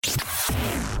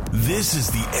This is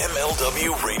the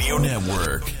MLW Radio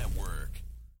Network.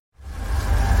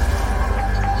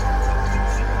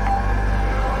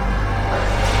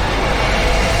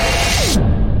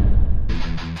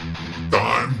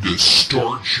 Time to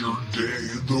start your day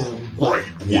the right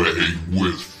way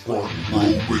with front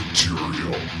row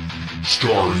material,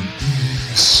 starring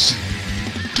ECW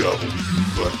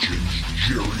legends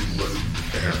Jerry Lynn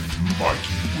and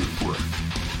Mikey Whipwreck.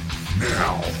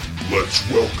 Now, let's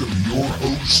welcome your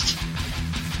host,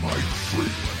 Mike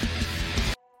Freland.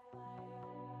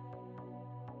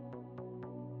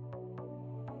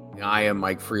 I am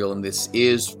Mike Freland. This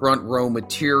is Front Row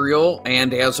Material,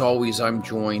 and as always, I'm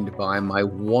joined by my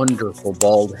wonderful,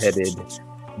 bald-headed,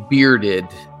 bearded,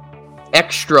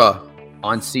 extra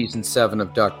on Season 7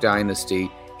 of Duck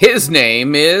Dynasty. His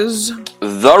name is...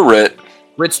 The Ritt.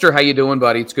 Ritster, how you doing,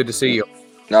 buddy? It's good to see you.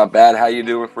 Not bad. How you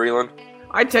doing, Freland?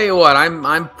 I tell you what,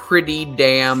 I'm pretty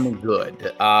damn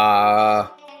good. Yeah,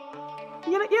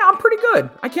 I'm pretty good.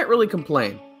 I can't really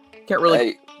complain.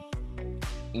 Hey,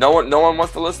 no one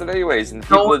wants to listen anyways, and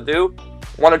people that do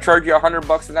want to charge you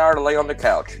 $100 an hour to lay on the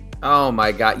couch. Oh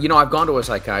my God! You know, I've gone to a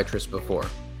psychiatrist before,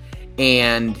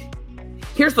 and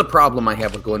here's the problem I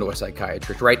have with going to a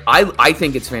psychiatrist. Right? I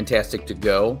think it's fantastic to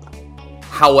go.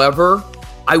 However,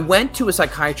 I went to a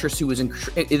psychiatrist who was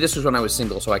this was when I was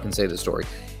single, so I can say this story.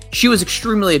 She was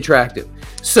extremely attractive.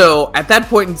 So at that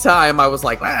point in time, I was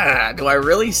like, do I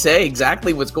really say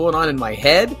exactly what's going on in my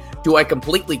head? Do I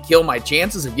completely kill my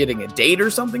chances of getting a date or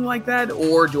something like that?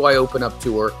 Or do I open up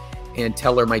to her and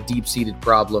tell her my deep-seated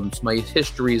problems, my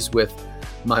histories with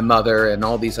my mother, and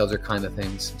all these other kind of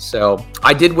things? So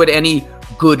I did what any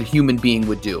good human being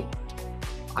would do.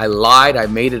 I lied, I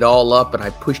made it all up, and I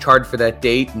pushed hard for that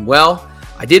date. And well,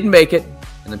 I didn't make it.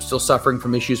 And I'm still suffering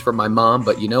from issues from my mom,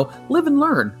 but live and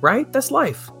learn, right? That's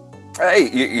life. Hey,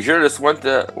 you should have just went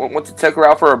to take her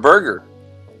out for a burger.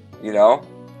 You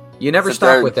never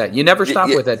stop with that. You never stop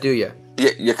with that, do you?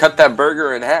 You cut that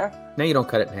burger in half? No, you don't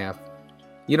cut it in half.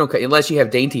 You don't cut unless you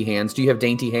have dainty hands. Do you have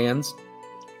dainty hands?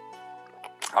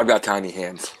 I've got tiny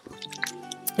hands.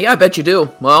 Yeah, I bet you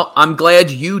do. Well, I'm glad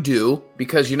you do,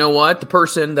 because you know what? The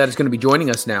person that is going to be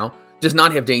joining us now does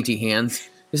not have dainty hands.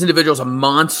 This individual's a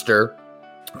monster.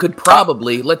 Could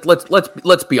probably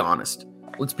let's be honest.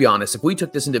 Let's be honest. If we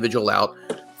took this individual out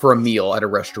for a meal at a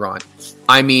restaurant,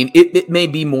 I mean, it may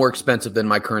be more expensive than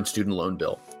my current student loan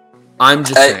bill. I'm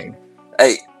just saying.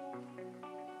 Hey,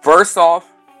 first off,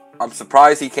 I'm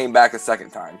surprised he came back a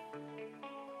second time.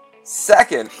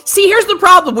 Second, see, here's the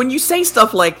problem. When you say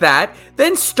stuff like that,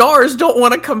 then stars don't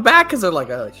want to come back because they're like,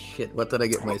 oh shit, what did I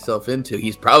get myself into?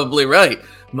 He's probably right.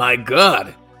 My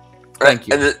God. Thank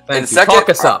you. Thank you. Second, talk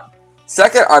us up.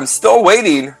 Second, I'm still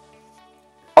waiting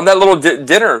on that little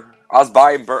dinner. I was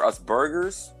buying us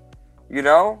burgers,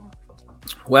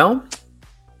 Well,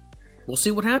 we'll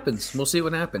see what happens.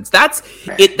 That's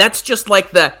it. That's just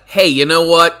like the, hey, you know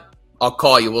what? I'll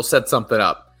call you. We'll set something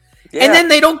up. Yeah. And then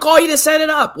they don't call you to set it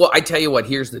up. Well, I tell you what,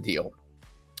 here's the deal.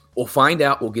 We'll find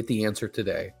out. We'll get the answer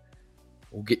today.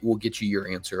 We'll get you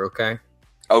your answer, okay?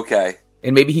 Okay.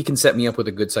 And maybe he can set me up with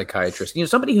a good psychiatrist.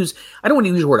 Somebody who's, I don't want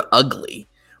to use the word ugly,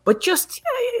 but just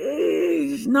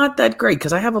not that great,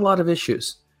 because I have a lot of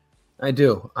issues. I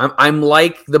do. I'm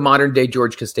like the modern day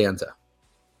George Costanza.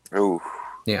 Ooh.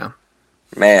 Yeah.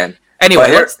 Man.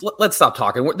 Anyway, let's stop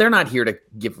talking. They're not here to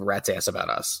give a rat's ass about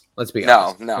us. Let's be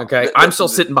honest. No. Okay? I'm still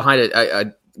sitting behind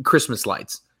a Christmas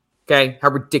lights. Okay?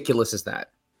 How ridiculous is that?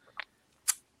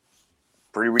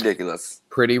 Pretty ridiculous.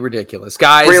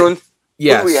 Guys. Freeland,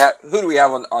 yes. Who do we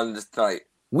have on this tonight?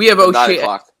 We have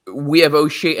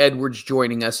O'Shay Edwards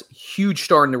joining us, huge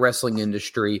star in the wrestling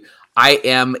industry. I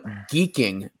am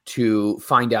geeking to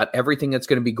find out everything that's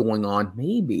going to be going on.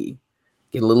 Maybe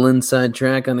get a little inside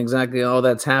track on exactly all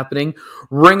that's happening.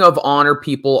 Ring of Honor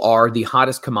people are the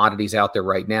hottest commodities out there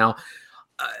right now.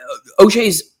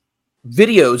 O'Shay's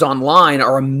videos online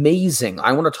are amazing.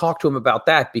 I want to talk to him about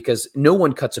that because no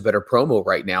one cuts a better promo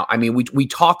right now. I mean, we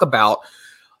talk about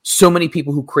so many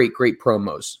people who create great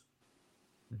promos.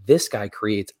 This guy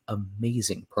creates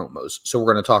amazing promos. So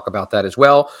we're going to talk about that as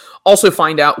well. Also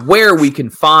find out where we can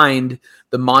find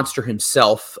the monster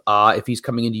himself, if he's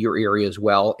coming into your area as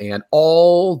well, and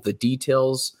all the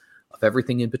details of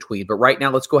everything in between. But right now,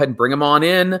 let's go ahead and bring him on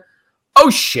in.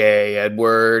 O'Shay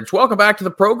Edwards, welcome back to the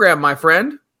program, my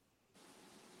friend.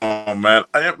 Oh, man.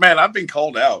 I've been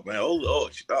called out, man. Oh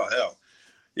hell.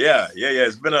 Yeah.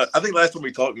 It's been I think last time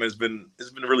we talked, man, it's been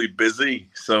really busy.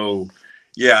 So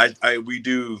yeah, we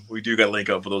do got to link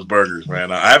up for those burgers,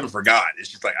 man. I haven't forgot. It's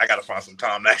just like I got to find some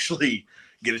time to actually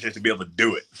get a chance to be able to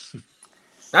do it.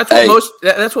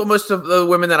 That's what most of the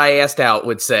women that I asked out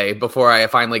would say before I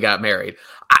finally got married.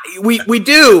 We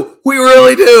do. We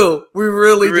really do. We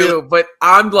really do. But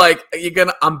I'm like,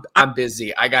 I'm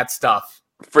busy. I got stuff.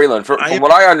 Freland, from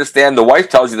what I understand, the wife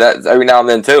tells you that every now and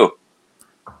then too.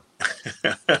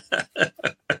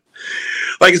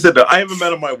 Like I said, though, I haven't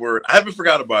met on my word. I haven't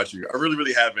forgot about you. I really,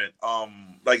 really haven't.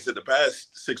 Like I said, the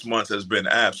past 6 months has been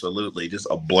absolutely just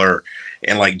a blur.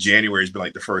 And like January has been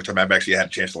like the first time I've actually had a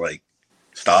chance to like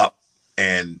stop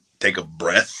and take a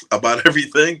breath about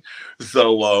everything.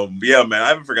 So yeah, man, I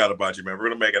haven't forgot about you, man. We're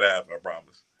gonna make it happen, I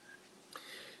promise.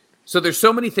 So there's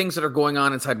so many things that are going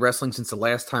on inside wrestling since the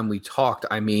last time we talked.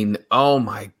 I mean, oh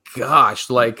my gosh,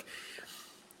 like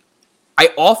I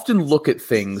often look at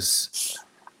things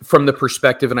from the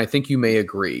perspective, and I think you may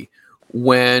agree,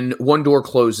 when one door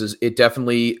closes, it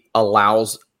definitely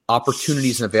allows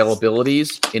opportunities and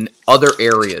availabilities in other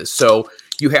areas. So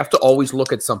you have to always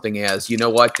look at something as, you know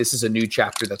what, this is a new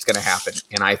chapter that's going to happen.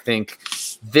 And I think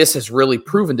this has really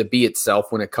proven to be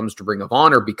itself when it comes to Ring of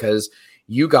Honor, because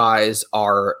you guys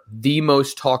are the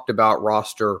most talked about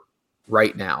roster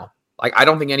right now. Like, I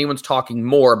don't think anyone's talking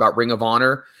more about Ring of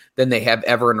Honor than they have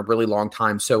ever in a really long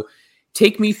time. So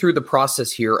take me through the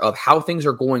process here of how things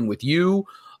are going with you.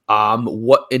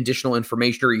 What additional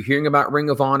information are you hearing about Ring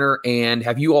of Honor? And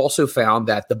have you also found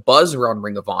that the buzz around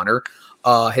Ring of Honor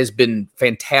has been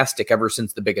fantastic ever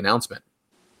since the big announcement?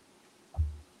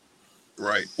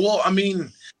 Right. Well, I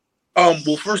mean,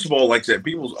 well, first of all, like I said,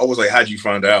 people always like, how'd you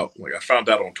find out? Like, I found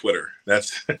out on Twitter.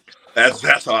 That's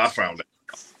how I found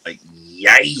out. Like,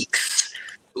 yikes.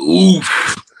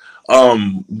 Oof.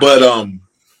 But I'm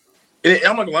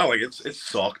not gonna lie, like it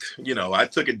sucked. You know, I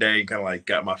took a day and kind of like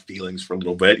got my feelings for a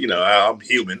little bit. You know, I'm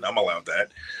human. I'm allowed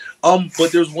that.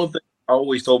 But there's one thing I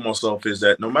always told myself is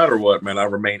that no matter what, man, I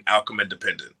remain outcome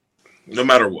independent. No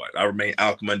matter what, I remain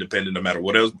outcome independent. No matter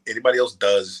what else anybody else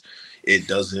does, it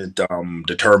doesn't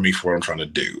deter me from what I'm trying to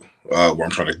do, where I'm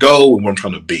trying to go, and where I'm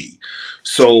trying to be.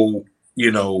 So,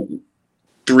 you know,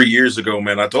 3 years ago,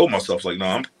 man, I told myself, like,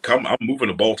 no, I'm moving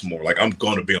to Baltimore. Like, I'm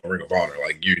going to be on Ring of Honor.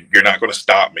 Like, you're not going to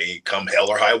stop me. Come hell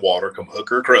or high water, come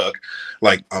hook or crook.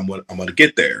 Like, I'm going to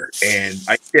get there, and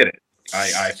I did it.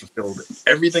 I fulfilled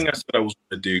everything I said I was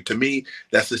going to do. To me,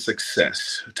 that's a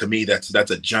success. To me, that's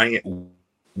a giant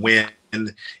win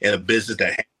in a business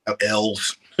that has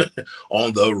L's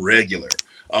on the regular.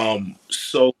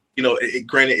 So, you know,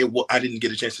 granted, I didn't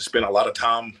get a chance to spend a lot of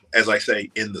time, as I say,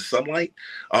 in the sunlight.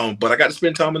 But I got to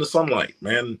spend time in the sunlight,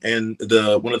 man. And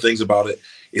one of the things about it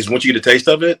is once you get a taste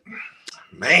of it,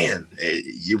 man,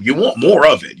 you want more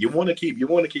of it. You want to keep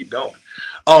going.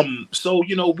 So,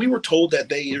 you know, we were told that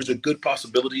there's a good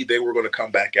possibility they were going to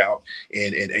come back out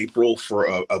in April for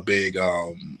a big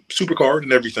super card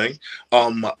and everything.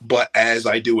 But as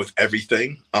I do with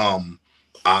everything,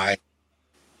 I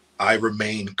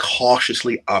remain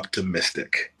cautiously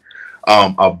optimistic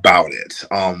about it.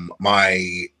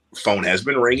 My phone has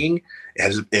been ringing,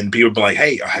 and people have been like,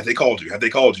 "Hey, have they called you? Have they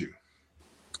called you?"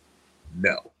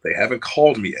 No, they haven't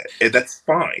called me yet, and that's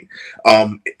fine.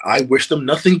 I wish them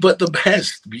nothing but the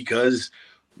best, because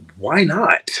why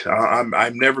not?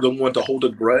 I'm never the one to hold a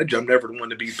grudge. I'm never the one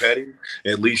to be petty,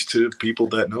 at least to people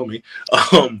that know me.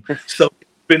 So it's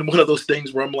been one of those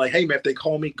things where I'm like, hey man, if they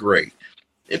call me, great.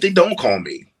 If they don't call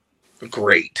me,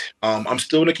 great. I'm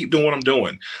still gonna keep doing what I'm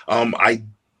doing. I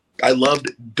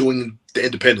loved doing the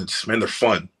independents, man. They're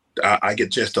fun. I get a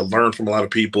chance to learn from a lot of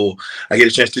people. I get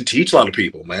a chance to teach a lot of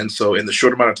people, man. So in the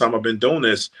short amount of time I've been doing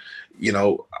this, you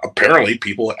know, apparently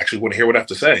people actually want to hear what I have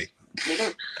to say.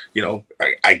 You know,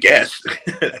 I guess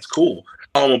that's cool.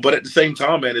 But at the same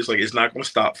time, man, it's like, it's not going to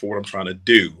stop for what I'm trying to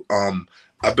do.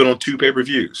 I've been on 2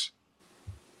 pay-per-views.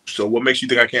 So what makes you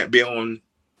think I can't be on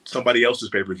somebody else's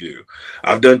pay-per-view?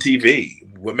 I've done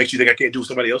TV. What makes you think I can't do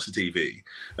somebody else's TV?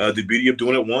 The beauty of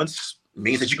doing it once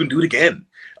means that you can do it again.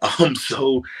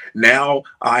 So now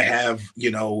I have,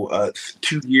 you know,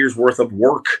 2 years worth of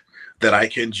work that I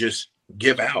can just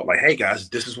give out. Like, hey guys,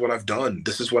 this is what I've done.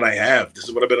 This is what I have. This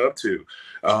is what I've been up to.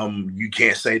 You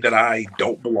can't say that I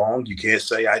don't belong. You can't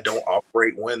say I don't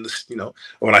operate when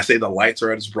when I say the lights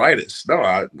are at its brightest.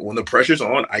 No, when the pressure's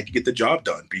on, I can get the job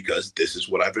done, because this is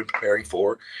what I've been preparing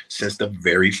for since the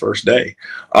very first day.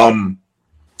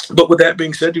 But with that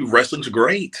being said, dude, wrestling's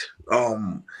great.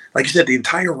 Like you said, the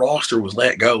entire roster was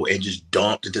let go and just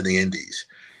dumped into the indies.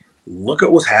 Look at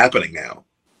what's happening now.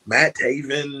 Matt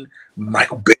Taven,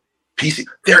 Michael Bay, PC,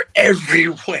 they're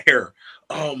everywhere.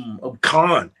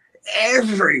 Khan,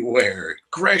 everywhere.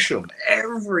 Gresham,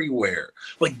 everywhere.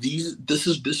 Like this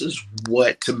is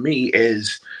what to me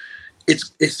is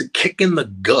it's a kick in the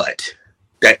gut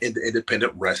that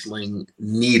independent wrestling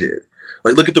needed.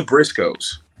 Like, look at the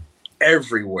Briscoes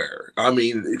everywhere. I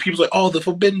mean, people's like, oh, the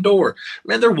forbidden door.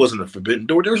 Man, there wasn't a forbidden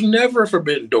door. There's never a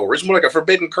forbidden door. It's more like a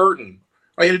forbidden curtain.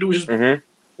 All you had to do was just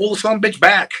pull some bitch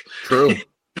back. True.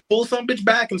 Pull some bitch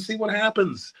back and see what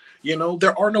happens. You know,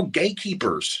 there are no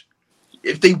gatekeepers.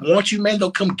 If they want you, man,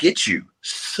 they'll come get you.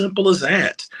 Simple as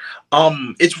that.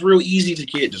 It's real easy to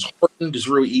get disheartened. It's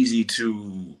real easy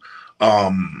to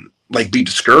like be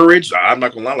discouraged. I'm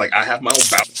not gonna lie, like I have my own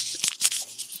battle.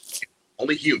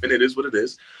 Only human, it is what it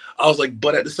is. I was like,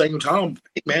 but at the same time,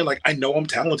 man, like I know I'm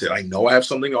talented. I know I have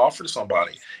something to offer to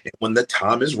somebody. And when the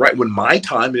time is right, when my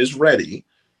time is ready,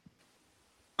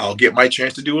 I'll get my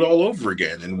chance to do it all over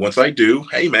again. And once I do,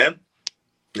 hey man,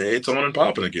 it's on and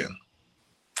popping again.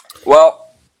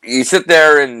 Well, you sit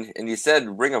there and you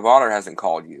said Ring of Honor hasn't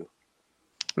called you.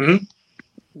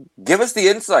 Give us the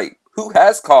insight. Who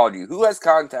has called you? Who has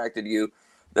contacted you?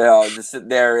 To sit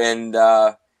there and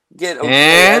get O'Shay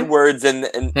Edwards in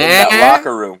that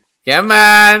locker room. Come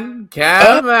on.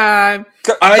 Come on.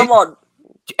 Come on.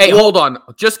 Hey, hold on.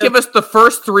 Just give us the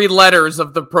first 3 letters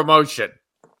of the promotion.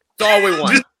 That's all we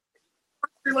want. Just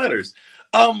 3 letters.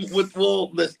 I've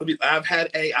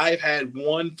had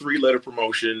one 3-letter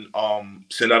promotion.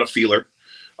 Send out a feeler,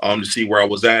 to see where I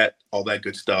was at, all that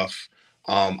good stuff.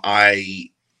 I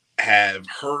have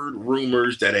heard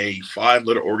rumors that a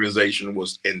 5-letter organization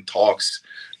was in talks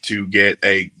to get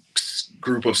a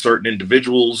group of certain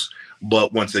individuals,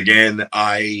 but once again,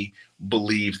 I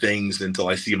believe things until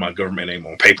I see my government name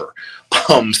on paper.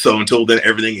 So until then,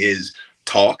 everything is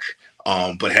talk.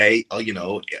 But hey, you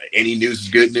know, any news is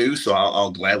good news, so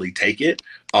I'll gladly take it.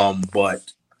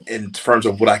 But in terms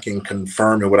of what I can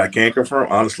confirm and what I can't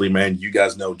confirm, honestly, man, you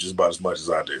guys know just about as much as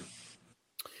I do.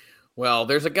 Well,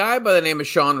 there's a guy by the name of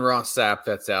Sean Ross Sapp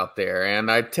that's out there, and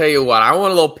I tell you what, I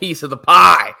want a little piece of the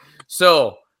pie.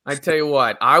 So I tell you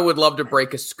what, I would love to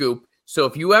break a scoop. So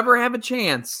if you ever have a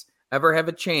chance,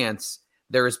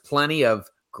 there is plenty of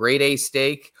grade A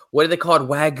steak. What are they called?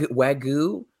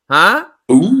 Wagyu? Huh?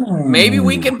 Ooh. Maybe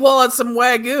we can pull out some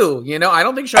Wagyu. You know, I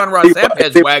don't think Sean Ross Sapp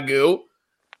has Wagyu.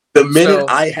 The minute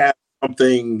I have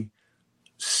something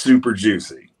super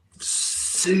juicy,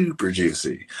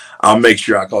 I'll make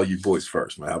sure I call you boys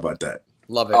first, man. How about that?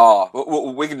 Love it.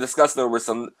 Oh, we can discuss there with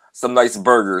some nice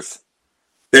burgers.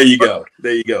 There you go.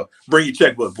 Bring your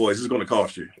checkbook, boys. It's going to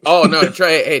cost you. Oh no!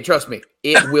 Hey, trust me,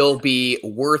 it will be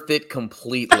worth it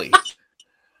completely.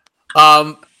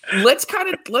 Let's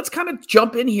kind of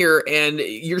jump in here, and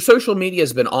your social media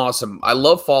has been awesome. I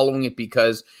love following it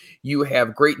because you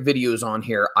have great videos on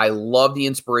here. I love the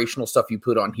inspirational stuff you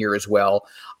put on here as well.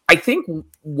 I think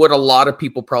what a lot of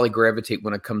people probably gravitate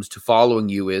when it comes to following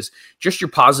you is just your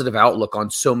positive outlook on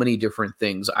so many different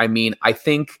things. I mean, I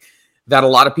think that a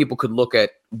lot of people could look at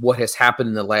what has happened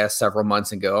in the last several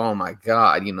months and go, oh my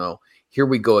God, you know, here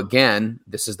we go again.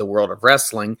 This is the world of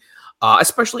wrestling,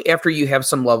 especially after you have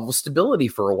some level of stability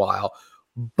for a while.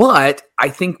 But I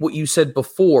think what you said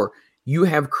before, you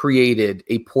have created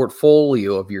a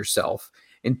portfolio of yourself,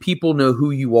 and people know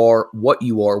who you are, what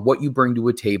you bring to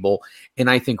a table. And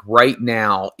I think right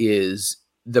now is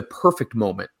the perfect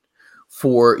moment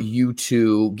for you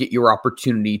to get your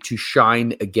opportunity to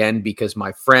shine again, because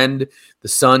my friend, the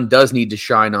sun does need to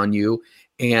shine on you.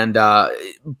 And,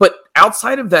 but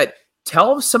outside of that,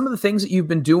 tell us some of the things that you've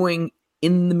been doing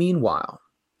in the meanwhile.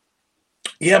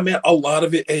 Yeah, man, a lot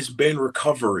of it has been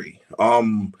recovery.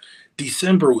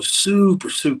 December was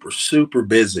super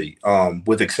busy,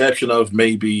 with exception of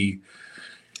maybe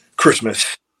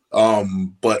Christmas.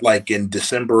 But like in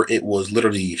December, it was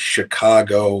literally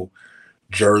Chicago,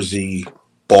 Jersey,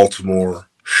 Baltimore,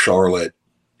 Charlotte,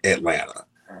 Atlanta,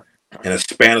 in a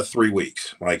span of 3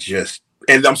 weeks. Like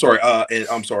I'm sorry,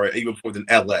 even before then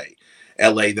LA,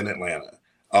 then Atlanta.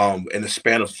 In a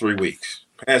span of 3 weeks.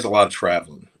 That's a lot of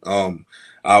traveling.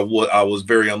 I was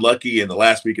very unlucky in the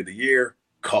last week of the year.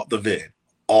 Caught the vid.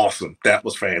 Awesome. That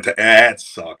was fantastic. That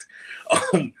sucked.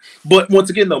 But once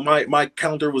again, though, my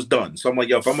calendar was done. So I'm like,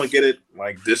 yo, if I'm gonna get it,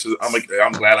 like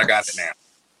I'm glad I got it now.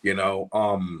 You know,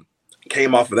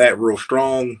 came off of that real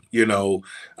strong. You know,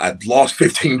 I lost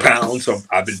 15 pounds. So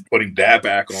I've been putting that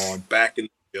back in the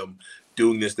gym,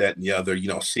 doing this, that, and the other, you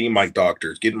know, seeing my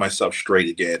doctors, getting myself straight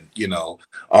again, you know.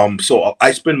 So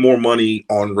I spend more money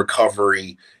on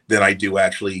recovery than I do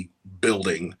actually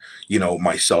building, you know,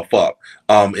 myself up.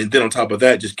 And then on top of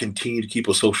that, just continue to keep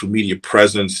a social media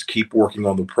presence, keep working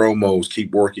on the promos,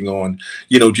 keep working on,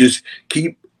 you know, just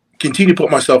continue to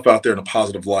put myself out there in a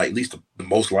positive light, at least the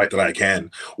most light that I can,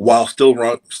 while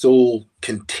still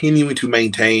continuing to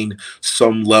maintain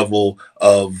some level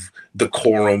of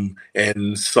decorum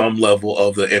and some level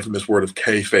of the infamous word of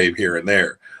kayfabe here and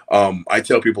there. I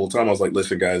tell people all the time, I was like,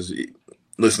 listen, guys,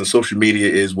 listen, social media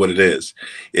is what it is.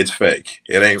 It's fake.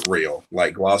 It ain't real.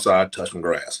 Like, go outside, touch some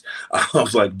grass. I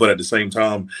was like, but at the same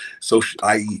time,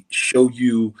 I show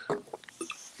you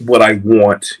what I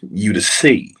want you to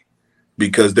see,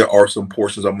 because there are some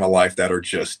portions of my life that are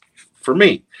just for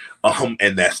me.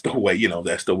 And that's the way,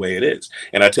 that's the way it is.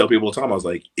 And I tell people all the time, I was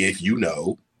like, if you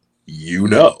know, you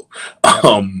know.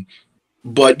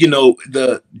 But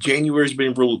the January's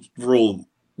been real.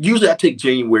 Usually I take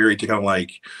January to kind of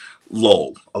like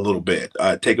lull a little bit.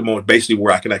 I take a moment basically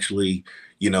where I can actually,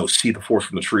 see the forest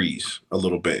from the trees a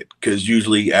little bit. Because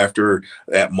usually after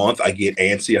that month, I get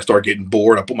antsy. I start getting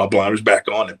bored. I put my blinders back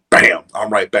on and bam,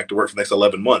 I'm right back to work for the next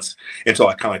 11 months. Until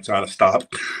I kind of try to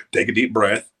stop, take a deep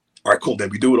breath. All right, cool. Then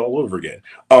we do it all over again.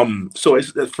 So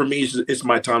for me, it's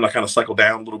my time to kind of cycle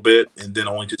down a little bit and then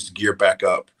only just gear back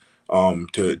up.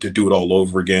 To do it all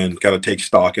over again, kind of take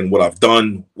stock in what I've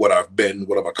done, what I've been,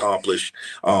 what I've accomplished,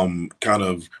 kind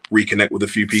of reconnect with a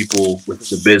few people with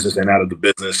the business and out of the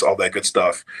business, all that good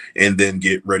stuff, and then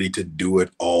get ready to do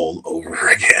it all over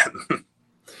again.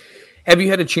 Have you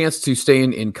had a chance to stay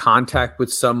in contact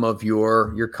with some of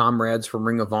your comrades from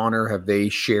Ring of Honor? Have they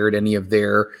shared any of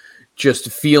their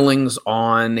just feelings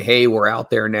on, hey, we're out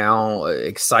there now,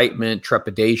 excitement,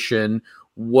 trepidation?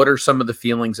 What are some of the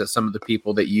feelings that some of the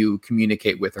people that you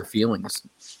communicate with are feelings?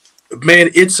 Man,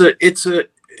 it's a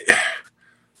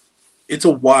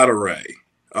wide array.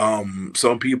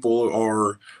 Some people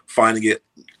are finding it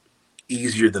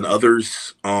easier than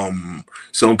others.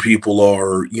 Some people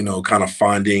are, kind of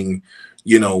finding,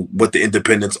 what the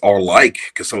independents are like,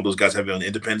 because some of those guys have been on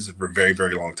independence for a very,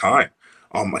 very long time.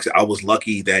 Like I said, I was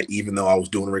lucky that even though I was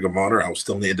doing Ring of Honor, I was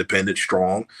still in the independent,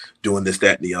 strong, doing this,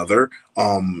 that, and the other.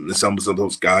 And some of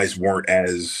those guys weren't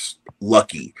as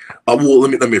lucky. Well,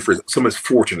 let me rephrase it. Some is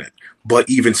fortunate, but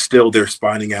even still, they're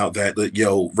finding out that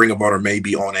Ring of Honor may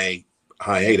be on a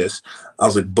hiatus. I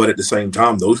was like, but at the same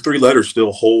time, those 3 letters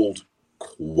still hold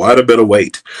quite a bit of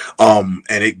weight, and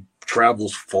it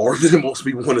travels farther than most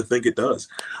people want to think it does.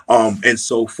 And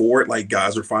so for it, like,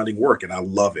 guys are finding work, and I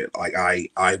love it. Like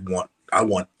I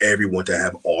want everyone to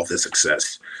have all the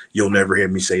success. You'll never hear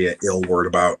me say an ill word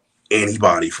about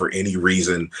anybody for any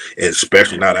reason,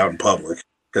 especially not out in public.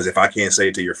 Because if I can't say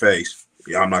it to your face,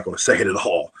 I'm not going to say it at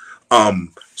all.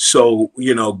 So,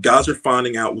 guys are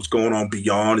finding out what's going on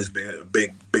beyond has been a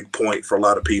big point for a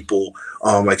lot of people.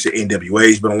 Like I said, NWA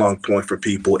has been a long point for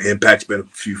people. Impact's been a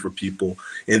few for people.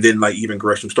 And then like even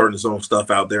Gresham starting his own stuff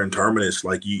out there in Terminus,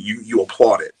 like you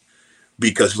applaud it.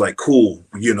 Because it's like, cool,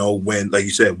 when, like you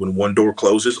said, when one door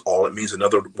closes, all it means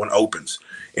another one opens.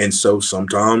 And so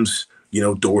sometimes,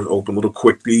 doors open a little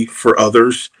quickly for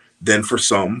others than for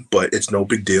some, but it's no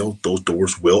big deal. Those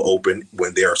doors will open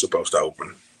when they are supposed to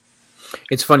open.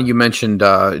 It's funny you mentioned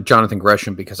Jonathan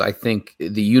Gresham, because I think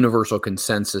the universal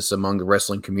consensus among the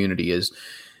wrestling community is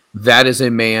that is a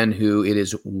man who it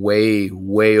is way,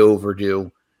 way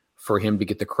overdue for him to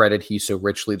get the credit he so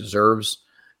richly deserves,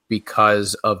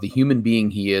 because of the human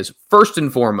being he is. First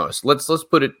and foremost, let's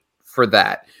put it for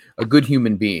that, a good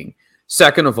human being.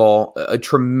 Second of all, a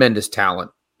tremendous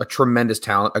talent,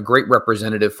 a great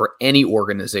representative for any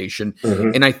organization.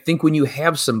 Mm-hmm. And I think when you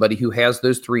have somebody who has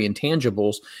those 3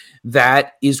 intangibles,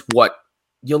 that is what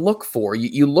you look for.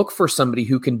 You look for somebody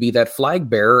who can be that flag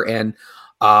bearer. And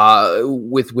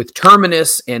with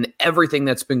Terminus and everything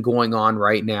that's been going on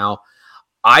right now,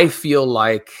 I feel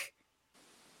like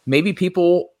maybe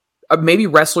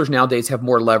wrestlers nowadays have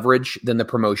more leverage than the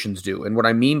promotions do. And what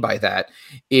I mean by that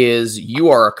is you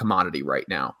are a commodity right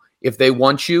now. If they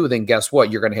want you, then guess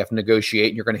what? You're going to have to negotiate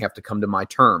and you're going to have to come to my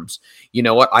terms. You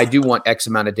know what? I do want X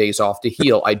amount of days off to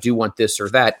heal. I do want this or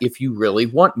that if you really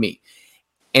want me.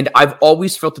 And I've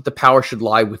always felt that the power should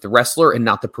lie with the wrestler and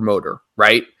not the promoter,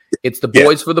 right? It's the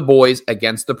boys for the boys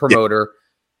against the promoter,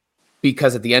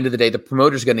 because at the end of the day, the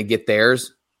promoter's going to get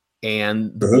theirs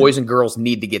and the boys and girls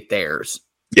need to get theirs.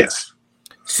 Yes.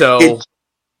 So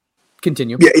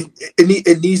continue. Yeah,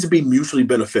 it needs to be mutually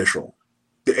beneficial.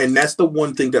 And that's the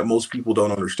one thing that most people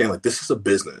don't understand. Like, this is a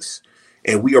business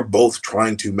and we are both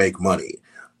trying to make money.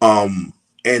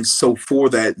 And so for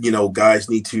that, guys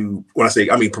need to,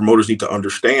 promoters need to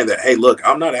understand that, hey, look,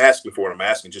 I'm not asking for it. I'm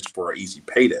asking just for an easy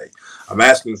payday. I'm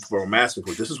asking for,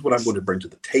 this is what I'm going to bring to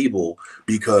the table,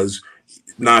 because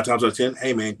 9 times out of 10,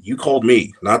 hey man, you called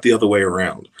me, not the other way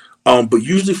around. But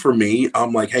usually for me,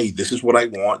 I'm like, hey, this is what I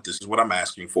want. This is what I'm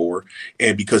asking for.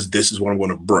 And because this is what I'm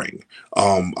going to bring,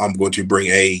 I'm going to bring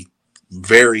a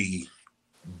very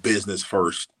business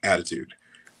first attitude.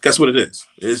 Guess what it is?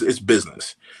 It's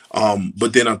business.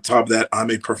 But then on top of that,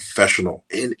 I'm a professional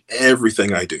in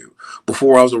everything I do.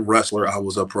 Before I was a wrestler, I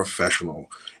was a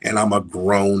professional, and I'm a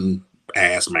grown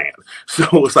ass man.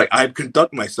 So it's like I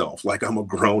conduct myself like I'm a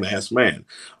grown ass man.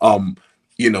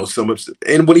 So much.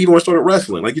 And even when I started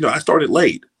wrestling, I started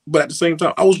late, but at the same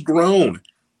time, I was grown.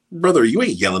 Brother, you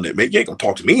ain't yelling at me. You ain't gonna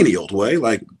talk to me any old way.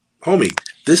 Like, homie,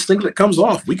 this thing that comes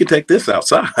off, we could take this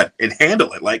outside and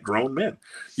handle it like grown men,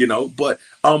 But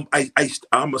I'm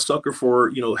a sucker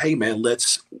for, hey man,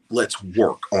 let's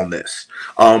work on this.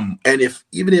 And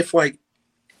even if like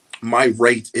my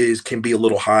rate can be a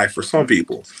little high for some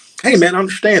people, hey man, I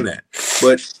understand that.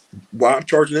 But why I'm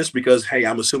charging this? Because hey,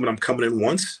 I'm assuming I'm coming in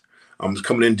once. I'm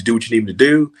coming in to do what you need me to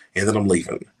do, and then I'm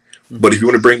leaving. Mm-hmm. But if you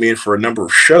want to bring me in for a number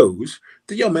of shows,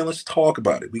 then yo man, let's talk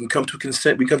about it. We can come to a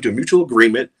consent. We come to a mutual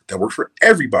agreement that works for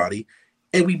everybody,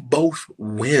 and we both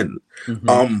win.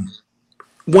 Mm-hmm.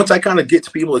 Once I kind of get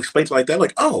to people explain it like that,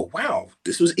 like, oh wow,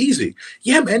 this was easy.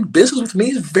 Yeah, man, business with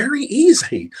me is very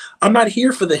easy. I'm not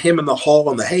here for the him and the haw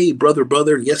and the hey, brother,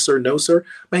 and yes sir, no sir.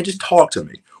 Man, just talk to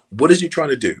me. What is you trying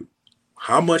to do?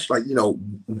 How much,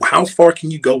 how far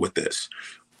can you go with this?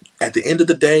 At the end of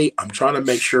the day, I'm trying to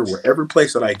make sure wherever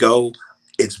place that I go,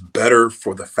 it's better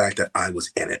for the fact that I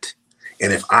was in it.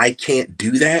 And if I can't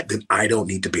do that, then I don't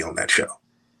need to be on that show.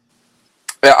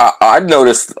 Yeah, I've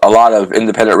noticed a lot of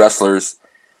independent wrestlers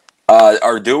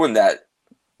are doing that,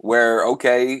 where,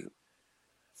 okay,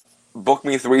 book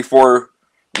me 3-4,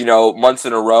 months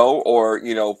in a row, or,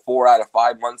 4 out of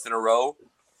 5 months in a row,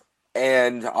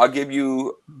 and I'll give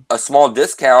you a small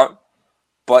discount,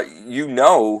 but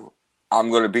I'm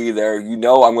going to be there. I'm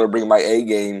going to bring my A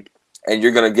game, and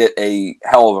you're going to get a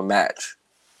hell of a match.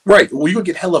 Right. Well, you're going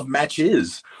to get hell of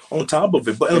matches on top of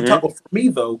it. But on top of me,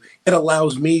 though, it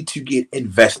allows me to get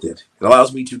invested. It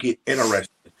allows me to get interested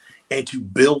and to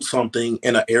build something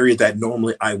in an area that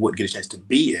normally I wouldn't get a chance to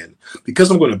be in,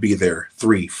 because I'm going to be there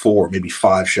 3, 4, maybe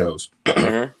 5 shows.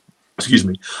 Excuse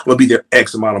me. I'm going to be there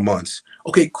X amount of months.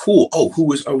 Okay, cool. Oh,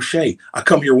 who is O'Shay? I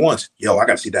come here once. Yo, I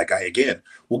got to see that guy again.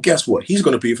 Well, guess what? He's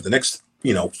going to be for the next,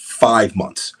 5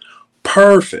 months.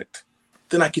 Perfect.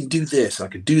 Then I can do this. I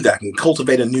can do that. I can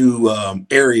cultivate a new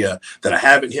area that I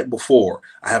haven't hit before.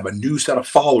 I have a new set of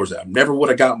followers that I never would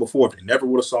have gotten before if they never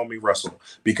would have saw me wrestle.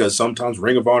 Because sometimes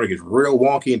Ring of Honor gets real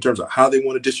wonky in terms of how they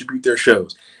want to distribute their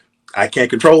shows. I can't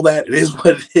control that. It is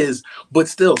what it is. But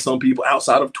still, some people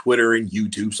outside of Twitter and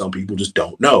YouTube, some people just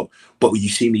don't know. But when you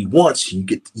see me once,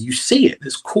 you see it.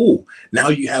 It's cool. Now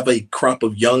you have a crop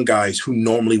of young guys who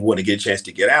normally wouldn't get a chance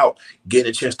to get out,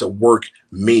 getting a chance to work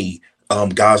me.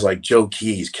 Guys like Joe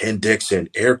Keys, Ken Dixon,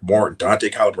 Eric Martin, Dante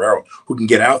Calabrero, who can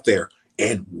get out there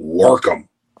and work them.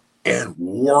 And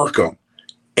they're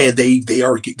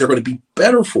going to be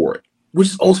better for it. Which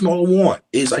is ultimately all I want.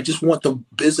 I just want the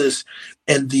business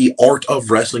and the art of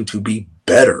wrestling to be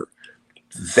better.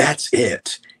 That's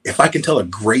it. If I can tell a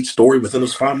great story within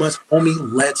those 5 months, homie,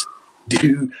 let's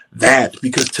do that.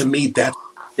 Because to me, that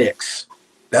sticks.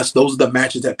 Those are the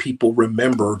matches that people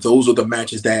remember. Those are the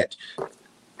matches that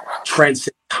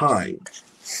transcend time.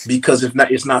 Because if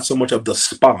not, it's not so much of the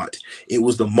spot. It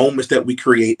was the moments that we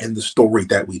create and the story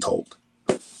that we told.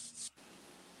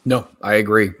 No, I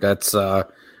agree. That's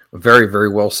very, very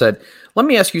well said. Let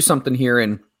me ask you something here,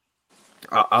 and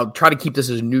I'll try to keep this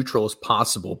as neutral as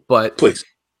possible. But please,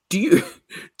 do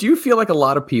you feel like a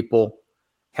lot of people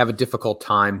have a difficult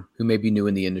time who may be new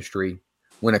in the industry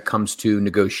when it comes to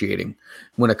negotiating,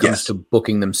 when it comes to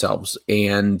booking themselves?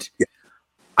 And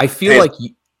I feel like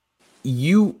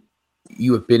you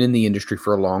have been in the industry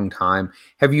for a long time.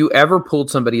 Have you ever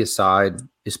pulled somebody aside,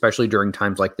 especially during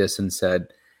times like this, and said,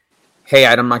 "Hey,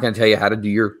 I'm not going to tell you how to do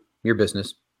your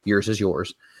business. Yours is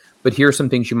yours. But here's some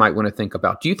things you might want to think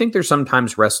about." Do you think there's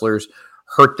sometimes wrestlers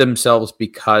hurt themselves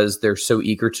because they're so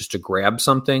eager just to grab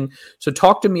something? So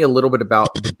talk to me a little bit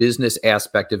about the business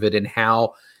aspect of it and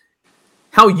how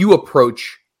you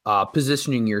approach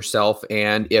positioning yourself.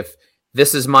 And if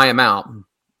this is my amount,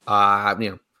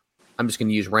 I'm just going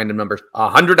to use random numbers,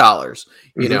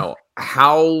 $100,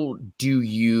 how do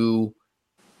you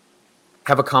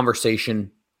have a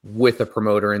conversation with a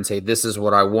promoter and say, this is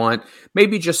what I want?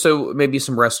 Maybe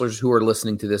some wrestlers who are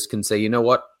listening to this can say, you know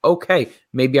what? Okay,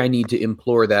 maybe I need to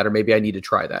implore that, or maybe I need to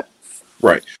try that.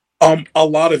 Right. A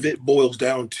lot of it boils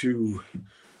down to,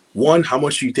 one, how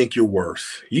much you think you're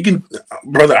worth. You can,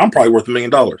 brother, I'm probably worth $1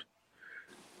 million.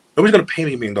 Nobody's going to pay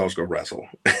me $1 million to go wrestle.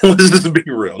 Let's just be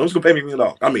real. Nobody's going to pay me $1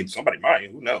 million. I mean, somebody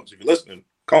might, who knows? If you're listening,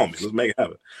 call me. Let's make it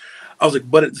happen. I was like,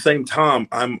 but at the same time,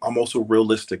 I'm also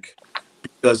realistic.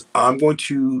 Because I'm going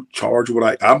to charge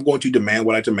I'm going to demand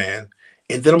what I demand,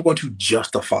 and then I'm going to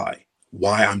justify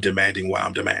why I'm demanding.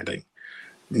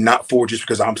 Not for just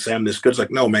because I'm saying this good. It's like,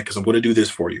 no, man, because I'm going to do this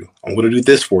for you. I'm going to do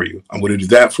this for you. I'm going to do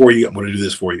that for you. I'm going to do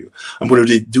this for you. I'm going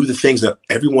to do the things that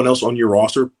everyone else on your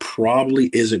roster probably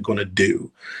isn't going to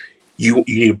do.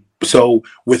 So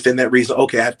within that reason,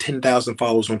 okay, I have 10,000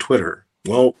 followers on Twitter.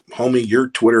 Well, homie, your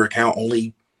Twitter account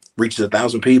only reaches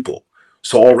 1,000 people.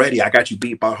 So already I got you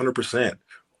beat by 100%.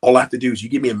 All I have to do is you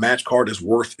give me a match card that's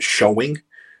worth showing.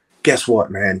 Guess what,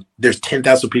 man? There's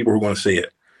 10,000 people who are going to see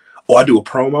it. Oh, I do a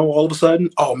promo all of a sudden.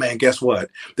 Oh, man, guess what?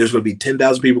 There's going to be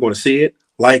 10,000 people going to see it,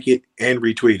 like it, and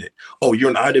retweet it. Oh, you're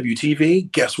on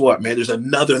IWTV? Guess what, man? There's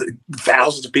another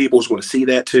thousands of people who's going to see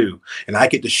that too. And I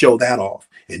get to show that off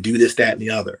and do this, that, and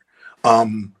the other.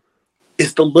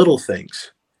 It's the little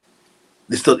things.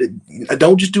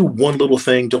 Don't just do one little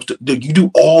thing. You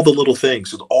do all the little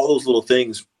things. So all those little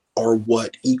things are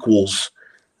what equals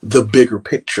the bigger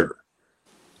picture.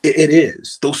 It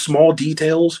is. Those small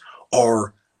details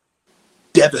are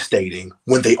devastating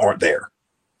when they aren't there.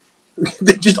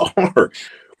 They just are.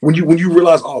 When you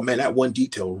realize, oh man, that one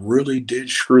detail really did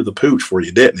screw the pooch for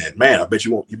you, didn't it? Man, I bet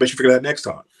you won't. You bet you figure that next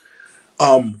time.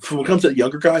 When it comes to the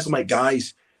younger guys, I'm like,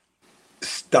 guys,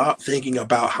 stop thinking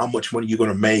about how much money you're going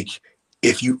to make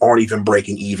if you aren't even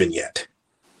breaking even yet.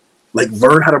 Like,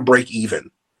 learn how to break even.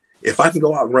 If I can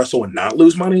go out and wrestle and not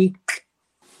lose money,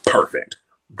 perfect.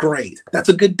 Great. That's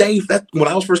a good day. When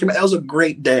I was first coming, that was a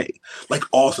great day. Like,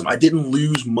 awesome. I didn't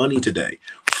lose money today.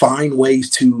 Find ways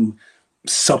to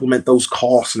supplement those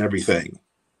costs and everything.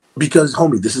 Because,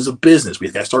 homie, this is a business. We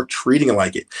got to start treating it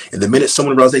like it. And the minute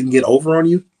someone realizes they can get over on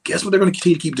you, guess what they're going to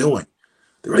continue to keep doing?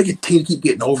 They're going to continue to keep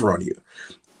getting over on you.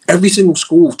 Every single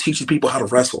school teaches people how to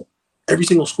wrestle. Every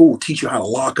single school will teach you how to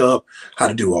lock up, how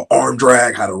to do an arm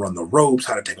drag, how to run the ropes,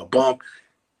 how to take a bump.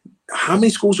 How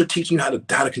many schools are teaching you how to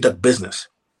conduct business?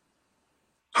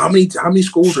 How many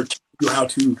schools are teaching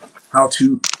you how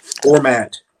to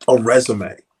format a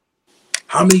resume?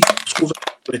 How many schools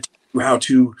are teaching you how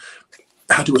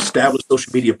to establish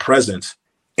social media presence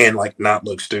and like not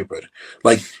look stupid?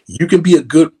 Like, you can be a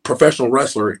good professional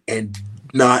wrestler and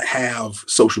not have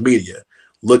social media.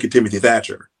 Look at Timothy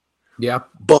Thatcher. Yeah.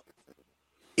 But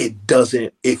it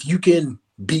doesn't, if you can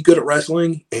be good at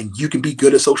wrestling and you can be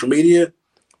good at social media,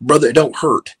 brother, it don't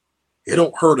hurt. It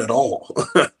don't hurt at all.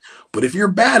 But if you're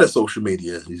bad at social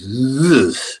media,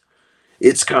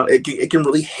 it can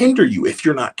really hinder you if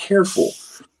you're not careful.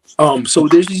 So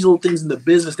there's these little things in the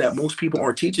business that most people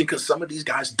aren't teaching because some of these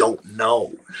guys don't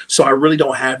know. So I really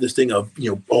don't have this thing of,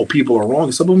 people are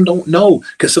wrong. Some of them don't know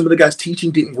because some of the guys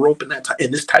teaching didn't grow up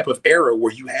in this type of era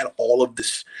where you had all of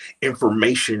this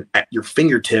information at your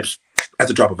fingertips at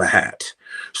the drop of a hat.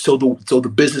 So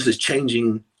the business is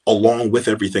changing along with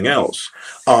everything else.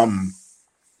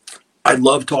 I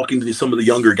love talking to some of the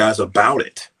younger guys about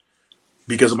it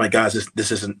because I'm like, guys,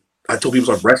 this isn't. I told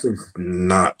people like wrestling's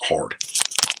not hard.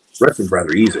 Wrestling's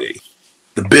rather easy.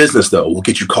 The business, though, will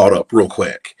get you caught up real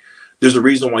quick. There's a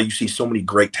reason why you see so many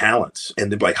great talents,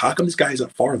 and they're like, how come this guy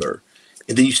isn't farther?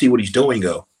 And then you see what he's doing and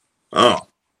go, oh,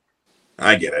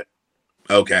 I get it.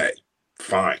 Okay,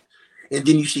 fine. And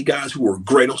then you see guys who are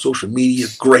great on social media,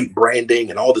 great branding,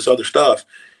 and all this other stuff,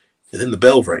 and then the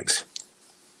bell rings.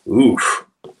 Oof.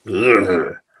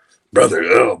 Ugh. Brother,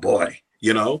 oh boy.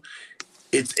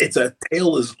 It's a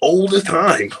tale as old as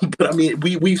time, but I mean,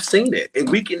 we've seen it, and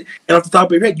off the top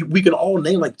of your head, we can all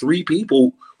name like 3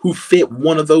 people who fit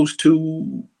one of those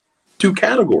two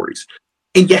categories,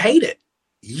 and you hate it.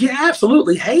 You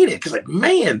absolutely hate it because, like,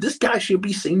 man, this guy should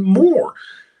be seen more,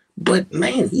 but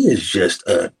man, he is just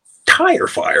a tire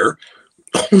fire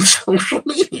on social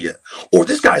media. Or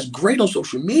this guy's great on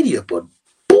social media, but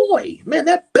boy, man,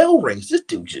 that bell rings. This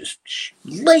dude just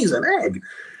lays an egg.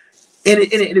 And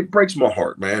it breaks my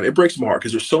heart, man. It breaks my heart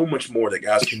because there's so much more that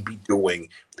guys can be doing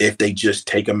if they just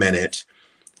take a minute,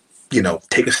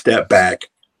 take a step back,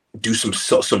 do some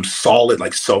solid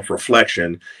like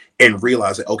self-reflection, and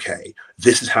realize that, okay,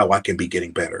 this is how I can be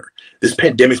getting better. This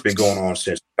pandemic's been going on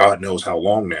since God knows how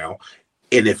long now.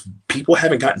 And if people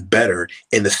haven't gotten better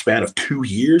in the span of 2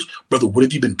 years, brother, what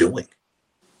have you been doing?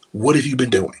 What have you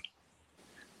been doing?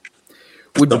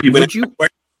 People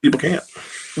can't.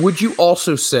 Would you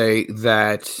also say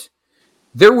that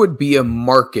there would be a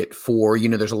market for,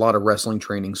 there's a lot of wrestling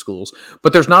training schools,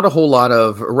 but there's not a whole lot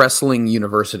of wrestling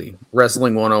university,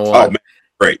 wrestling 101. Oh, man.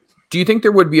 Great. Do you think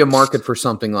there would be a market for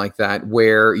something like that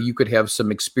where you could have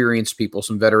some experienced people,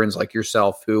 some veterans like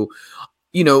yourself who,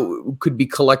 could be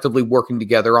collectively working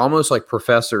together almost like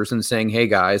professors and saying, hey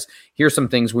guys, here's some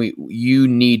things you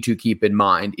need to keep in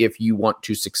mind if you want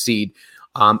to succeed.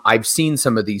 I've seen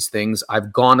some of these things.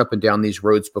 I've gone up and down these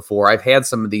roads before. I've had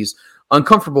some of these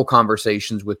uncomfortable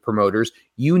conversations with promoters.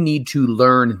 You need to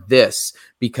learn this,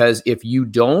 because if you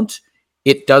don't,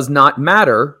 it does not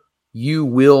matter. You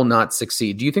will not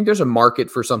succeed. Do you think there's a market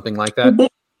for something like that?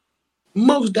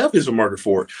 Most definitely is a market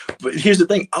for it. But here's the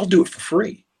thing. I'll do it for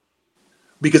free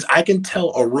because I can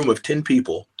tell a room of 10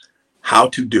 people how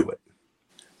to do it.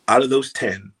 Out of those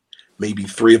 10, maybe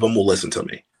 3 of them will listen to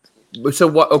me. So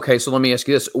what? Okay, so let me ask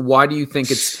you this: why do you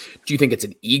think it's? Do you think it's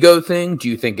an ego thing? Do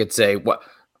you think it's a what?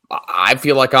 I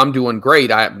feel like I'm doing great.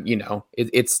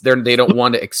 It's they don't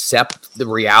want to accept the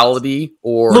reality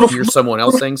or hear someone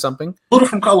else saying something. Little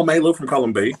from column A, little from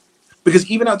column B, because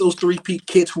even out those 3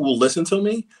 kids who will listen to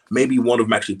me, maybe one of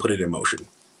them actually put it in motion.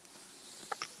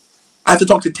 I have to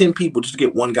talk to 10 people just to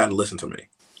get one guy to listen to me.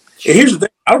 And here's the thing: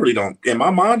 I really don't, in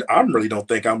my mind, I really don't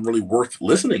think I'm really worth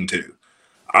listening to.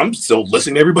 I'm still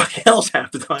listening to everybody else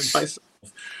half the time myself,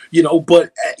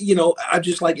 but I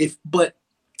just like but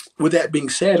with that being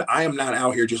said, I am not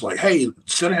out here just like, hey,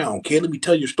 sit down, kid, let me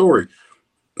tell your story.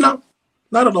 No,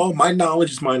 not at all. My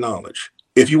knowledge is my knowledge.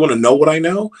 If you want to know what I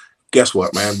know, guess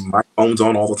what, man? My phone's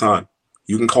on all the time.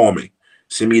 You can call me.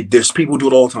 Send me, there's people who do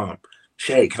it all the time.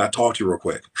 Shay, can I talk to you real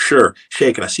quick? Sure.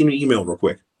 Shay, can I send you an email real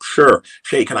quick? Sure.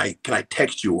 Shay, can I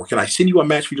text you, or can I send you a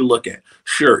match for you to look at?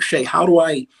 Sure. Shay, how do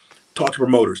I talk to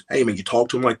promoters? Hey man, you talk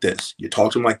to them like this, you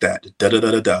talk to them like that, da da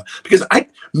da da da. Because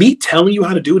me telling you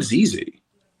how to do it is easy.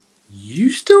 You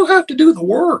still have to do the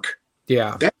work.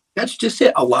 Yeah, that's just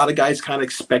it. A lot of guys kind of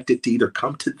expect it to either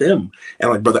come to them, and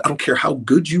like, brother, I don't care how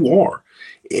good you are,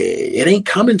 it ain't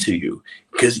coming to you.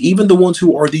 Because even the ones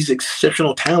who are these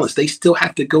exceptional talents, they still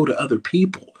have to go to other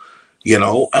people,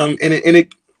 and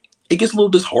it gets a little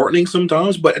disheartening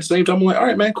sometimes, but at the same time, I'm like, all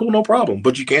right, man, cool, no problem.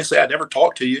 But you can't say I never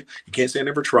talked to you. You can't say I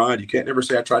never tried. You can't never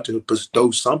say I tried to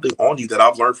bestow something on you that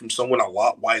I've learned from someone a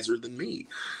lot wiser than me.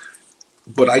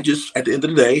 But I just, at the end of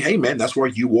the day, hey, man, that's where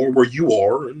you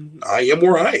are, and I am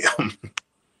where I am.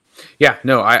 Yeah,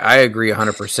 no, I agree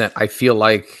 100%. I feel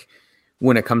like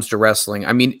when it comes to wrestling,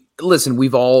 I mean, listen,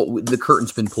 the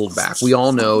curtain's been pulled back. We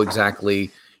all know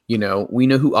exactly. We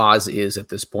know who Oz is at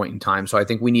this point in time. So I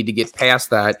think we need to get past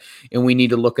that, and we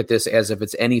need to look at this as if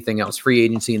it's anything else. Free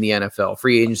agency in the NFL,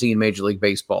 free agency in Major League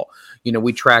Baseball.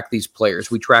 We track these players.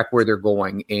 We track where they're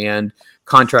going and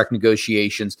contract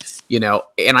negotiations,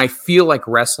 and I feel like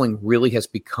wrestling really has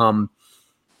become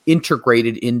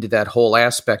integrated into that whole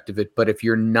aspect of it. But if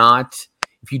you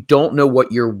don't know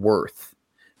what you're worth,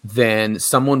 then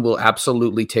someone will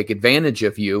absolutely take advantage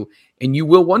of you, and you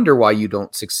will wonder why you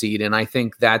don't succeed. And I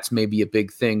think that's maybe a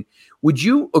big thing. Would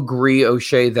you agree,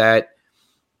 O'Shay, that,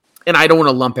 and I don't want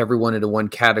to lump everyone into one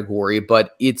category,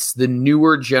 but it's the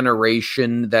newer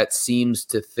generation that seems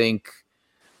to think,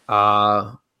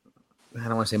 I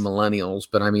don't want to say millennials,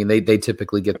 but I mean, they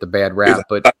typically get the bad rap,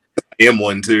 but I am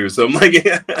one too. So I'm like,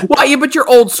 yeah. Well, yeah, but you're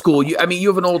old school. You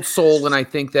have an old soul. And I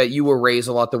think that you were raised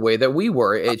a lot the way that we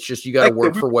were. It's just, you got to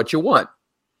work for what you want.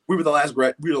 We were the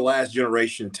last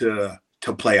generation to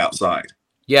play outside.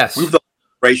 Yes. We were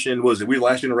the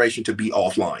last generation to be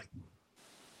offline.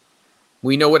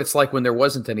 We know what it's like when there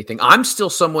wasn't anything. I'm still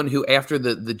someone who, after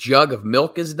the jug of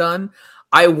milk is done,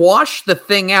 I wash the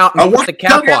thing out and put the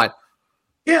cap on.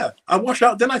 Yeah, I wash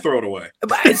out, then I throw it away.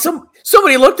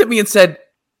 Somebody looked at me and said,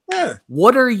 yeah,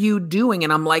 what are you doing?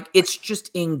 And I'm like, it's just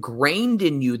ingrained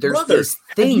in you. There's these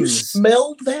things. Have you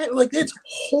smelled that? Like,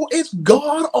 it's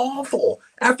god awful.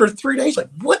 After 3 days, like,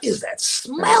 what is that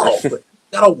smell?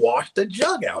 Gotta wash the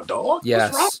jug out, dog.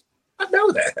 Yes, I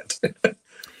know that.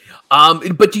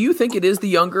 But do you think it is the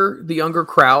younger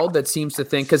crowd that seems to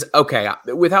think? Because, okay,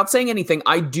 without saying anything,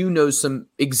 I do know some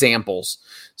examples.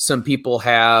 Some people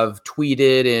have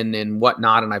tweeted and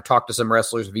whatnot, and I've talked to some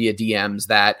wrestlers via DMs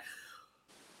that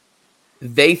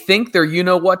they think they're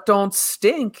don't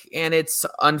stink, and it's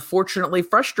unfortunately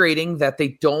frustrating that they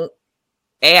don't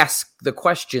ask the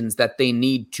questions that they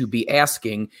need to be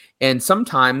asking. And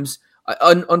sometimes,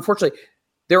 unfortunately,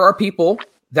 there are people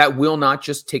that will not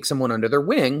just take someone under their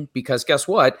wing, because guess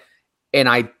what? And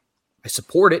I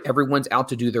support it. Everyone's out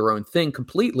to do their own thing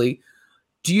completely.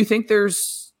 Do you think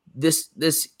there's this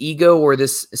ego or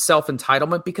this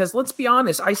self-entitlement? Because let's be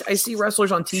honest, I see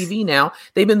wrestlers on TV now.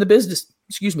 They've been in the business,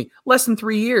 less than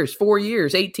 3 years, 4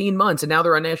 years, 18 months, and now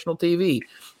they're on national TV.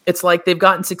 It's like they've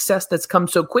gotten success that's come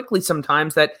so quickly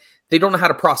sometimes that they don't know how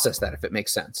to process that, if it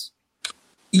makes sense.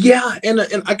 Yeah, and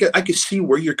I could see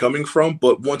where you're coming from,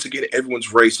 but once again,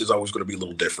 everyone's race is always going to be a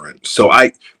little different. So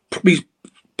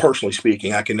personally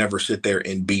speaking, I can never sit there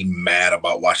and be mad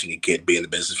about watching a kid be in the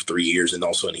business for 3 years and all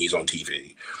of a sudden he's on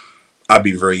TV. I'd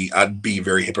be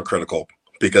very hypocritical,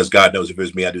 because God knows if it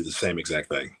was me, I'd do the same exact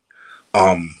thing.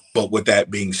 But with that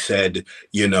being said,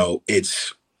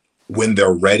 When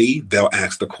they're ready, they'll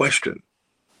ask the question.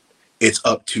 It's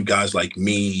up to guys like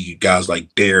me, guys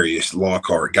like Darius,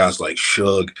 Lockhart, guys like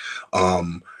Shug,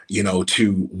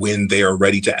 to when they are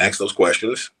ready to ask those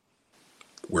questions,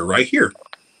 we're right here.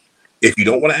 If you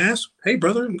don't want to ask, hey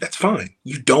brother, that's fine.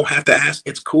 You don't have to ask.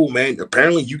 It's cool, man.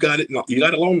 Apparently you got it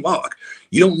on lock.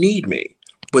 You don't need me.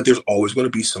 But there's always going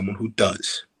to be someone who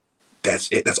does.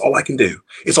 That's it. That's all I can do.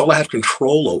 It's all I have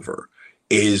control over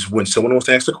is when someone wants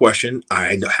to ask a question,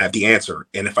 I have the answer.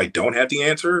 And if I don't have the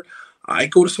answer, I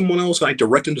go to someone else and I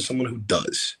direct them to someone who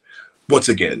does. Once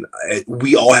again,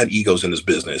 we all have egos in this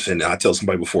business. And I tell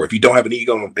somebody before, if you don't have an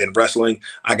ego in wrestling,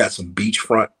 I got some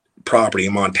beachfront property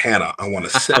in Montana I want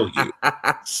to sell you.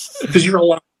 Because you're a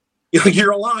liar.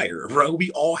 You're a liar, bro.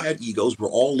 We all have egos. We're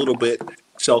all a little bit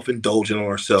self-indulgent on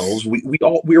ourselves.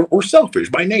 We're selfish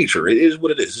by nature. It is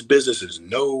what it is. This business is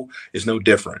no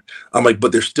different. I'm like,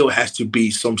 but there still has to be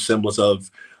some semblance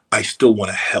of, I still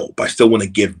want to help. I still want to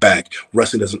give back.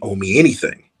 Wrestling doesn't owe me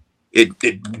anything. It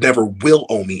never will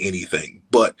owe me anything.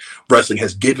 But wrestling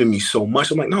has given me so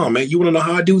much. I'm like, no, man, you want to know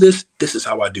how I do this? This is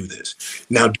how I do this.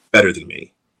 Now do better than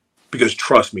me. Because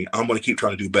trust me, I'm going to keep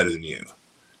trying to do better than you.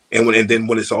 And then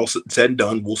when it's all said and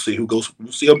done, we'll see who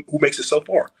makes it so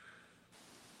far.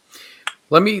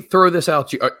 Let me throw this out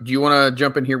to you. Do you want to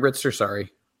jump in here, Ritster? Sorry.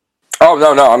 Oh,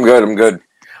 no, I'm good.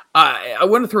 I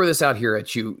want to throw this out here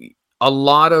at you. A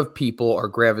lot of people are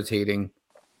gravitating,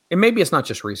 and maybe it's not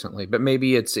just recently, but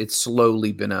maybe it's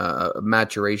slowly been a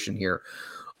maturation here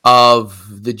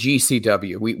of the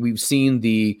GCW. We've seen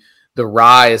the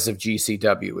rise of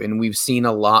GCW, and we've seen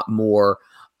a lot more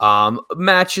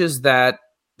matches that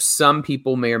some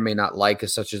people may or may not like,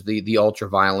 such as the ultra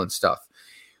violent stuff.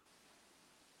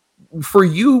 For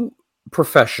you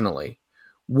professionally,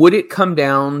 would it come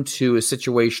down to a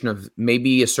situation of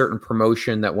maybe a certain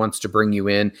promotion that wants to bring you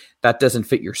in that doesn't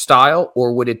fit your style?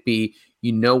 Or would it be,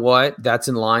 you know what, that's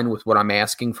in line with what I'm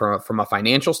asking from a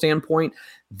financial standpoint?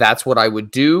 That's what I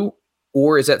would do.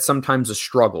 Or is that sometimes a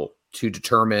struggle to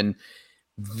determine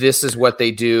this is what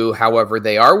they do? However,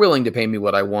 they are willing to pay me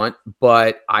what I want,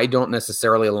 but I don't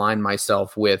necessarily align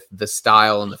myself with the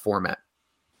style and the format.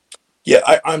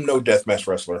 Yeah, I'm no deathmatch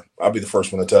wrestler. I'll be the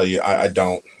first one to tell you I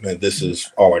don't. Man, this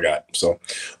is all I got. So,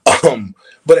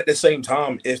 but at the same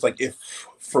time, it's like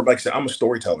like I said, I'm a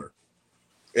storyteller.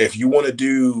 If you want to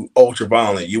do ultra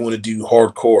violent, you want to do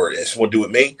hardcore, it's what do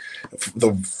with me.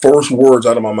 The first words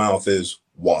out of my mouth is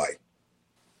why.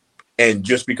 And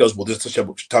just because this is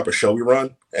the type of show we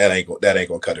run, that ain't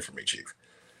gonna cut it for me, Chief.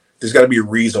 There's got to be a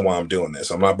reason why I'm doing this.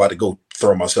 I'm not about to go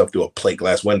throw myself through a plate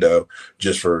glass window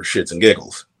just for shits and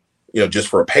giggles. Just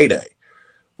for a payday.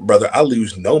 Brother, I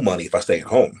lose no money if I stay at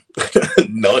home.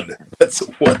 None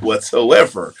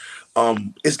whatsoever.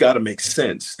 It's got to make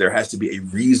sense. There has to be a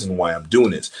reason why I'm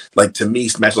doing this. Like, to me,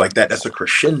 matches like that's a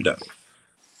crescendo.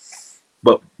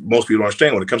 But most people don't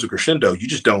understand when it comes to crescendo, you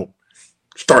just don't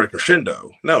start a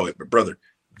crescendo. No, brother,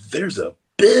 there's a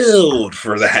build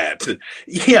for that.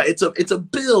 Yeah, it's a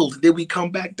build. Then we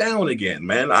come back down again,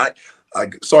 man. I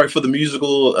sorry for the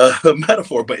musical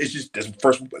metaphor, but it's just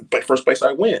the first place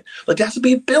I went. Like, there has to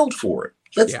be a build for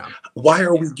it. Why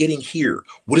are we getting here?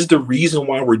 What is the reason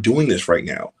why we're doing this right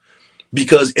now?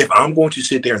 Because if I'm going to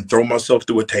sit there and throw myself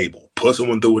through a table, put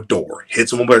someone through a door, hit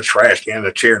someone with a trash can,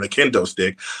 a chair, and a kendo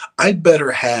stick, I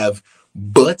better have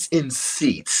butts in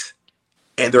seats,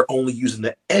 and they're only using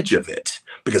the edge of it.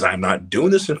 Because I'm not doing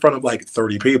this in front of like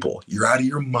 30 people. You're out of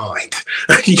your mind.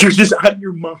 You're just out of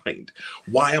your mind.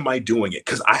 Why am I doing it?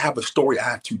 Because I have a story I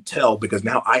have to tell, because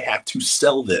now I have to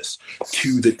sell this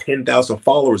to the 10,000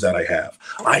 followers that I have.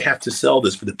 I have to sell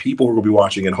this for the people who will be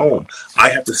watching at home. I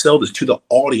have to sell this to the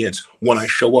audience when I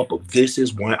show up. This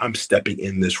is why I'm stepping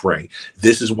in this ring.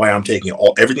 This is why I'm taking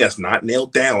everything that's not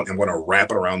nailed down and going to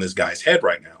wrap it around this guy's head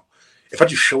right now. If I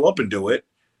just show up and do it,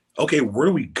 okay, where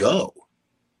do we go?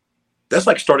 That's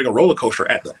like starting a roller coaster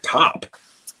at the top.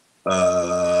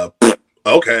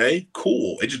 Okay,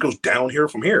 cool. It just goes down here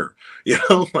from here.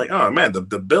 Like, oh man, the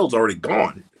build's already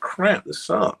gone. Crap, this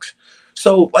sucks.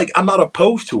 So, like, I'm not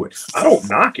opposed to it. I don't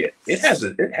knock it. It has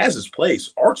its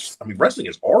place. Wrestling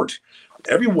is art.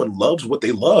 Everyone loves what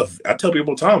they love. I tell people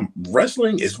all the time,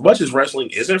 wrestling, as much as wrestling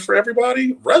isn't for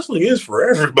everybody, wrestling is for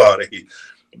everybody.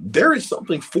 There is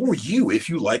something for you if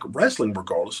you like wrestling,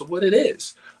 regardless of what it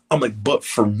is. I'm like, but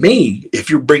for me, if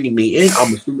you're bringing me in,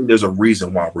 I'm assuming there's a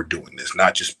reason why we're doing this,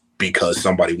 not just because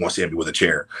somebody wants to hit me with a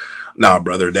chair. Nah,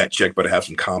 brother, that check better have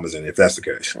some commas in it, if that's the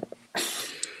case.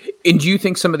 And do you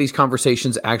think some of these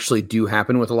conversations actually do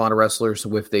happen with a lot of wrestlers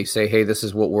if they say, hey, this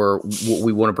is what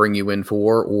we want to bring you in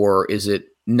for? Or is it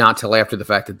not till after the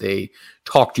fact that they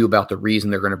talk to you about the reason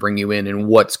they're going to bring you in and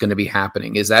what's going to be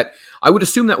happening. Is that, I would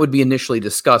assume that would be initially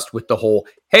discussed with the whole,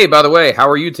 hey, by the way, how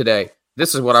are you today?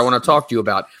 This is what I want to talk to you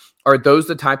about. Are those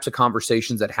the types of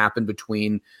conversations that happen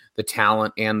between the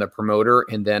talent and the promoter?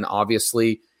 And then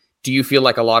obviously, do you feel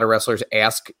like a lot of wrestlers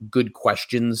ask good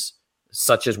questions,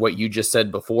 such as what you just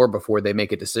said before they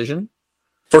make a decision?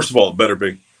 First of all, it better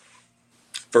be.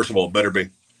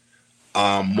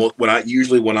 When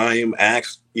I am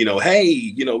asked,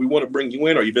 hey, we want to bring you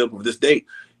in. Are you available for this date?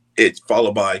 It's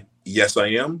followed by, yes, I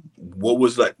am. What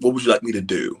would you like me to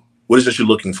do? What is it you're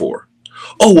looking for?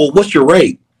 Oh, well, what's your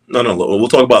rate? No, we'll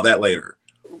talk about that later.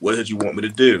 What is it you want me to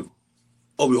do?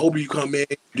 Oh, we hope you come in,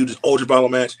 do this ultra battle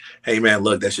match. Hey, man,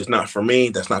 look, that's just not for me.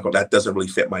 That doesn't really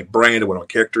fit my brand or what my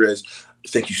character is.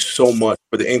 Thank you so much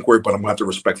for the inquiry, but I'm going to have to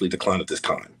respectfully decline at this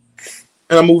time.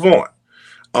 And I move on.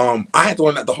 I had to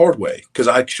learn that the hard way because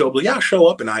I show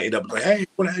up and I end up like, hey, I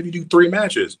want to have you do 3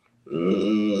 matches.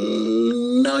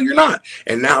 No, you're not.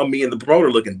 And now me and the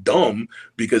promoter looking dumb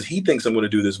because he thinks I'm going to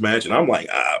do this match. And I'm like,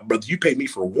 brother, you paid me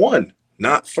for 1,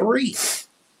 not 3.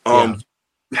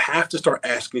 You have to start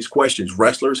asking these questions.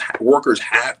 Workers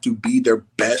have to be their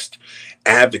best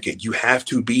advocate. You have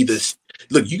to be this.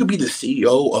 Look, you can be the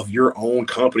CEO of your own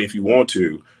company if you want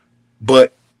to,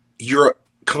 but you're a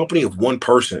company of one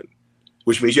person,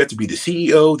 which means you have to be the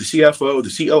CEO, the CFO,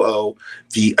 the COO,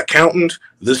 the accountant,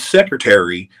 the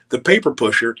secretary, the paper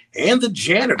pusher, and the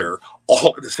janitor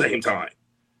all at the same time.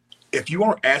 If you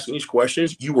aren't asking these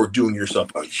questions, you are doing yourself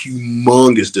a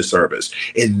humongous disservice.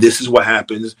 And this is what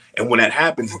happens. And when that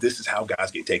happens, this is how guys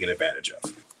get taken advantage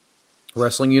of.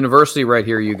 Wrestling University right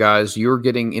here, you guys. You're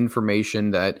getting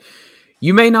information that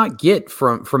you may not get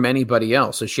from anybody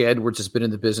else. O'Shay Edwards has been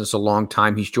in the business a long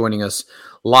time. He's joining us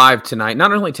live tonight,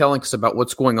 not only telling us about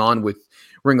what's going on with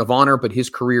Ring of Honor, but his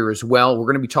career as well. We're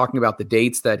going to be talking about the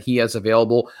dates that he has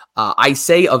available. I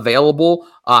say available,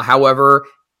 however,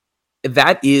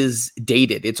 that is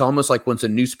dated. It's almost like once a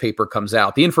newspaper comes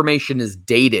out, the information is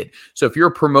dated. So if you're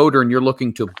a promoter and you're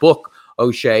looking to book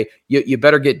O'Shay, you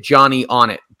better get Johnny on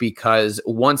it, because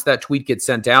once that tweet gets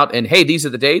sent out and, hey, these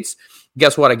are the dates,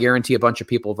 guess what? I guarantee a bunch of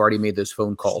people have already made those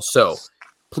phone calls. So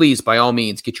please, by all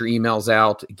means, get your emails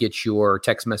out, get your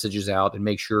text messages out, and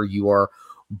make sure you are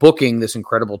booking this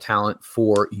incredible talent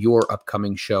for your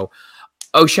upcoming show.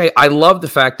 O'Shay, I love the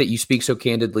fact that you speak so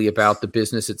candidly about the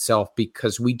business itself,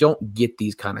 because we don't get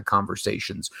these kind of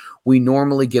conversations. We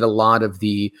normally get a lot of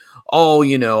the,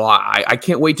 I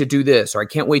can't wait to do this, or I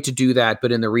can't wait to do that.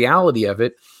 But in the reality of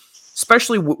it,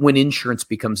 especially when insurance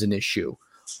becomes an issue,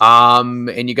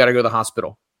 and you got to go to the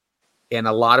hospital, and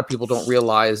a lot of people don't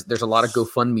realize there's a lot of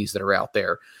GoFundMes that are out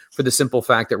there for the simple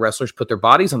fact that wrestlers put their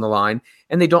bodies on the line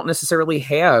and they don't necessarily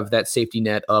have that safety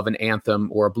net of an Anthem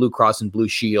or a Blue Cross and Blue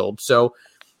Shield. So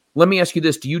let me ask you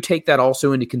this. Do you take that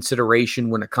also into consideration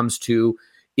when it comes to,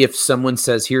 if someone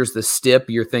says, here's the stip,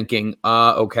 you're thinking,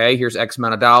 okay, here's X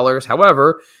amount of dollars.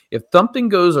 However, if something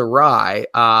goes awry,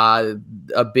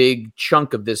 a big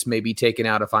chunk of this may be taken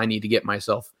out if I need to get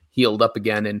myself healed up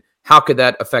again. And how could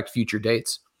that affect future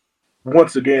dates?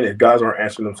 Once again, if guys aren't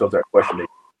answering themselves that question,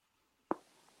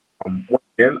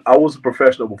 I was a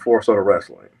professional before I started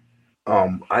wrestling.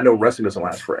 I know wrestling doesn't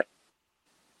last forever.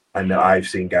 I know I've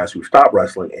seen guys who stop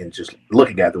wrestling and just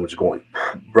looking at them and just going,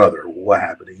 brother, what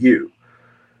happened to you?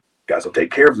 Guys will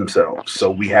take care of themselves. So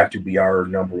we have to be our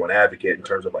number one advocate in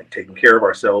terms of like taking care of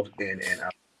ourselves and our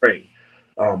training.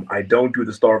 I don't do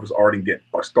the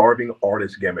starving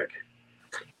artist gimmick.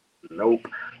 Nope.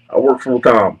 I work full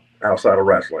time outside of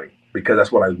wrestling because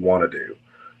that's what I want to do.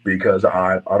 Because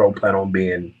I don't plan on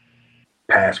being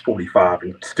past 45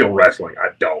 and still wrestling. I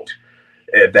don't.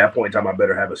 At that point in time, I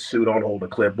better have a suit on, hold a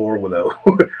clipboard with a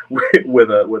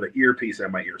with an earpiece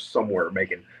in my ear somewhere,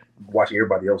 watching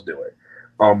everybody else do it.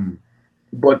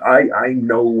 But I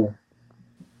know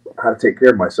how to take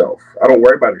care of myself. I don't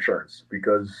worry about insurance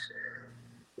because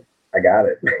I got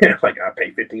it. Like I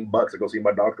pay $15 to go see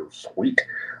my doctor. Sweet.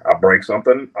 I break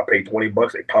something. I pay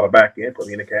 $20. They pop it back in, put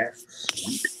me in a cast.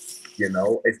 Sweet. It's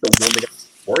the one thing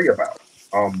I worry about.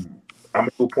 I'm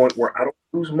to a point where I don't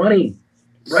lose money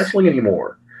wrestling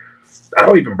anymore. I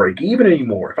don't even break even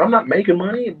anymore. If I'm not making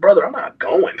money, brother, I'm not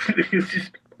going.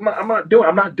 I'm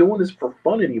not doing this for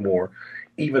fun anymore,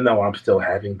 even though I'm still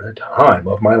having the time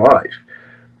of my life.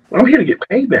 I'm here to get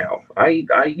paid now.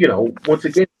 Once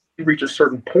again, you reach a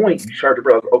certain point, you start to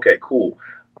realize, okay, cool.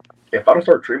 If I don't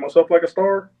start treating myself like a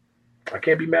star, I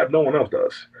can't be mad if no one else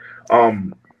does.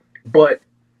 But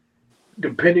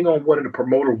depending on what a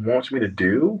promoter wants me to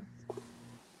do,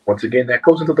 once again, that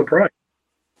goes into the price.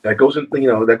 That goes in,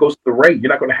 that goes to the rate.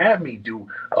 You're not going to have me do an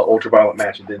ultraviolet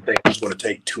match and then think it's going to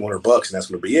take $200 and that's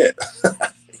going to be it.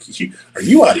 Are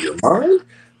you out of your mind,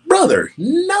 brother?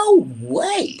 No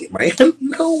way, man.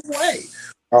 No way.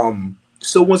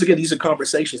 So once again, these are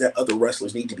conversations that other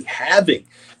wrestlers need to be having.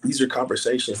 These are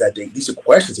conversations these are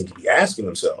questions they need to be asking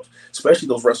themselves, especially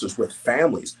those wrestlers with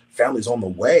families on the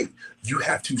way. You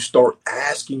have to start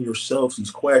asking yourselves these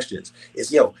questions.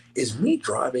 Is me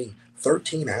driving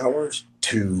 13 hours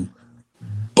to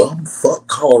bumfuck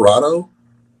Colorado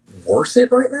worth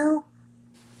it right now?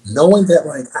 Knowing that,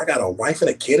 like, I got a wife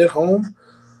and a kid at home?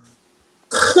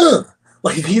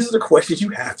 Like, these are the questions you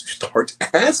have to start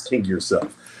asking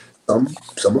yourself.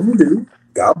 Some of them do,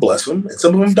 God bless them, and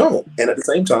some of them don't. And at the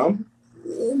same time,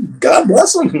 God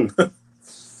bless them.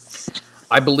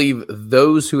 I believe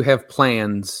those who have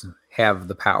plans have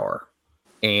the power.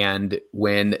 And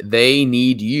when they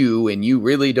need you and you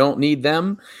really don't need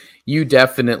them, you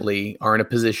definitely are in a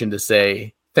position to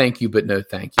say, thank you, but no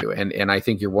thank you. And I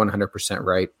think you're 100%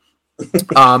 right.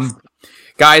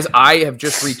 Guys, I have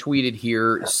just retweeted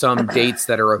here some dates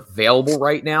that are available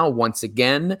right now. Once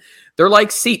again, they're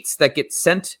like seats that get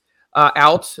sent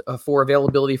out for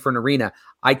availability for an arena.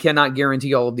 I cannot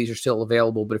guarantee all of these are still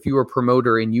available, but if you are a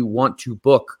promoter and you want to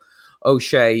book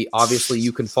O'Shay, obviously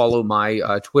you can follow my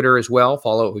Twitter as well,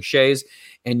 follow O'Shay's,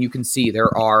 and you can see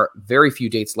there are very few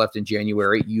dates left in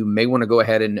January. You may want to go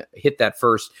ahead and hit that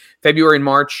first. February and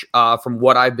March, from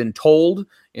what I've been told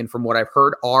and from what I've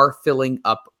heard, are filling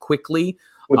up quickly.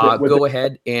 Go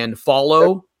ahead and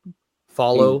follow.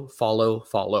 I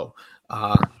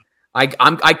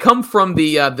come from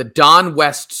the Don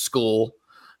West school,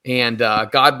 and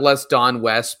God bless Don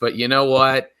West, but you know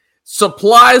what?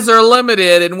 Supplies are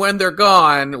limited, and when they're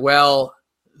gone, well,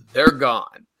 they're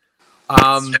gone.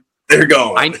 They're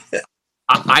gone.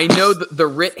 I know that the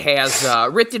Ritt has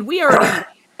Ritt. Did we already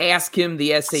ask him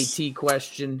the SAT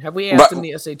question? Have we asked him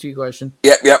the SAT question?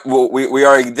 Yep. Well, we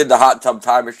already did the hot tub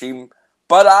time machine,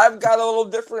 but I've got a little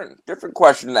different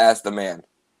question to ask the man.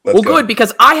 Let's go. Good,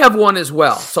 because I have one as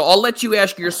well. So I'll let you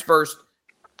ask yours first.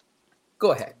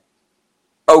 Go ahead.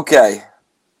 Okay.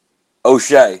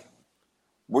 O'Shay,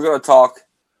 we're going to talk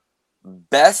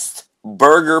best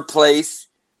burger place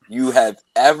you have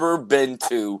ever been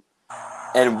to,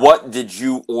 and what did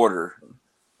you order?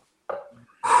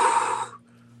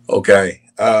 Okay.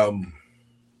 Man.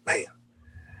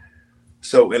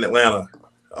 So in Atlanta,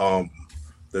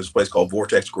 there's a place called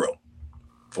Vortex Grill.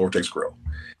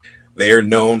 They are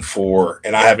known for,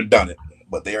 and I haven't done it,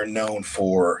 but they are known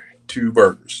for two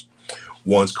burgers.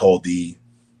 One's called the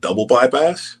double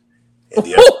bypass. And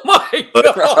the oh my God!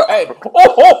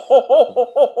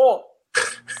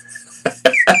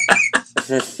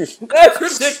 That's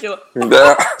ridiculous.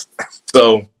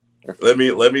 So let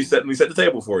me set the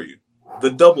table for you. The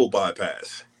double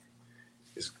bypass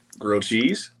is grilled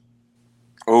cheese,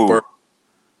 burger,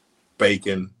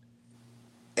 bacon,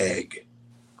 egg.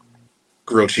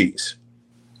 Grilled cheese,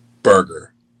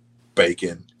 burger,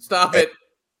 bacon. Stop it.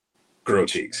 Grilled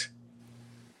cheese.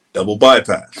 Double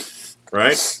bypass,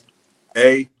 right?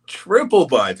 A triple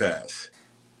bypass.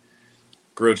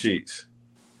 Grilled cheese,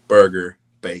 burger,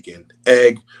 bacon,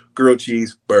 egg. Grilled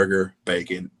cheese, burger,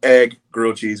 bacon, egg.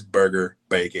 Grilled cheese, burger,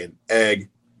 bacon, egg.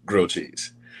 Grilled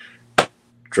cheese.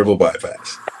 Triple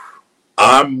bypass.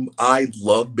 I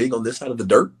love being on this side of the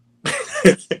dirt,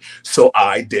 so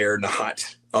I dare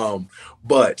not.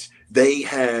 But they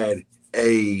had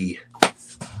a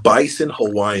bison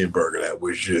Hawaiian burger that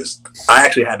was just, I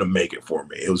actually had to make it for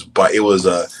me. It was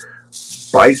a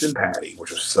bison patty, which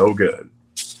was so good.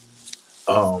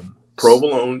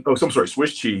 Provolone,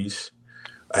 Swiss cheese.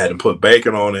 I had to put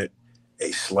bacon on it,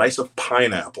 a slice of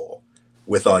pineapple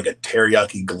with like a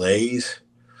teriyaki glaze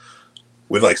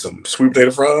with like some sweet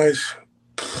potato fries.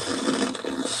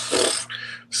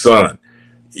 Son.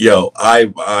 Yo,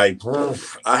 I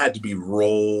had to be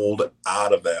rolled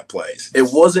out of that place. It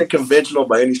wasn't conventional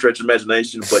by any stretch of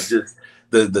imagination, but just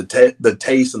the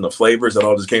taste and the flavors that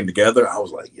all just came together. I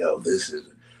was like, yo, this is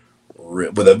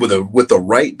real. With the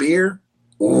right beer.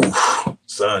 Ooh,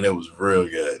 son, it was real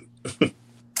good.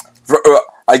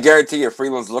 I guarantee you,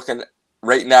 Freeland's looking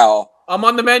right now. I'm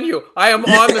on the menu. I am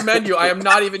on the menu. I am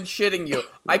not even shitting you.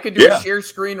 I could do a share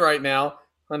screen right now.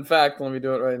 In fact, let me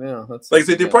do it right now. Let's like I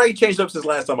said, they probably changed up since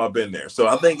last time I've been there. So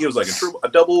I think it was like a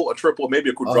double, a triple, maybe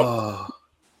a quadruple,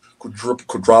 how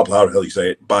the hell you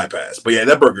say it, bypass. But yeah,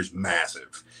 that burger's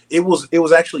massive. It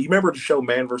was actually, you remember the show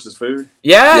Man vs. Food?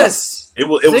 Yes. It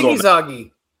was Ziggy on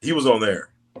Zaggy. He was on there.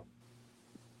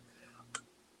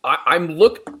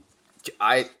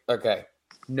 Okay.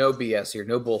 No BS here.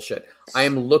 No bullshit. I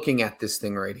am looking at this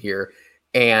thing right here,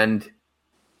 and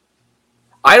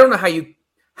I don't know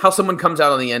how someone comes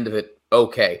out on the end of it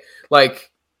okay.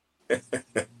 Like,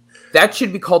 that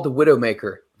should be called the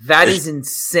Widowmaker. That is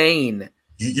insane.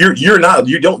 You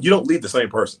don't leave the same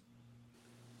person.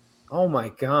 Oh my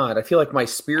God. I feel like my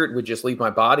spirit would just leave my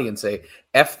body and say,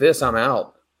 F this, I'm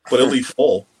out. But it'll leave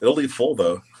full. It'll leave full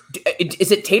though.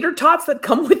 Is it tater tots that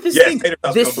come with this thing? Tater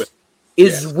tots this come with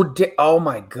is ridiculous. Oh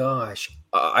my gosh.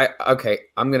 Okay.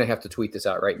 I'm going to have to tweet this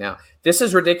out right now. This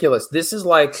is ridiculous. This is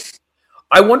like,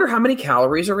 I wonder how many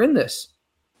calories are in this.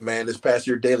 Man, it's past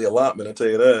your daily allotment, I'll tell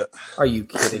you that. Are you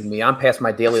kidding me? I'm past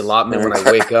my daily allotment when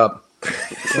I wake up.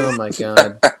 Oh my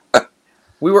God.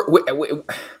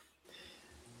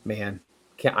 Man,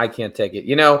 I can't take it.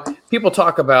 You know, people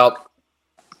talk about,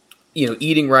 you know,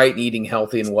 eating right, eating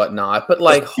healthy and whatnot, but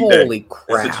like, holy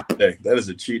crap. That is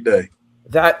a cheat day.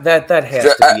 That has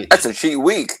to be. That's a cheat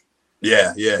week.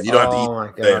 Yeah. You don't have to eat. Oh my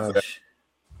gosh.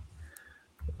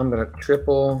 I'm going to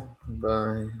triple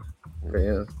by...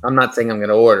 Yeah. I'm not saying I'm going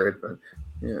to order it, but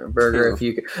yeah, burger if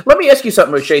you could. Let me ask you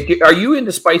something, O'Shay. Are you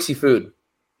into spicy food?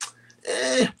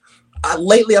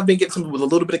 Lately, I've been getting some with a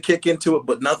little bit of kick into it,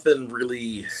 but nothing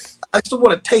really. I still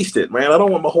want to taste it, man. I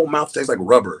don't want my whole mouth to taste like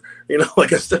rubber, you know. Like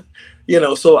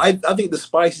So I think the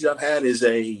spiciest I've had is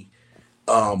a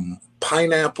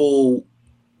pineapple,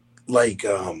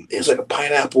 it's like a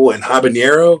pineapple and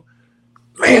habanero.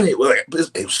 Man, it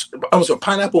was almost a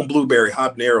pineapple and blueberry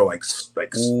habanero,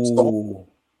 salt.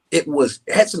 It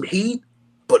had some heat,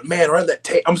 but man, around that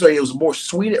I'm sorry, it was more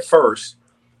sweet at first,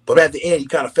 but at the end, you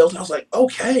kind of felt it. I was like,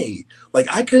 okay, like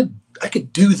I could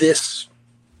do this,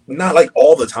 not like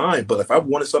all the time, but if I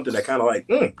wanted something that kind of like,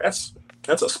 that's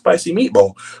a spicy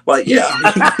meatball, like yeah.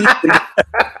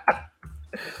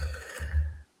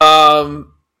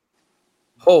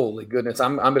 Holy goodness!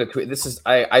 I'm going to tweet. This is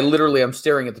I literally I'm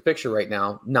staring at the picture right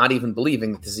now, not even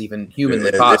believing that this is even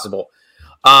humanly possible.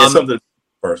 It's something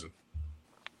person.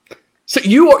 So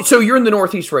you're in the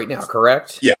Northeast right now,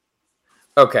 correct? Yeah.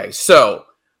 Okay, so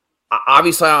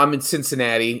obviously I'm in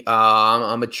Cincinnati.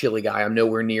 I'm a chilly guy. I'm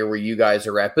nowhere near where you guys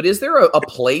are at. But is there a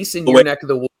place in your neck of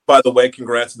the woods? By the way,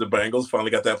 congrats to the Bengals. Finally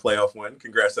got that playoff win.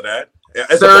 Congrats to that.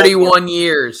 31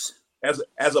 years.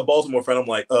 As a Baltimore fan, I'm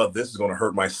like, this is going to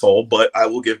hurt my soul, but I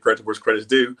will give credit where credit's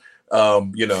due.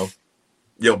 The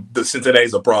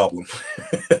Cincinnati's a problem.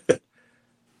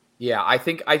 Yeah, I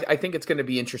think it's going to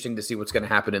be interesting to see what's going to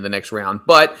happen in the next round.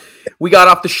 But we got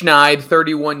off the schneid,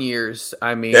 31 years.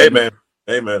 I mean, hey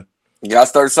man, you got to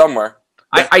start somewhere.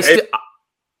 I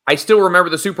still remember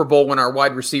the Super Bowl when our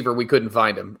wide receiver, we couldn't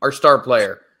find him. Our star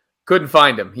player couldn't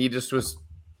find him. He just was.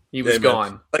 He was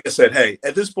gone. Like I said, hey,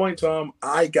 at this point, Tom,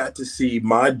 I got to see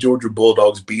my Georgia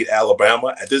Bulldogs beat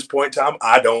Alabama. At this point, Tom,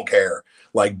 I don't care.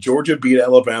 Like, Georgia beat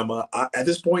Alabama. At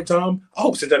this point, Tom, I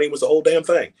hope Cincinnati was the whole damn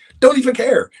thing. Don't even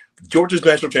care. Georgia's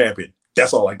national champion.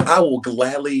 That's all. Like, I will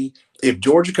gladly, if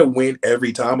Georgia can win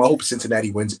every time, I hope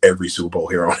Cincinnati wins every Super Bowl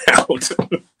here on out.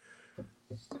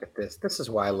 This is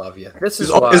why I love you. As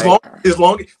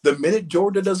long the minute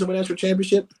Georgia doesn't win a national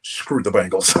championship, screw the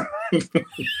Bengals.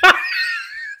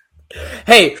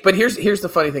 Hey, but here's the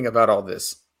funny thing about all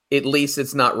this. At least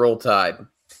it's not Roll Tide.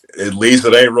 At least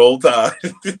it ain't Roll Tide.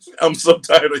 I'm so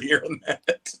tired of hearing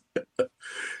that.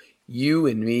 You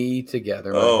and me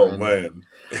together. Oh, man.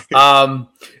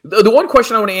 The one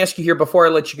question I want to ask you here before I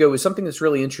let you go is something that's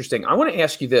really interesting. I want to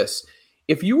ask you this.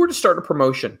 If you were to start a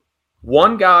promotion,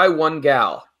 one guy, one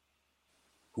gal,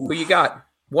 who you got?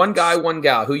 One guy, one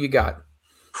gal, who you got?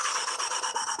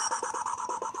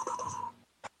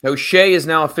 O'Shay is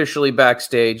now officially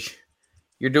backstage.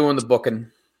 You're doing the booking.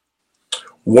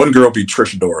 One girl be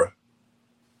Trisha Dora.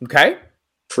 Okay.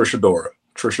 Trisha Dora.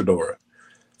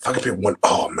 If I could pick one,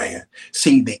 oh man.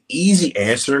 See, the easy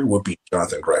answer would be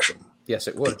Jonathan Gresham. Yes,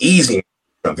 it would. The easy answer,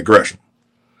 Jonathan Gresham.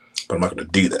 But I'm not going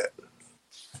to do that.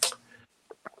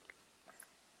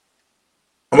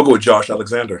 I'm going to go with Josh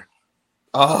Alexander.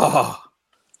 Oh,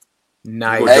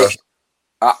 nice.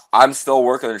 Hey, I'm still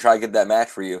working to try to get that match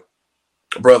for you.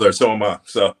 Brother, so am I.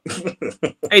 So,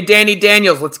 hey, Danny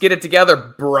Daniels, let's get it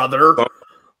together, brother.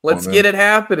 Let's get it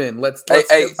happening. Let's get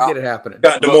it happening.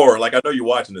 Scott Demore, like I know you're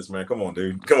watching this, man. Come on,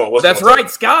 dude. Come on. That's right,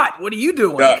 Scott. What are you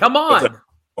doing? Scott, come on.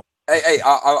 Hey,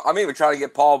 I'm even trying to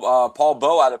get Paul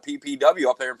Bowe out of PPW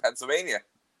up there in Pennsylvania.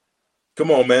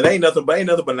 Come on, man. Ain't nothing but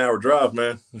an hour drive,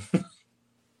 man.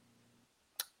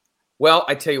 Well,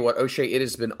 I tell you what, O'Shay, it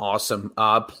has been awesome.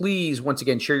 Please, once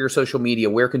again, share your social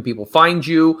media. Where can people find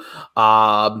you?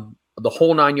 The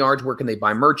whole 9 yards. Where can they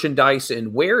buy merchandise?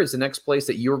 And where is the next place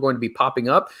that you're going to be popping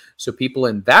up so people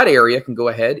in that area can go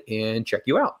ahead and check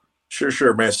you out?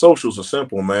 Sure, man. Socials are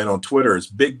simple, man. On Twitter, it's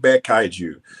Big Bad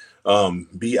Kaiju.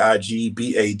 BIGBADKIJU.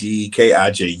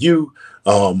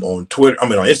 On Twitter, on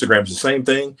Instagram, it's the same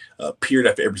thing. Period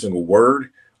after every single word.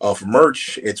 For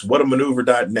merch, it's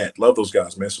whatamaneuver.net. Love those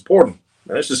guys, man. Support them.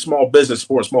 Man, it's just small business,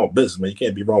 support small business, man. You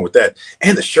can't be wrong with that.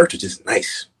 And the shirts are just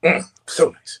nice. So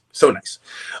nice. So nice.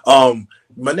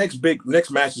 My next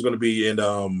match is going to be in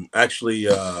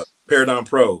Paradigm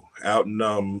Pro out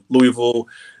in Louisville,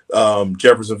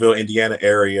 Jeffersonville, Indiana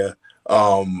area.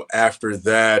 After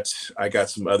that, I got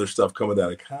some other stuff coming that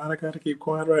I kind of got to keep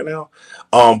quiet right now.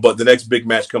 But the next big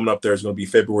match coming up there is going to be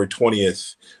February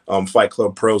 20th. Fight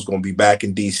Club Pro is going to be back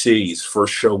in DC's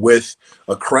first show with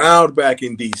a crowd back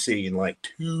in DC in like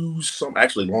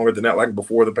actually longer than that, like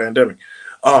before the pandemic.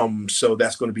 So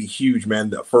that's going to be huge, man.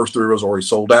 The first 3 rows already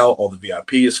sold out. All the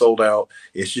VIP is sold out.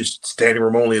 It's just standing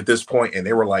room only at this point. And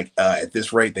they were like, at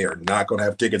this rate, they are not going to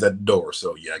have tickets at the door.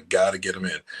 So yeah, got to get them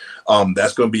in.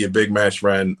 That's going to be a big match,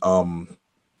 man.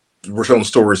 We're showing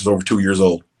stories is over 2 years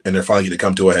old and they're finally going to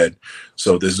come to a head.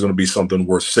 So this is going to be something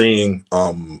worth seeing.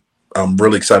 I'm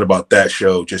really excited about that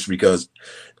show just because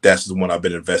that's the one I've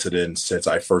been invested in since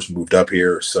I first moved up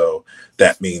here. So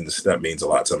that means a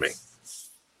lot to me.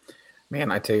 Man,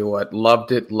 I tell you what,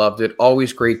 loved it.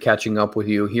 Always great catching up with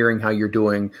you, hearing how you're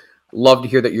doing. Love to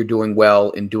hear that you're doing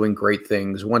well and doing great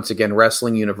things. Once again,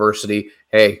 Wrestling University,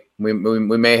 hey, we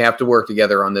may have to work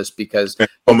together on this because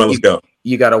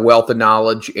you got a wealth of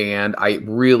knowledge, and I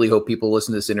really hope people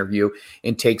listen to this interview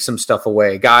and take some stuff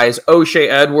away. Guys, O'Shay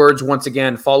Edwards, once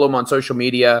again, follow him on social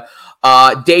media.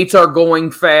 Dates are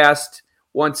going fast.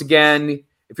 Once again,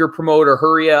 if you're a promoter,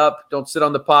 hurry up. Don't sit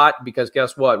on the pot because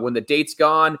guess what? When the date's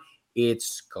gone,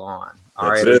 it's gone. All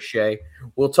right, O'Shay.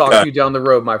 We'll talk to you down the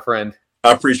road, my friend.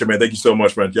 I appreciate it, man. Thank you so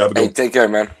much, man. You have a good one. Take care,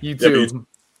 man. You too.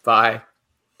 Bye.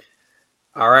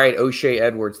 All right, O'Shay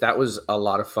Edwards. That was a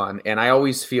lot of fun. And I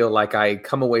always feel like I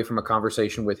come away from a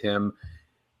conversation with him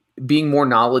being more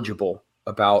knowledgeable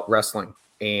about wrestling.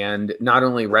 And not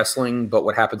only wrestling, but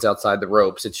what happens outside the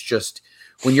ropes. It's just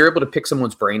when you're able to pick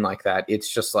someone's brain like that, it's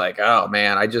just like, oh,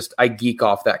 man, I geek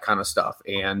off that kind of stuff.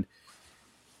 And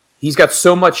he's got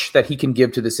so much that he can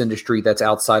give to this industry that's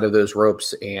outside of those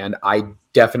ropes, and I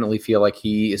definitely feel like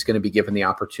he is going to be given the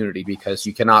opportunity because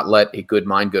you cannot let a good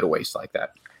mind go to waste like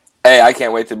that. Hey, I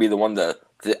can't wait to be the one to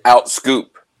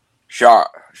out-scoop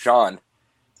Sean.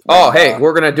 Oh, hey,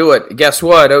 we're going to do it. Guess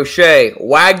what, O'Shay?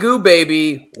 Wagyu,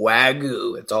 baby.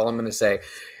 Wagyu. That's all I'm going to say.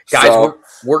 Guys,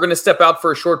 we're going to step out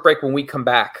for a short break. When we come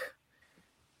back,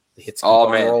 the hits keep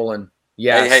on rolling.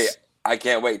 Yes. Hey, I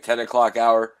can't wait. 10 o'clock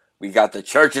hour. We got the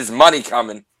church's money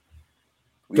coming.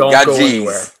 Don't go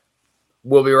anywhere.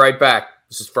 We'll be right back.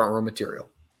 This is Front Row Material.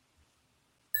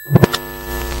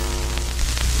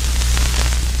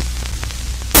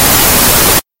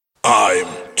 I'm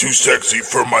too sexy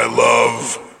for my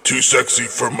love. Too sexy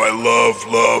for my love.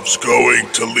 Love's going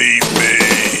to leave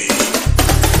me.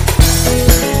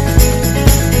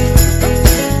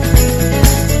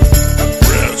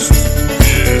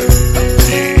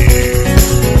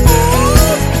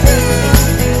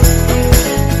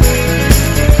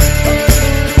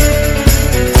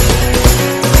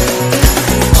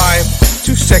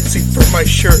 Sexy for my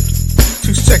shirt.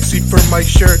 Too sexy for my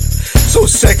shirt. So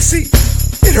sexy,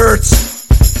 it hurts.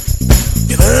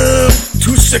 And I'm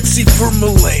too sexy for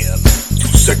Milan.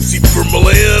 Too sexy for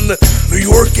Milan, New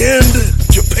York, and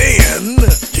Japan.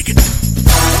 Take it.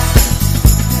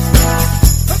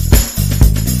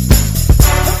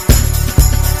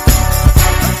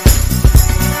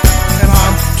 And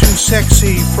I'm too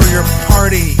sexy for your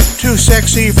party. Too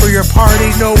sexy for your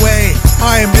party, no way.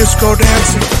 I am disco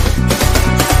dancing.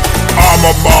 I'm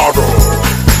a model,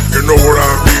 you know what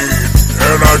I mean,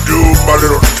 and I do my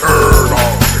little turn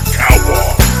on the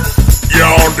catwalk. Yeah,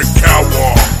 on the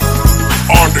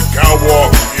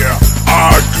catwalk, yeah,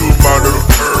 I do my little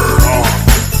turn on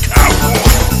the catwalk.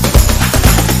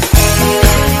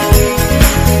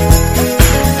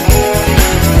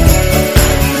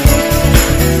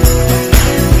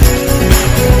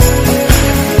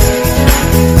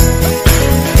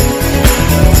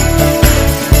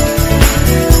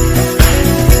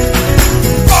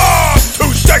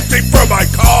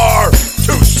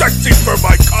 Sexy for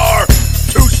my car,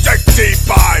 too sexy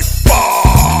by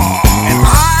far. And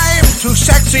I'm too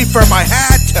sexy for my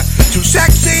hat, too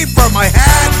sexy for my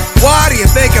hat. What do you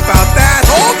think about that,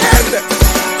 Hogan?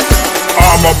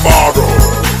 I'm a model,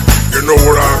 you know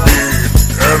what I mean,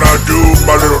 and I do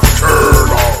my little turn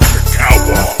on the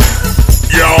catwalk.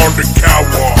 Yeah, on the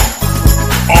catwalk,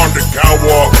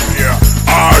 yeah,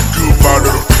 I do my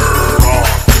little turn on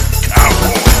the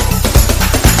catwalk.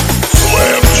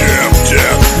 Slam, jam,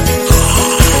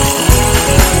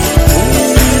 Ooh,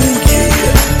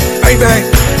 yeah. Bang, bang.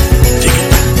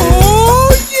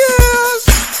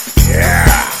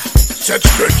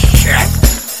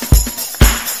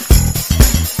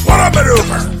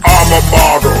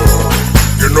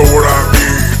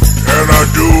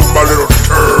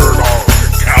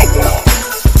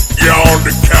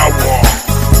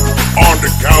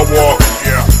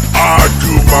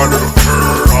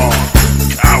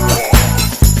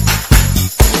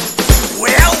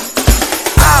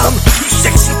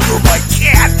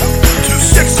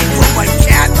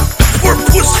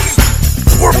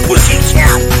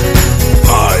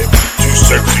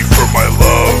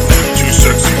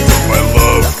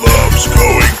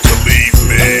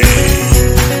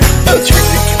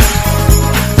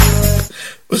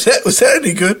 Was that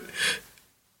any good?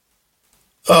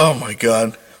 Oh my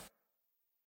God.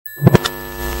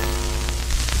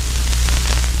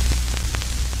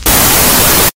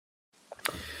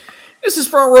 This is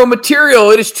Front Row Material.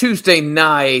 It is Tuesday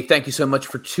night. Thank you so much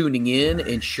for tuning in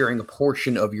and sharing a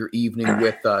portion of your evening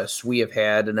with us. We have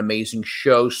had an amazing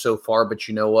show so far, but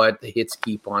you know what? The hits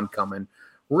keep on coming.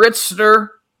 Rittster,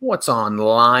 what's on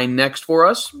line next for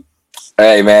us?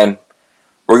 Hey, man.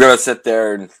 We're going to sit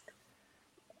there and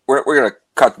we're going to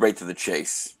cut right to the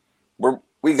chase.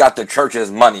 We got the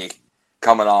church's money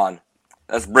coming on.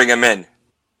 Let's bring him in.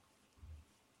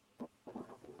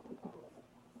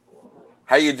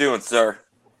 How you doing, sir?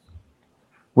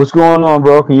 What's going on,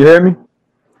 bro? Can you hear me?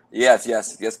 Yes,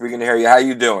 we can hear you. How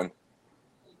you doing?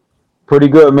 Pretty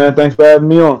good, man. Thanks for having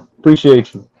me on.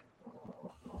 Appreciate you.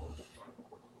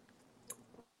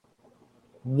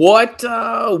 What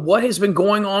has been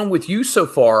going on with you so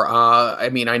far? I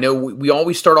mean, I know we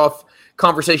always start off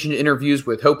conversation interviews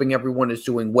with hoping everyone is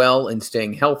doing well and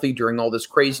staying healthy during all this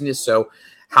craziness. So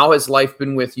how has life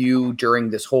been with you during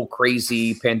this whole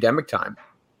crazy pandemic time?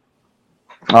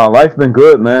 Life's been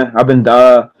good, man. I've been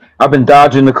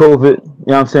dodging the COVID, you know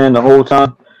what I'm saying, the whole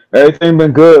time. Everything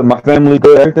been good. My family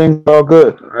good. Everything's all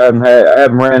good. I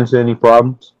haven't ran into any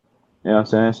problems. You know what I'm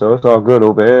saying? So it's all good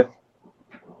over here.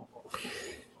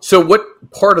 So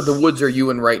what part of the woods are you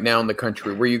in right now in the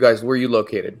country? Where are you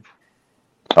located?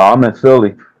 I'm in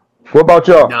Philly. What about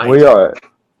y'all? Nice. Where y'all at?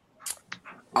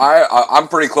 I'm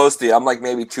pretty close to you. I'm like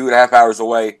maybe 2.5 hours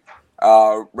away,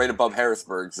 right above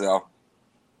Harrisburg, so.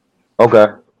 Okay.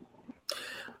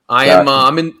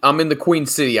 I'm in the Queen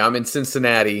City. I'm in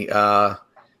Cincinnati.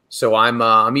 So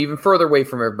I'm even further away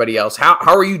from everybody else. How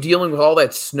are you dealing with all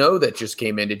that snow that just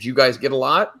came in? Did you guys get a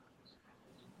lot?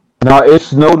 No, it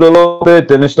snowed a little bit,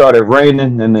 then it started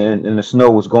raining, and the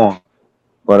snow was gone.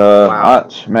 But wow.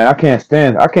 I can't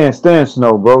stand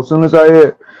snow, bro. As soon as I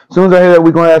hear that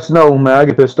we're gonna have snow, man, I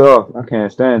get pissed off. I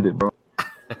can't stand it, bro.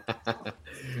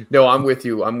 No, I'm with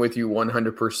you. I'm with you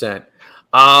 100%.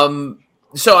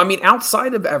 So, I mean,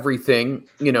 outside of everything,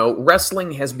 you know,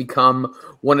 wrestling has become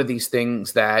one of these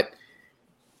things that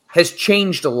has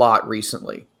changed a lot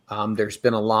recently. There's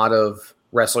been a lot of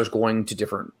wrestlers going to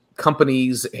different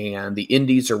companies, and the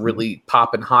indies are really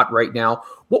popping hot right now.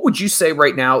 What would you say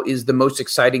right now is the most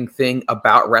exciting thing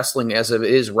about wrestling as it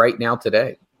is right now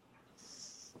today?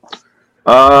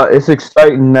 It's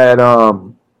exciting that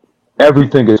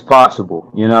everything is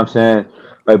possible. You know what I'm saying?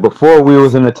 Like before, we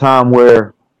was in a time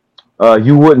where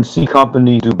you wouldn't see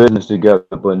companies do business together,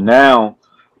 but now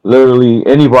literally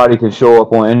anybody can show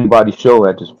up on anybody's show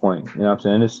at this point. You know what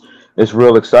I'm saying? It's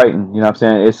real exciting. You know what I'm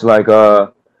saying? It's like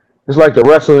the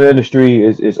wrestling industry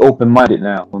is open minded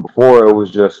now. When before it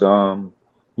was just it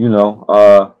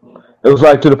was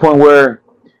like to the point where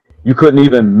you couldn't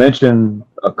even mention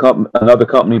another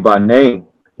company by name.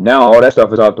 Now all that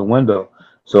stuff is out the window.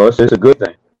 So it's a good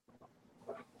thing.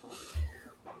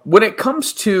 When it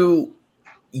comes to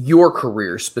your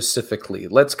career specifically,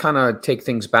 let's kind of take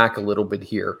things back a little bit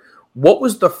here. What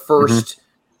was the first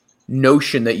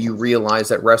notion that you realized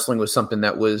that wrestling was something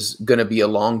that was going to be a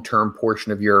long-term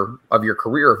portion of your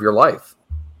career, of your life?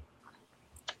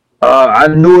 I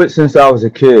knew it since I was a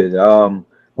kid.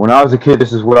 When I was a kid,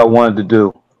 this is what I wanted to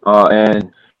do.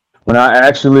 And when I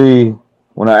actually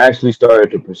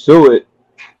started to pursue it,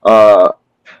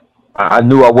 I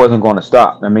knew I wasn't going to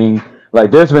stop. I mean, like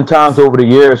there's been times over the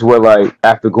years where like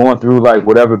after going through like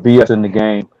whatever BS in the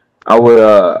game, I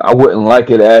wouldn't like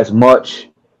it as much,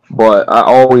 but I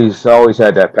always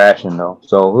had that passion though.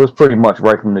 So it was pretty much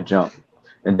right from the jump.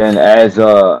 And then as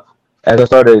I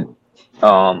started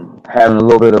having a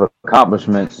little bit of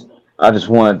accomplishments, I just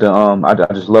wanted to I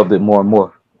just loved it more and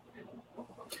more.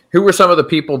 Who were some of the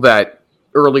people that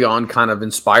early on kind of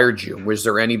inspired you? Was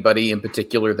there anybody in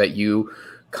particular that you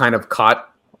kind of caught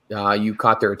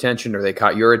their attention, or they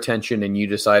caught your attention and you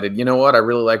decided, you know what, I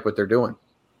really like what they're doing?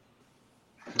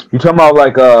 You talking about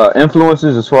like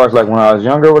influences as far as like when I was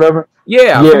younger or whatever?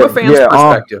 Yeah, from a fan's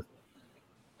perspective.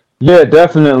 Yeah,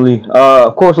 definitely.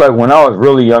 Of course, like when I was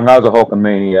really young, I was a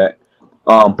Hulkamaniac.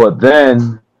 But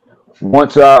then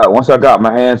once I got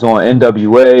my hands on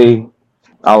NWA,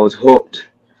 I was hooked.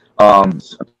 And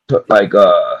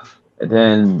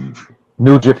then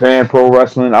New Japan Pro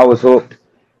Wrestling, I was hooked.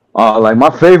 Like my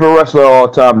favorite wrestler of all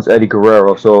time is Eddie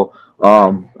Guerrero. So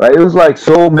like it was like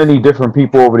so many different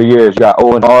people over the years. You got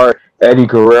Owen Hart, Eddie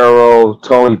Guerrero,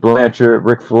 Tony Blanchard,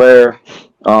 Ric Flair,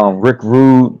 Rick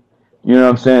Rude. You know what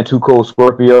I'm saying? Too Cold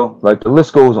Scorpio. Like the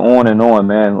list goes on,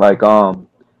 man. Like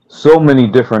so many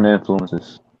different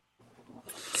influences.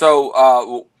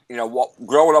 So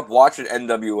growing up watching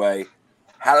NWA,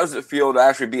 how does it feel to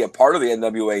actually be a part of the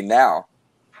NWA now?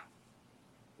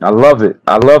 I love it.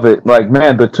 I love it. Like,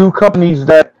 man, the two companies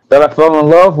that I fell in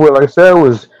love with, like I said,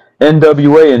 was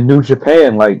NWA and New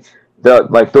Japan. Like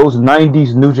those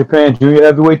 '90s New Japan junior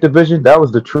heavyweight division, that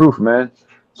was the truth, man.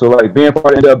 So like being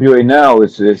part of NWA now,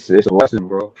 it's a lesson,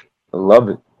 bro. I love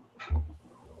it.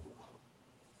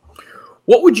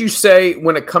 What would you say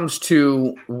when it comes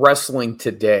to wrestling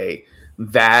today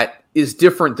that is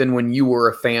different than when you were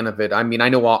a fan of it? I mean, I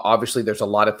know obviously there's a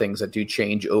lot of things that do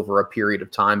change over a period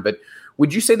of time, but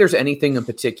would you say there's anything in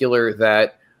particular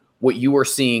that what you are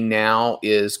seeing now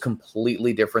is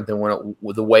completely different than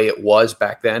the way it was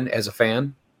back then as a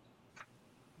fan?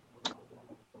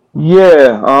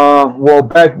 Yeah. Well,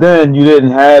 back then you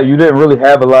didn't really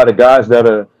have a lot of guys that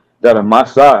are my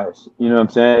size. You know what I'm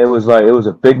saying? It was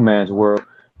a big man's world,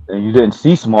 and you didn't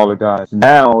see smaller guys.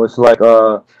 Now it's like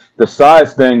the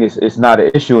size thing is not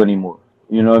an issue anymore.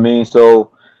 You know what I mean?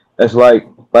 So it's like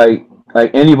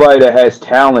anybody that has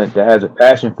talent, that has a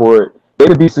passion for it, they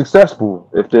could be successful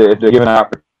if they're given an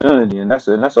opportunity, and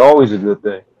that's always a good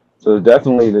thing. So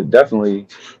definitely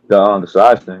the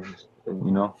size things,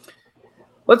 you know.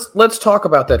 Let's talk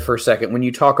about that for a second. When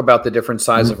you talk about the different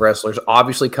size of wrestlers,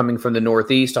 obviously coming from the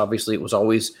Northeast, obviously it was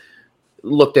always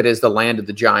looked at as the land of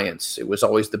the giants. It was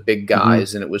always the big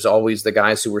guys, and it was always the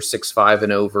guys who were 6'5"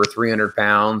 and over, 300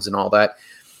 pounds and all that.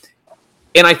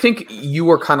 And I think you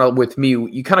were kind of with me,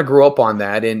 you kind of grew up on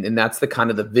that, and that's the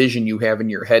kind of the vision you have in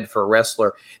your head for a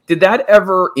wrestler. Did that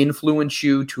ever influence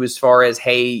you to as far as,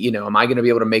 hey, you know, am I going to be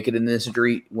able to make it in this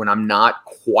industry when I'm not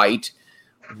quite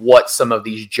what some of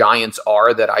these giants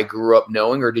are that I grew up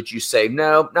knowing? Or did you say,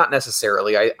 no, not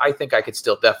necessarily? I think I could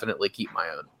still definitely keep my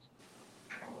own.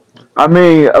 I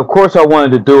mean, of course I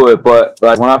wanted to do it, but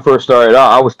like when I first started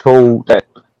out, I was told that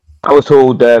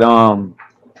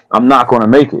I'm not going to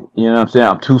make it. You know what I'm saying?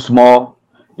 I'm too small.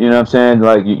 You know what I'm saying?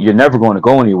 Like you're never going to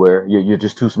go anywhere. You're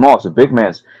just too small. It's a big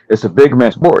man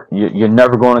sport. You're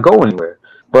never going to go anywhere.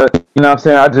 But you know what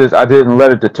I'm saying? I didn't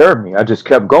let it deter me. I just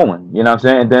kept going. You know what I'm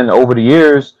saying? And then over the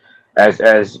years,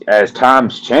 as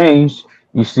times changed,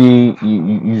 you see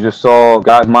you just saw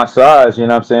guys my size, you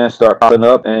know what I'm saying, start popping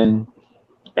up and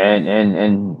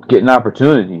getting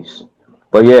opportunities.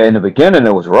 But yeah, in the beginning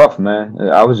it was rough, man.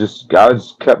 I just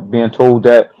kept being told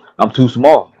that I'm too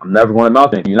small. I'm never going to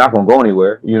mount anything. You're not going to go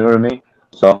anywhere. You know what I mean?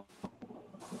 So.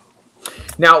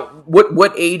 Now,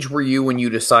 what age were you when you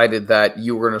decided that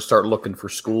you were going to start looking for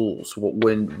schools?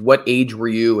 What age were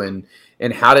you, and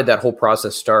how did that whole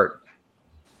process start?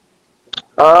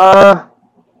 Not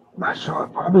sure.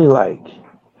 Probably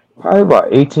about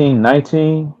 18,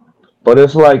 19. But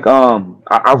it's like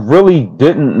I really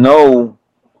didn't know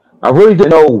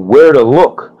where to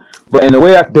look. But and the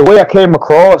way I came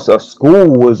across a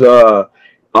school was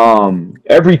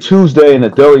every Tuesday in the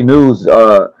Daily News,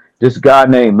 this guy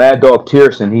named Mad Dog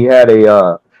Tierson, he had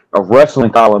a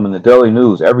wrestling column in the Daily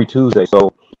News every Tuesday.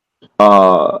 So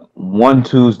one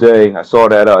Tuesday I saw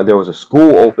that there was a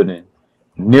school opening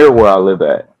near where I live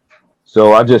at.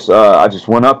 So I just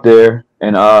went up there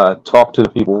and talked to the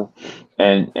people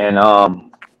and I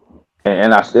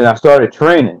started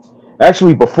training.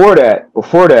 Actually, before that,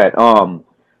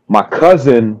 my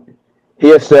cousin, he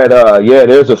had said, yeah,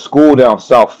 there's a school down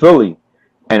South Philly,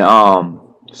 and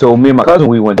so me and my cousin,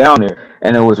 we went down there,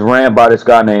 and it was ran by this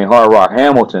guy named Hard Rock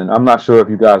Hamilton. I'm not sure if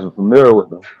you guys are familiar with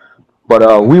him,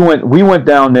 but we went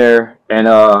down there, and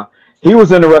he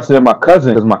was interested in my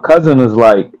cousin because my cousin is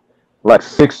like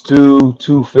 6'2",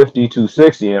 250,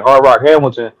 260, and Hard Rock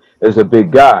Hamilton is a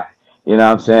big guy. You know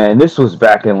what I'm saying? And this was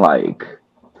back in I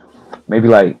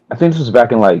think this was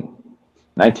back in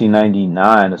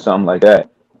 1999 or something like that.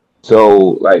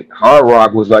 So like Hard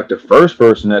Rock was like the first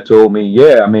person that told me,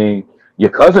 yeah, I mean,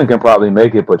 your cousin can probably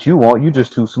make it, but you won't. You're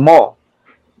just too small.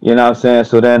 You know what I'm saying?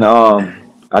 So then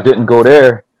I didn't go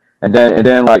there, and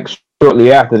then like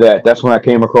shortly after that, that's when I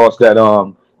came across that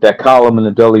column in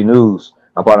the Daily News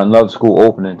about another school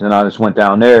opening, and I just went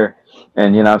down there,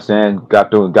 and you know what I'm saying,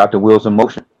 got the wheels in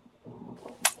motion.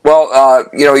 Well,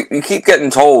 you keep getting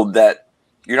told that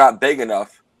you're not big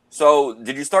enough. So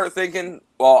did you start thinking,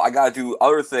 well, I got to do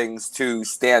other things to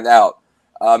stand out,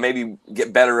 maybe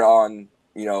get better on,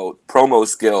 promo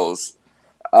skills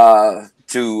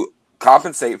to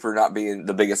compensate for not being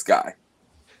the biggest guy?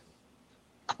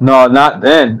 No, not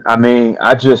then. I mean,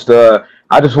 I just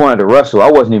wanted to wrestle. I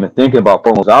wasn't even thinking about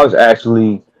promos. I was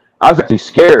actually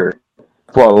scared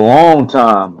for a long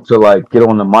time to like get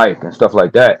on the mic and stuff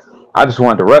like that. I just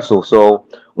wanted to wrestle. So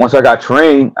once I got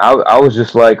trained, I was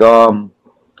just like, I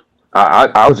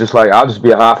was just like, I'll just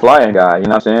be a high flying guy. You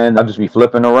know what I'm saying? I'll just be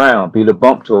flipping around, be the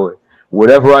bump toy,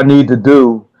 whatever I need to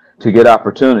do to get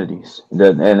opportunities.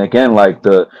 And again, like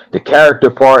the character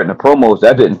part and the promos,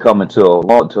 that didn't come until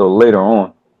later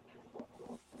on.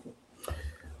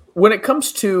 When it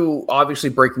comes to obviously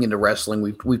breaking into wrestling,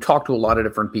 we've talked to a lot of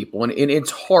different people, and it's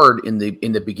hard in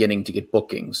the beginning to get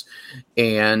bookings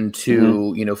and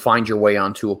to find your way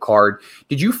onto a card.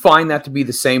 Did you find that to be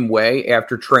the same way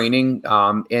after training?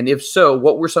 And if so,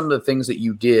 what were some of the things that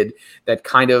you did that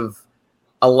kind of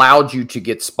allowed you to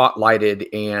get spotlighted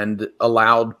and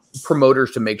allowed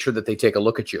promoters to make sure that they take a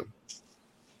look at you?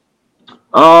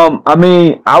 I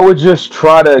mean, I would just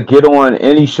try to get on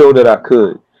any show that I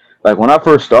could. Like when I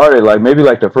first started, like maybe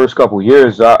like the first couple of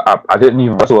years, I didn't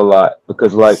even wrestle a lot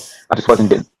because like I just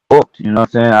wasn't getting booked. You know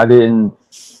what I'm saying?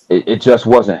 It just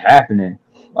wasn't happening.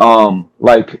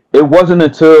 Like it wasn't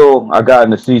until I got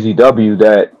into CZW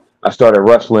that I started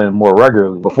wrestling more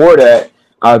regularly. Before that,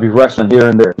 I'd be wrestling here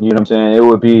and there. You know what I'm saying? It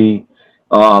would be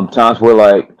times where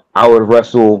like I would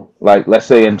wrestle like let's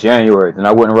say in January, then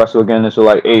I wouldn't wrestle again until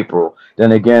like April,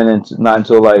 then again not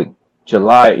until like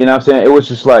July. You know what I'm saying? It was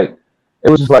just like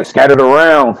scattered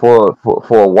around for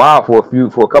a while, for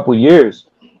a couple of years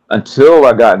until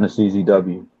I got into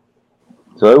CZW.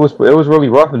 So it was really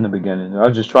rough in the beginning. I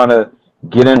was just trying to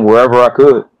get in wherever I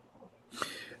could.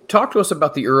 Talk to us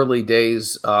about the early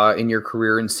days in your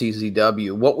career in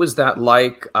CZW. What was that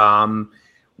like?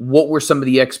 What were some of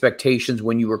the expectations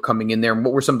when you were coming in there? And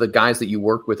what were some of the guys that you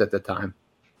worked with at the time?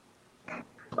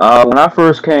 When I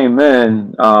first came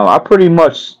in, I pretty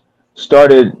much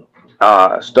started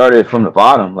from the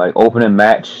bottom, like opening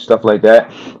match, stuff like that.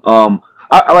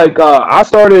 I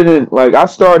started in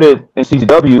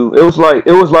CZW.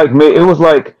 It was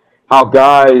like how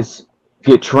guys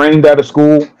get trained out of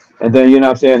school, and then you know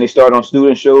what I'm saying, they start on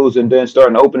student shows and then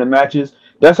starting opening matches.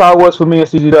 That's how it was for me at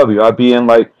CZW. I'd be in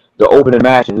like the opening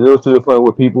matches. It was to the point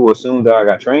where people assumed that I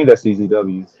got trained at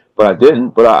CZW, but I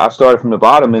didn't. But I started from the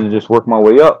bottom and just worked my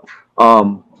way up. I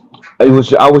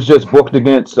was just booked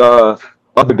against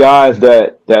other guys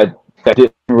that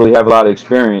didn't really have a lot of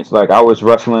experience. Like I was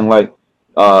wrestling like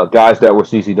guys that were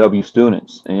CCW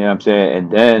students, and you know what I'm saying.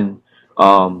 And then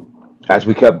as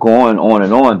we kept going on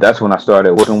and on, that's when I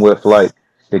started working with like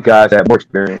the guys that had more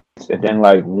experience. And then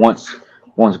like once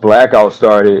Blackout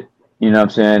started, you know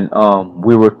what I'm saying,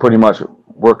 we were pretty much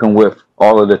working with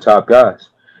all of the top guys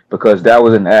because that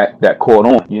was an act that caught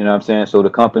on, you know what I'm saying. So the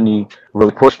company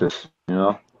really pushed us, you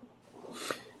know.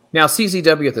 Now,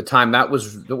 CZW at the time, it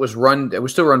was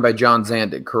still run by John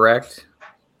Zandig, correct?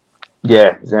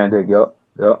 Yeah, Zandig, yep.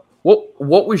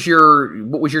 What was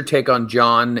your take on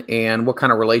John, and what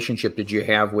kind of relationship did you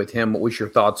have with him? What was your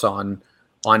thoughts on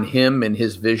him and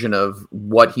his vision of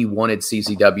what he wanted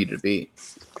CZW to be?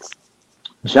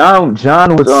 John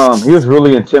was he was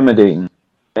really intimidating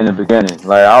in the beginning.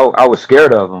 Like I was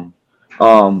scared of him.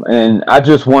 And I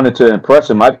just wanted to impress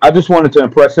him. I just wanted to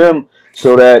impress him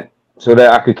so that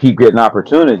I could keep getting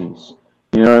opportunities.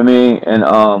 You know what I mean? And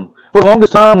for the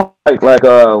longest time,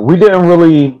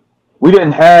 we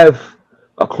didn't have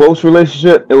a close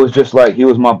relationship. It was just like he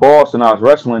was my boss and I was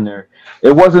wrestling there.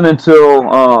 It wasn't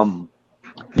until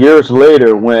years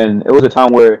later when it was a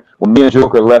time when me and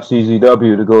Joker left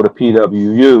CZW to go to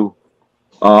PWU,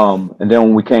 and then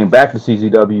when we came back to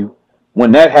CZW,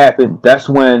 when that happened, that's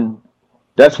when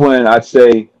I'd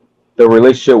say the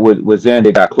relationship with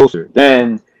Zandig got closer.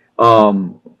 Then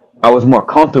I was more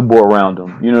comfortable around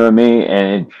him, you know what I mean?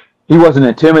 And he wasn't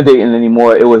intimidating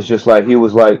anymore. It was just like he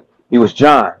was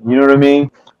John, you know what I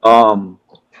mean?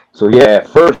 So yeah, at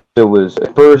first it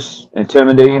was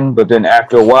intimidating, but then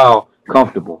after a while,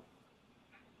 comfortable.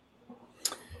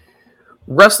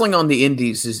 Wrestling on the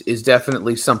indies is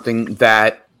definitely something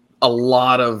that a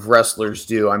lot of wrestlers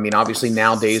do. I mean, obviously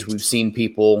nowadays we've seen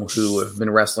people who have been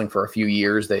wrestling for a few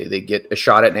years. They get a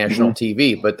shot at national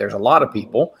TV, but there's a lot of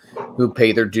people who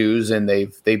pay their dues and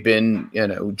they've been,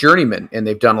 journeymen, and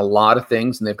they've done a lot of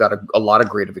things and they've got a lot of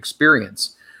great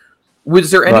experience.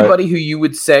 Was there anybody who you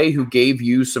would say who gave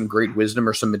you some great wisdom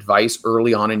or some advice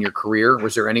early on in your career?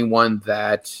 Was there anyone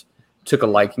that took a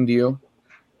liking to you?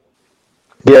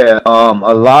 Yeah, a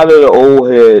lot of the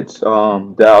old heads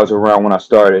that I was around when I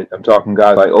started. I'm talking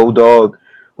guys like O-Dog,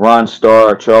 Ron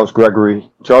Starr, Charles Gregory.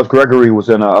 Charles Gregory was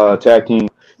in a tag team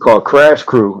called Crash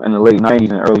Crew in the late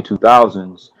 90s and early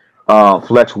 2000s.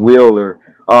 Flex Wheeler.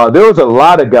 There was a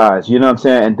lot of guys, you know what I'm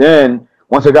saying? And then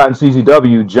once I got in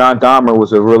CZW, John Dahmer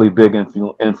was a really big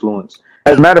influence.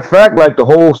 As a matter of fact, like the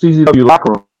whole CZW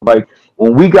locker room, like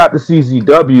when we got to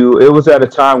CZW, it was at a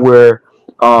time where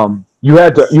you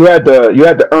had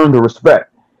to earn the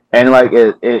respect, and like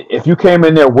if you came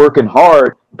in there working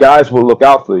hard, guys will look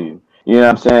out for you. You know what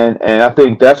I'm saying? And I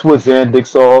think that's what Zandig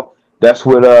saw. That's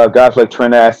what guys like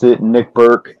Trent Acid, Nick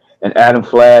Burke, and Adam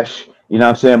Flash. You know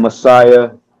what I'm saying?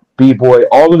 Messiah, B-Boy,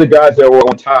 all of the guys that were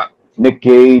on top, Nick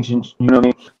Gage, and you know what I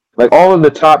mean? Like all of the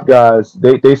top guys,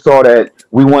 they saw that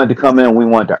we wanted to come in and we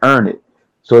wanted to earn it.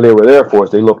 So they were there for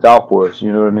us. They looked out for us,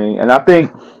 you know what I mean? And I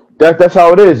think that's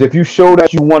how it is. If you show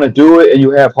that you want to do it and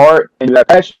you have heart and you have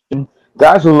passion,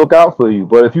 guys will look out for you.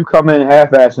 But if you come in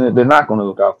half-assing it, they're not going to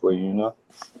look out for you, you know?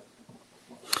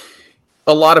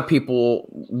 A lot of people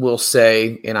will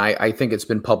say, and I think it's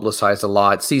been publicized a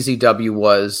lot, CZW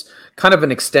was kind of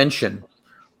an extension.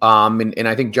 And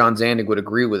I think John Zandig would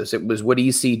agree with us. It was what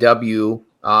ECW,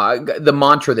 the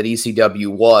mantra that ECW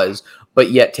was, but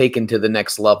yet taken to the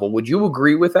next level. Would you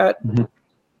agree with that? Mm-hmm.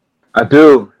 I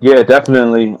do. Yeah,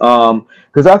 definitely.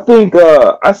 Because I think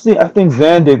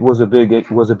Zandig was a big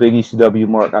ECW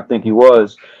mark. I think he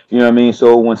was. You know what I mean?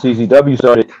 So when CZW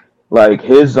started, like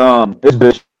his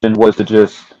vision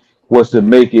was to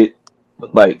make it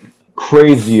like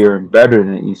crazier and better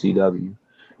than ECW.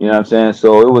 You know what I'm saying?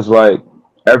 So it was like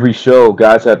every show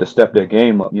guys had to step their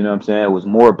game up. You know what I'm saying? It was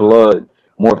more blood,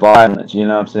 more violence. You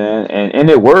know what I'm saying? And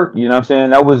it worked. You know what I'm saying?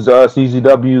 That was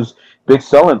CZW's big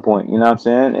selling point. You know what I'm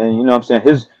saying? And you know what I'm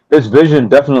saying? His vision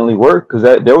definitely worked because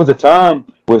there was a time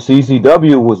where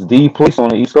CZW was the place on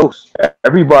the East Coast.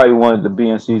 Everybody wanted to be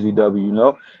in CZW, you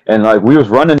know? And like we was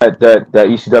running that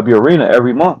ECW arena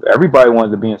every month. Everybody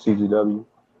wanted to be in CZW,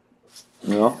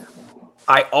 you know?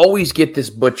 I always get this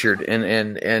butchered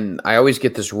and I always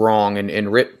get this wrong.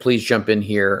 And Ritt, please jump in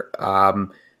here.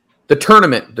 The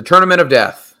tournament of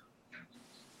death.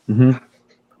 Mm-hmm.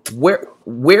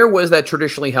 Where was that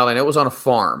traditionally held? I know it was on a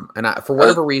farm, and for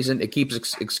whatever reason, it keeps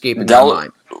escaping my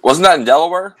mind. Wasn't that in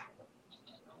Delaware?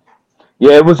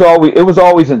 Yeah, it was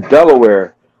always in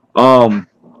Delaware. The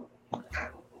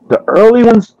early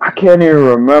ones, I can't even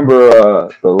remember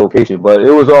the location, but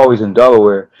it was always in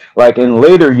Delaware. Like in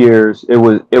later years, it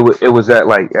was at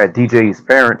DJ's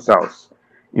parents' house.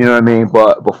 You know what I mean?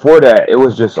 But before that, it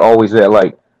was just always at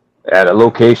a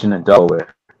location in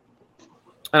Delaware.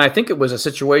 And I think it was a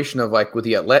situation of like with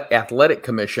the athletic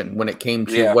commission when it came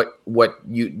to what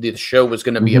the show was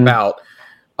going to be about.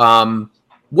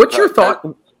 What's your thought?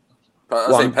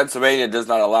 I say Pennsylvania does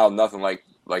not allow nothing like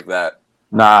that.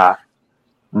 Nah,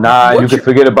 you can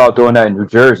forget about doing that in New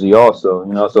Jersey also.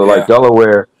 You know, so like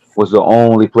Delaware was the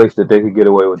only place that they could get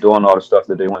away with doing all the stuff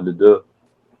that they wanted to do.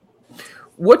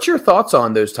 What's your thoughts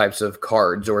on those types of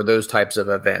cards or those types of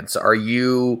events?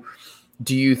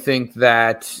 Do you think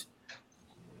that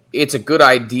it's a good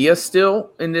idea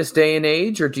still in this day and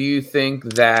age, or do you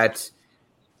think that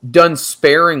done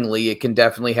sparingly, it can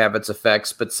definitely have its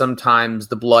effects, but sometimes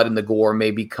the blood and the gore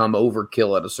may become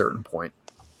overkill at a certain point?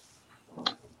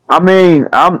 I mean,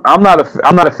 I'm not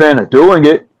a fan of doing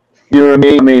it. You know what I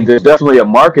mean? I mean, there's definitely a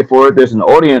market for it. There's an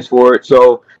audience for it.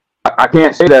 So I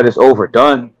can't say that it's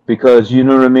overdone because, you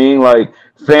know what I mean? Like,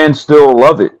 fans still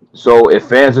love it. So if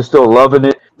fans are still loving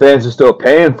it, fans are still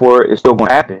paying for it, it's still going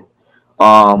to happen.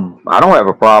 I don't have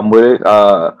a problem with it.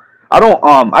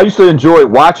 I used to enjoy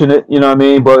watching it, you know what I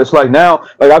mean? But it's like now,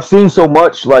 like I've seen so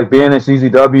much, like being in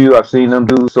CZW, I've seen them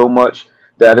do so much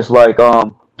that it's like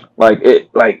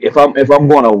if I'm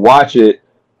going to watch it,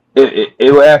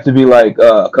 it would have to be like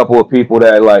a couple of people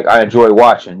that like I enjoy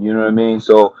watching, you know what I mean?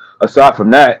 So aside from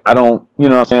that, I don't, you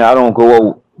know what I'm saying? I don't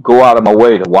go out of my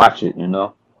way to watch it, you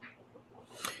know?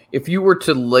 If you were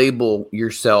to label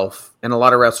yourself, and a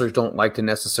lot of wrestlers don't like to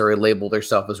necessarily label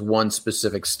themselves as one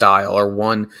specific style or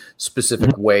one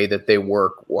specific way that they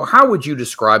work, well, how would you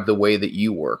describe the way that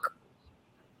you work?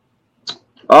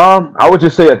 I would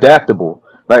just say adaptable.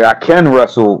 Like I can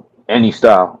wrestle any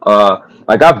style.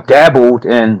 Like I've dabbled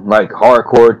in like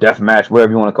hardcore, deathmatch,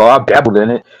 whatever you want to call it. I've dabbled in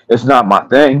it. It's not my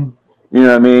thing. You know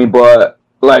what I mean? But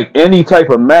like any type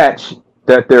of match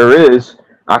that there is,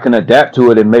 I can adapt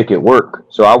to it and make it work.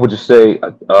 So I would just say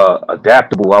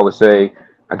adaptable. I would say,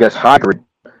 I guess hybrid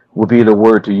would be the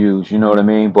word to use. You know what I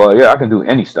mean? But yeah, I can do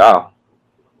any style.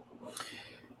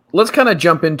 Let's kind of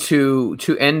jump into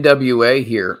NWA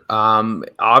here.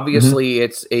 Obviously,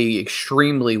 it's a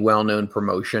extremely well-known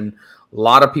promotion. A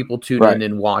lot of people tune in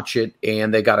and watch it,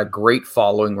 and they got a great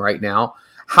following right now.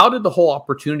 How did the whole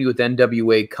opportunity with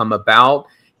NWA come about,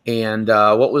 and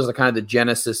what was the kind of the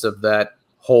genesis of that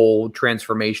whole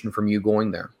transformation from you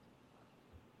going there?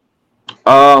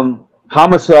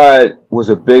 Homicide was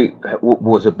a big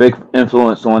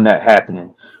influence on that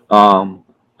happening.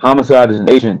 Homicide is an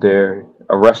agent there,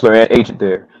 a wrestler and agent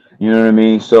there. You know what I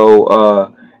mean?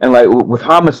 So and like with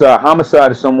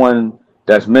Homicide is someone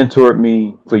that's mentored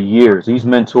me for years. He's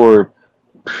mentored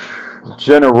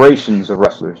generations of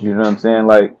wrestlers. You know what I'm saying?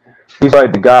 Like he's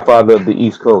like the godfather of the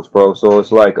East Coast, bro. So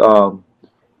it's like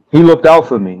he looked out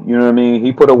for me. You know what I mean?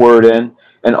 He put a word in,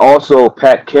 and also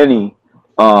Pat Kenny,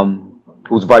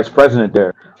 who's vice president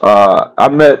there. I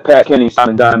met Pat Kenny,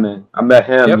 Simon Diamond. I met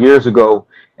him years ago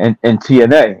in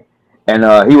TNA,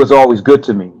 and he was always good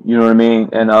to me. You know what I mean?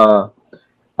 And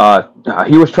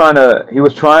he was trying to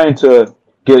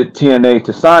get TNA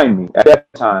to sign me at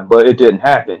that time, but it didn't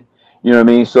happen. You know what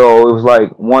I mean? So it was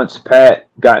like once Pat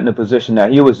got in the position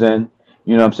that he was in,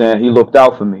 you know what I'm saying, he looked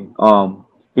out for me.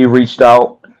 He reached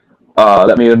out,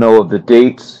 let me know of the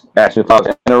dates, asked if I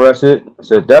was interested. I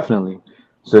said definitely.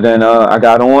 So then I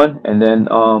got on, and then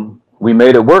we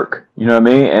made it work. You know what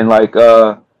I mean? And like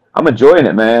I'm enjoying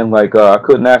it, man. Like I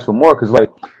couldn't ask for more, because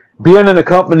like being in a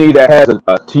company that has a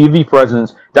TV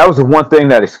presence, that was the one thing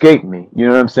that escaped me. You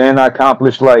know what I'm saying? I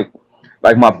accomplished like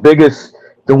my biggest.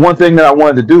 The one thing that I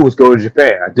wanted to do was go to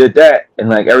Japan. I did that, and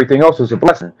like everything else was a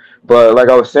blessing. But like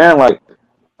I was saying, like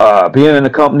being in a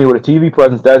company with a TV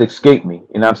presence, that escaped me.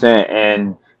 You know what I'm saying?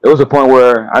 And it was a point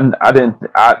where I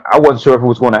wasn't sure if it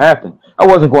was going to happen. I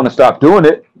wasn't going to stop doing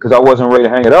it because I wasn't ready to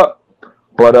hang it up.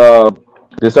 But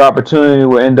this opportunity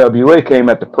with NWA came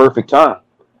at the perfect time,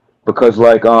 because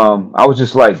like I was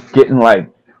just like getting like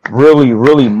really,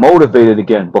 really motivated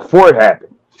again before it happened.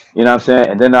 You know what I'm saying?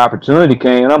 And then the opportunity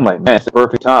came, and I'm like, man, it's the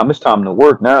perfect time. It's time to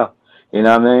work now. You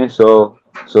know what I mean? So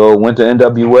went to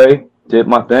NWA, did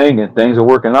my thing, and things are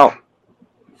working out.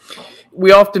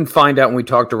 We often find out when we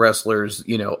talk to wrestlers,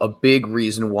 you know, a big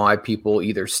reason why people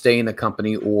either stay in a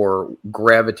company or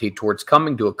gravitate towards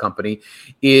coming to a company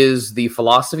is the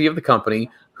philosophy of the company,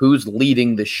 who's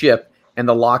leading the ship, and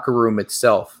the locker room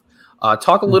itself.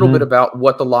 Talk a little bit about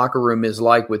what the locker room is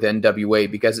like with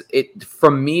NWA, because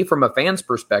from a fan's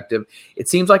perspective, it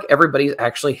seems like everybody's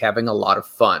actually having a lot of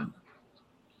fun.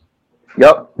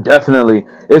 Yep, definitely.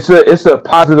 It's a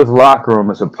positive locker room.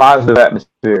 It's a positive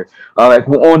atmosphere. Like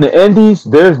on the indies,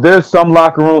 there's some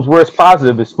locker rooms where it's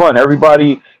positive, it's fun.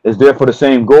 Everybody is there for the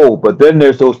same goal. But then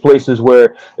there's those places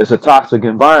where it's a toxic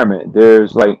environment.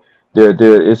 There's like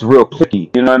it's real cliquey.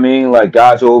 You know what I mean? Like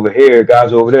guys over here,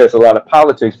 guys over there. It's a lot of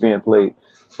politics being played.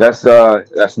 That's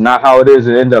not how it is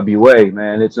at NWA,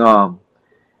 man.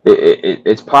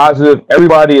 It's positive.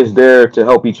 Everybody is there to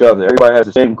help each other. Everybody has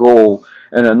the same goal.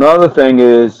 And another thing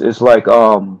is, it's like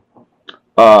talent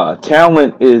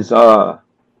is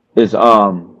what's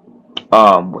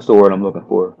the word I'm looking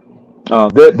for?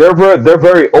 They're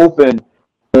very open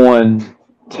on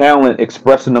talent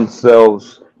expressing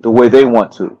themselves the way they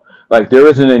want to. Like there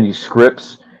isn't any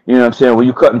scripts. You know what I'm saying? When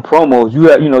you cutting promos, you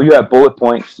have bullet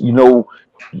points. You know,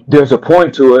 there's a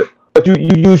point to it, but you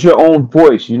use your own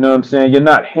voice. You know what I'm saying? You're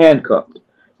not handcuffed.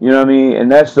 You know what I mean? And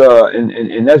that's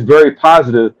and that's very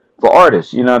positive for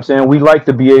artists. You know what I'm saying? We like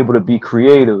to be able to be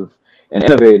creative and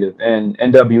innovative, and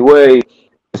NWA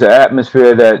is an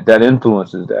atmosphere that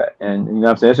influences that. And you know what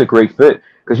I'm saying? It's a great fit,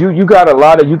 because you got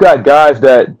guys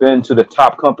that been to the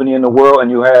top company in the world, and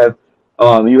you have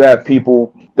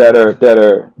people that's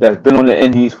been on the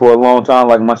indies for a long time,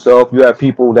 like myself. You have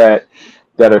people that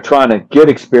are trying to get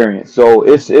experience. So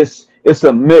it's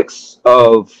a mix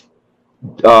of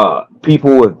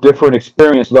people with different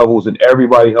experience levels, and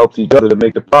everybody helps each other to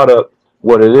make the product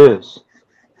what it is.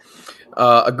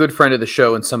 A good friend of the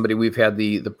show and somebody we've had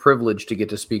the privilege to get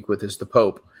to speak with is the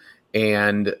Pope.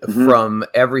 And from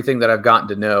everything that I've gotten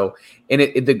to know, and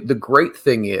the great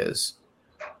thing is,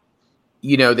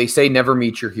 you know, they say never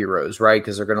meet your heroes, right?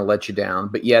 Because they're going to let you down.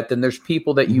 But yet then there's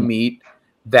people that you meet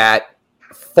that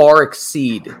far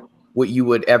exceed what you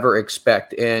would ever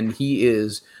expect. And he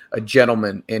is a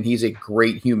gentleman, and he's a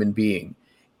great human being,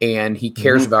 and he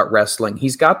cares about wrestling.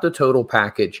 He's got the total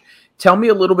package. Tell me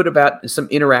a little bit about some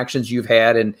interactions you've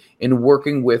had in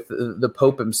working with the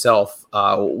Pope himself.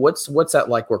 What's that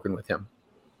like working with him?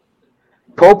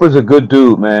 Pope is a good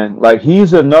dude, man. Like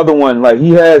he's another one. Like he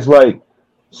has like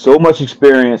so much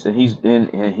experience, and he's been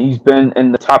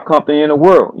in the top company in the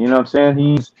world. You know what I'm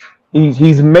saying?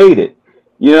 He's made it.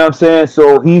 You know what I'm saying?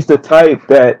 So he's the type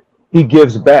that he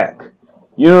gives back.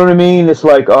 You know what I mean? It's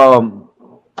like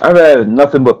I've had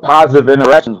nothing but positive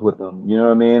interactions with him. You know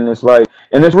what I mean? It's like,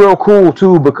 and it's real cool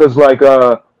too, because like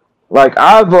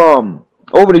I've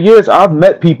over the years I've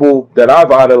met people that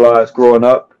I've idolized growing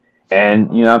up,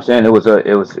 and you know what I'm saying,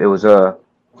 it was a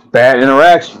bad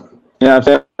interaction. You know what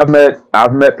I'm saying?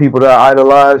 I've met people that I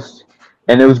idolized,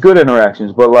 and it was good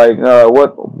interactions. But like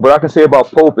what I can say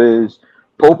about Pope is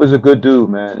a good dude,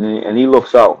 man, and he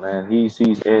looks out, man. He's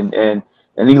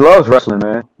and he loves wrestling,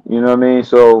 man. You know what I mean?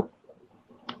 So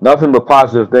nothing but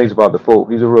positive things about the Pope.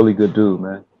 He's a really good dude,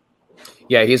 man.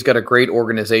 Yeah, he's got a great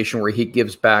organization where he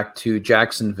gives back to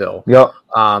Jacksonville. Yep.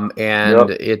 And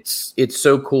Yep. it's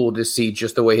so cool to see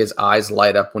just the way his eyes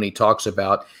light up when he talks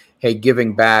about, hey,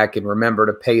 giving back and remember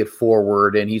to pay it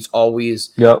forward. And he's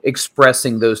always Yep.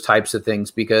 expressing those types of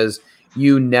things because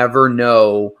you never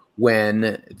know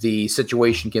when the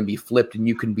situation can be flipped and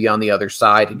you can be on the other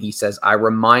side. And he says, I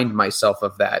remind myself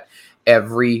of that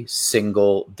every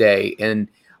single day. And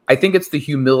I think it's the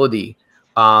humility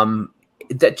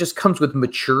that just comes with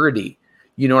maturity.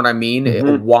 You know what I mean?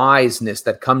 A wiseness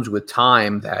that comes with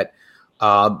time that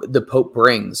the Pope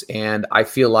brings. And I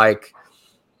feel like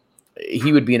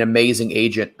he would be an amazing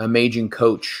agent, amazing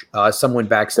coach, someone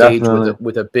backstage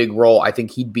with a big role. I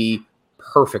think he'd be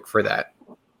perfect for that.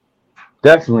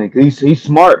 Definitely. He's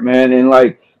smart, man. And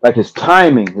like his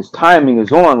timing is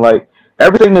on. Like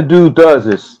everything the dude does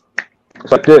is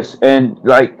it's like this. And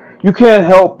like you can't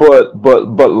help but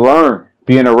learn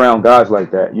being around guys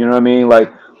like that. You know what I mean?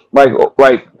 Like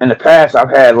in the past I've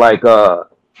had like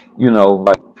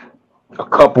like a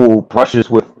couple brushes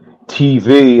with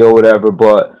TV or whatever,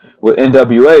 but with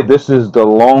NWA, this is the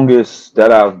longest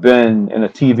that I've been in a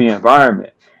TV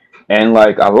environment. And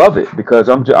like I love it because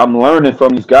I'm learning from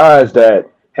these guys that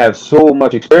have so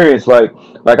much experience. Like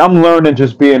I'm learning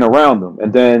just being around them,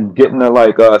 and then getting to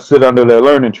like sit under their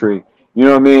learning tree. You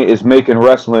know what I mean? It's making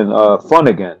wrestling fun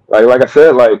again. Like I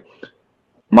said, like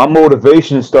my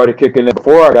motivation started kicking in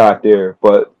before I got there,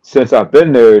 but since I've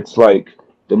been there, it's like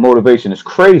the motivation is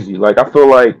crazy. Like I feel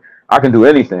like I can do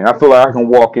anything. I feel like I can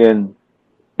walk in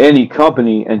any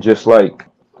company and just like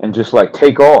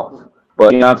take off.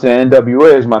 But you know what I'm saying?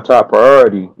 NWA is my top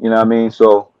priority. You know what I mean?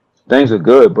 So things are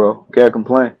good, bro. Can't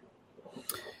complain.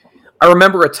 I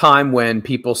remember a time when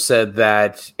people said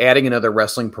that adding another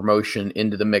wrestling promotion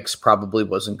into the mix probably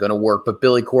wasn't going to work. But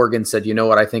Billy Corgan said, you know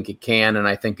what? I think it can, and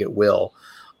I think it will.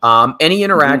 Any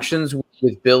interactions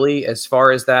with Billy as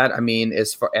far as that? I mean,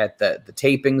 as far at the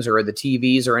tapings or the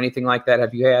TVs or anything like that,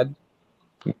 have you had?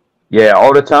 Yeah,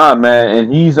 all the time, man.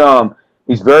 And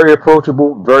he's very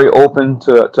approachable, very open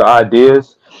to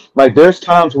ideas. Like there's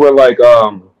times where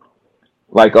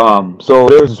so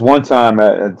there was this one time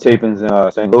at tapings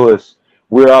in St. Louis,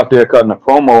 we were out there cutting a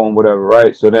promo and whatever,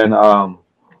 right? So then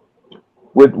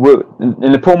with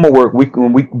in the promo work,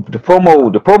 the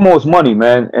promo is money,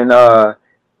 man. And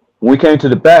when we came to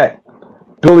the back,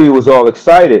 Billy was all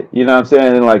excited, you know what I'm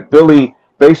saying? And like Billy,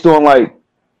 based on like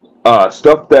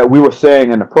stuff that we were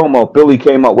saying in the promo, Billy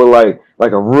came up with like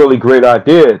a really great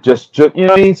idea. Just you know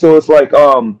what I mean? So it's like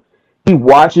he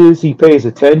watches, he pays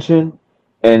attention,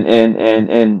 and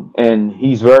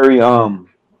he's very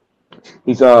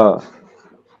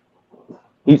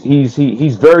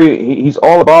he's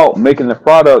all about making the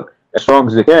product as strong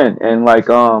as it can, and like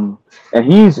and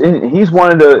he's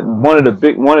one of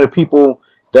the people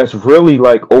that's really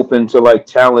like open to like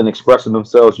talent expressing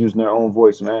themselves using their own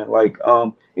voice, man. Like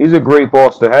he's a great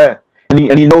boss to have, and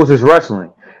he knows his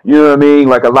wrestling. You know what I mean?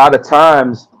 Like a lot of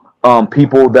times,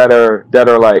 people that are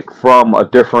like from a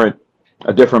different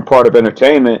part of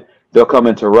entertainment, they'll come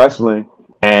into wrestling,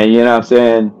 and you know what I'm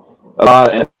saying.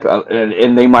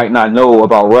 And they might not know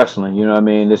about wrestling. You know what I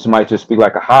mean? This might just be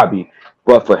like a hobby,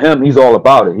 but for him, he's all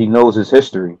about it. He knows his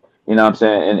history. You know what I'm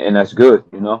saying? And that's good.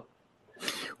 You know.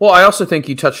 Well, I also think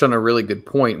you touched on a really good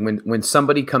point. When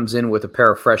somebody comes in with a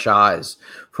pair of fresh eyes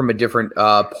from a different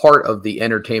part of the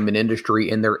entertainment industry,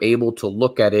 and they're able to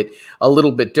look at it a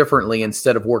little bit differently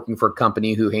instead of working for a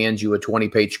company who hands you a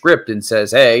 20-page script and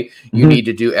says, hey, you need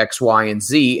to do X, Y, and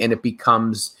Z, and it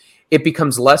becomes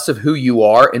less of who you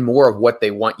are and more of what they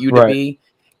want you to be.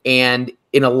 And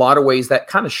in a lot of ways, that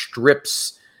kind of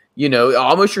strips, you know,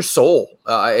 almost your soul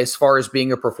as far as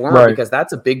being a performer, because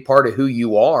that's a big part of who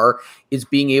you are, is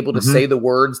being able to say the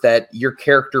words that your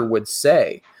character would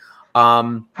say.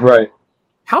 How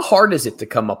hard is it to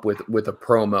come up with a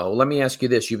promo? Let me ask you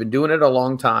this. You've been doing it a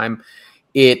long time.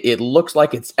 It looks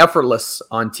like it's effortless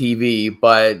on TV,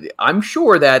 but I'm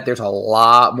sure that there's a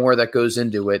lot more that goes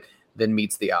into it than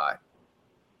meets the eye.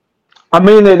 I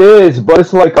mean, it is, but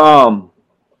it's like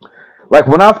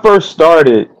when I first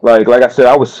started, like I said,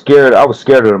 I was scared of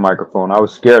the microphone. I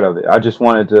was scared of it. I just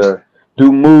wanted to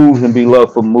do moves and be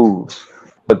loved for moves.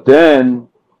 But then,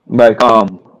 like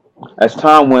as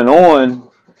time went on,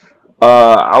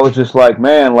 I was just like,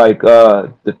 man, like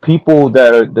the people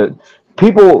that are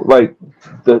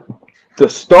the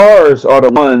stars are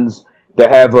the ones that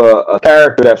have a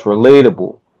character that's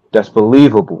relatable, that's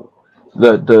believable.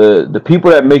 The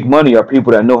people that make money are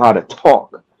people that know how to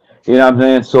talk. You know what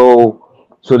I'm saying?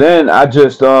 So then I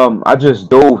just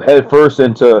dove headfirst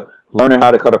into learning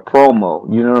how to cut a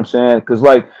promo. You know what I'm saying? Because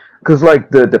like because like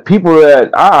the people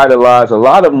that I idolize, a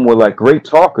lot of them were like great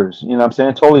talkers. You know what I'm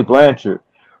saying? Tully Blanchard,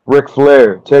 Ric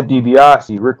Flair, Ted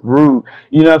DiBiase, Rick Rude.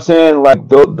 You know what I'm saying? Like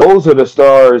those are the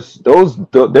stars.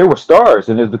 They were stars,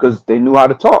 and it's because they knew how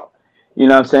to talk. You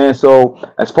know what I'm saying? So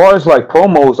as far as like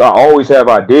promos, I always have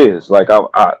ideas. Like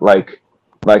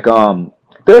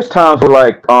there's times where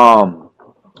like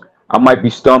I might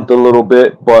be stumped a little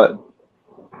bit, but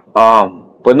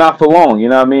not for long. You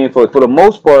know what I mean? For the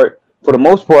most part,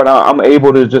 I'm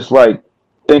able to just like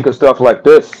think of stuff like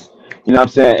this. You know what I'm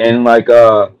saying? And like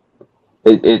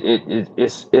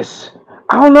it's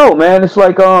I don't know, man. It's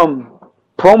like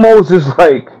promos is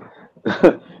like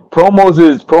promos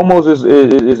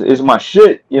is my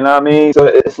shit. You know what I mean? So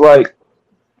it's like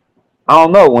I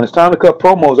don't know. When it's time to cut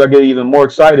promos, I get even more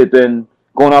excited than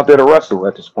going out there to wrestle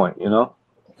at this point. You know,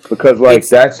 because like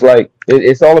that's like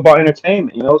it's all about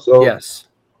entertainment. You know, so yes.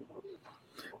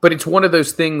 But it's one of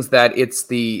those things that it's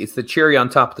the cherry on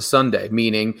top of the sundae,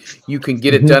 meaning you can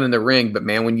get it done in the ring, but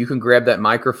man, when you can grab that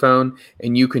microphone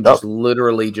and you can just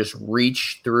literally just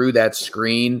reach through that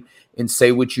screen and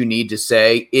say what you need to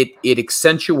say, it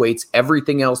accentuates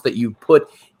everything else that you put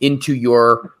into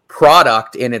your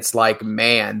product, and it's like,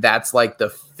 man, that's like the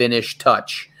finished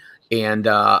touch. And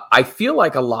I feel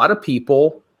like a lot of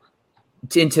people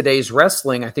in today's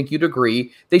wrestling, I think you'd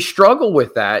agree, they struggle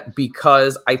with that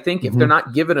because I think if they're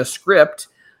not given a script,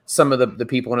 some of the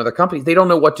people in other companies, they don't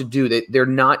know what to do. They're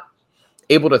not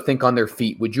able to think on their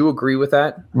feet. Would you agree with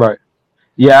that? Right.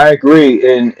 Yeah, I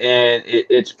agree. And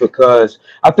it's because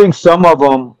I think some of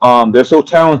them, they're so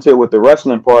talented with the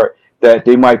wrestling part that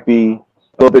they might be a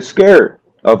little bit scared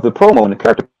of the promo and the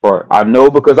character part. I know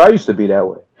because I used to be that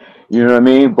way. You know what I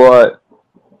mean? But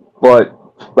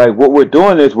like what we're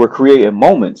doing is we're creating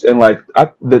moments, and like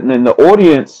then the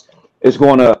audience is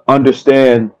going to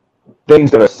understand things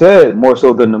that are said more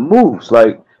so than the moves.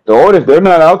 Like the audience, they're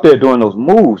not out there doing those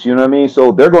moves. You know what I mean?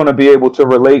 So they're going to be able to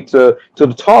relate to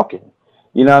the talking.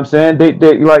 You know what I'm saying? They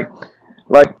like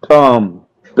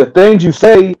the things you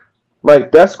say,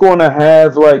 like that's going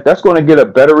to get a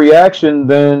better reaction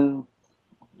than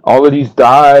all of these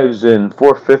dives and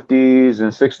 450s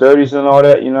and 630s and all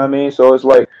that. You know what I mean? So it's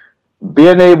like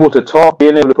being able to talk,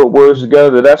 being able to put words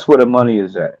together, that's where the money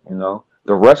is at, you know.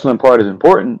 The wrestling part is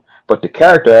important, but the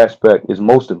character aspect is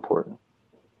most important.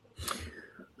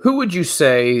 Who would you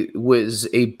say was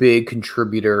a big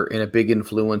contributor and a big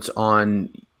influence on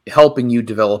helping you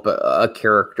develop a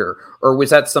character? Or was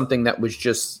that something that was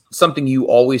just something you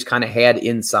always kind of had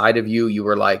inside of you? You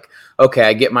were like, okay,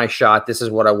 I get my shot. This is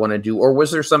what I want to do. Or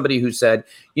was there somebody who said,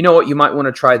 you know what, you might want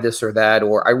to try this or that,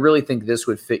 or I really think this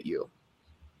would fit you?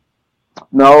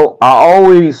 No, I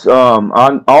always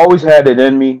had it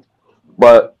in me,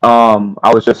 but I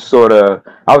was just scared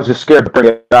to bring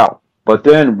it out. But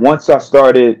then once I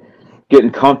started getting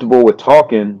comfortable with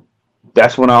talking,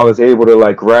 that's when I was able to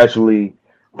like gradually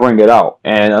bring it out.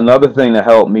 And another thing that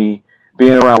helped me,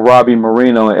 being around Robbie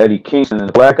Marino and Eddie Kingston in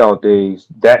the Blackout days,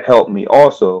 that helped me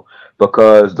also,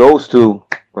 because those two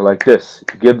were like this.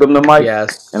 Give them the mic,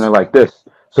 yes, and they're like this.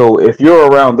 So if you're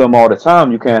around them all the time,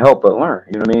 you can't help but learn.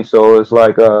 You know what I mean? So it's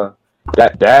like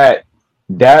that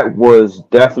was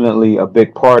definitely a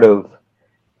big part of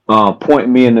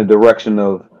pointing me in the direction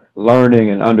of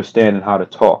learning and understanding how to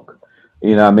talk.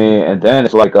 You know what I mean? And then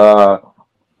it's like the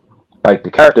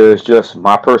character is just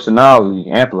my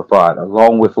personality amplified,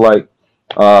 along with like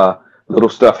little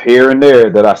stuff here and there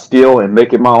that I steal and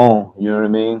make it my own. You know what I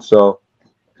mean? So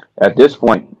at this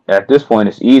point,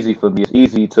 it's easy for me. It's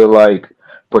easy to like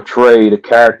portray the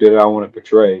character that I want to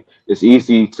portray. It's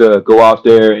easy to go out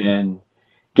there and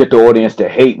get the audience to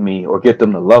hate me or get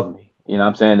them to love me. You know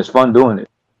what I'm saying? It's fun doing it.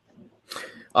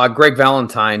 Greg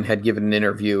Valentine had given an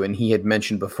interview, and he had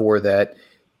mentioned before that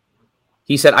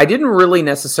he said, I didn't really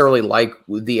necessarily like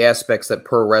the aspects that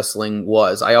pro wrestling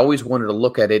was. I always wanted to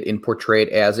look at it and portray it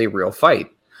as a real fight.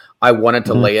 I wanted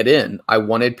to lay it in. I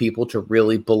wanted people to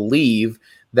really believe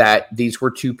that these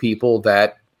were two people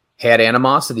that had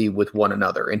animosity with one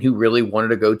another and who really wanted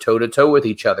to go toe-to-toe with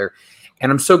each other.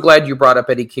 And I'm so glad you brought up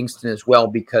Eddie Kingston as well,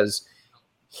 because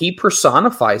he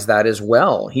personifies that as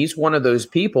well. He's one of those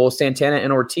people, Santana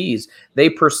and Ortiz, they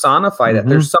personify that.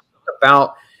 There's something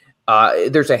about,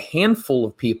 there's a handful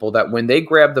of people that when they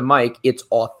grab the mic, it's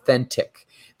authentic.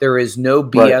 There is no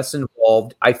BS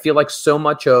involved. I feel like so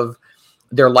much of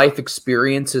their life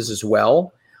experiences as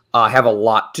well have a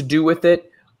lot to do with it.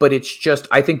 But it's just,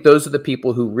 I think those are the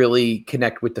people who really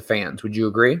connect with the fans. Would you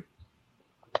agree?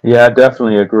 Yeah, I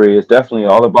definitely agree. It's definitely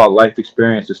all about life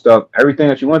experience and stuff. Everything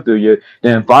that you went through, the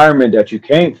environment that you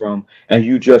came from, and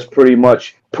you just pretty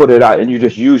much put it out and you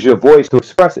just use your voice to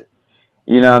express it.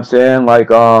 You know what I'm saying?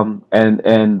 Like,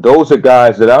 and those are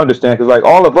guys that I understand because, like,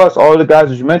 all of us, all of the guys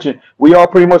that you mentioned, we all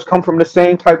pretty much come from the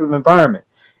same type of environment.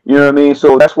 You know what I mean?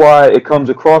 So that's why it comes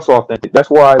across authentic. That's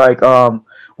why, like,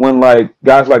 when like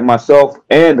guys like myself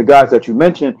and the guys that you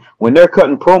mentioned, when they're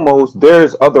cutting promos,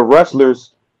 there's other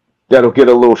wrestlers that'll get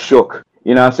a little shook.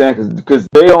 You know what I'm saying? Because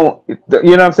they don't, you know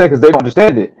what I'm saying? Because they don't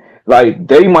understand it. Like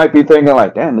they might be thinking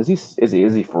like, damn, is he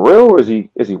for real or is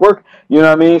he work? You know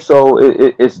what I mean? So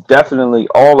it's definitely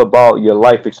all about your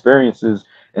life experiences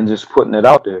and just putting it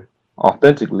out there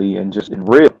authentically and just in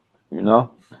real. You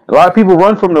know, a lot of people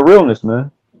run from the realness,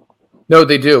 man. No,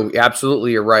 they do.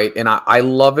 Absolutely, you're right. And I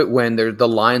love it when the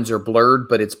lines are blurred,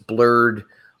 but it's blurred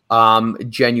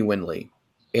genuinely.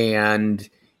 And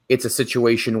it's a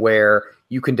situation where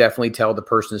you can definitely tell the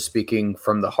person is speaking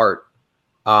from the heart.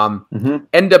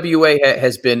 NWA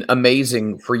has been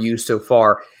amazing for you so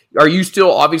far. Are you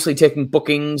still obviously taking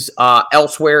bookings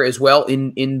elsewhere as well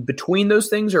in between those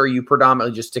things, or are you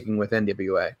predominantly just sticking with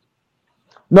NWA?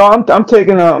 No, I'm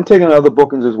taking other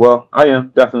bookings as well. I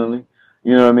am definitely.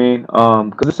 You know what I mean?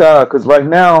 Because like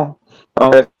now,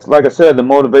 like I said, the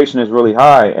motivation is really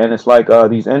high, and it's like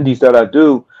these indies that I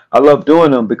do, I love doing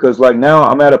them because like now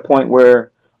I'm at a point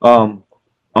where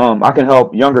I can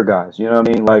help younger guys. You know what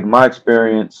I mean? Like my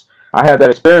experience, I have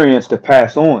that experience to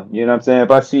pass on. You know what I'm saying?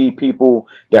 If I see people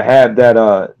that have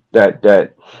that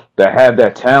have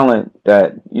that talent,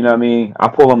 that you know what I mean, I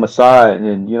pull them aside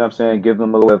and you know what I'm saying, give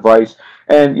them a little advice.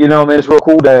 And you know, man, it's real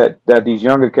cool that these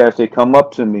younger cats they come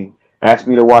up to me, ask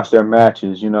me to watch their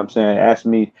matches. You know what I'm saying? Ask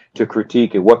me to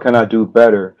critique it. What can I do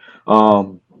better?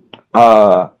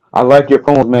 I like your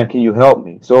phones, man. Can you help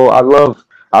me? So I love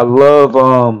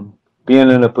being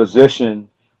in a position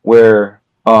where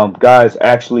guys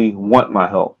actually want my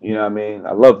help. You know what I mean?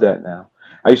 I love that now.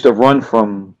 I used to run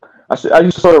from I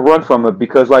used to sort of run from it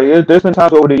because like there's been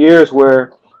times over the years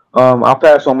where I'll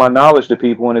pass on my knowledge to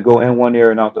people and it go in one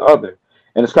ear and out the other,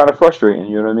 and it's kind of frustrating.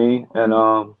 You know what I mean?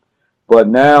 And but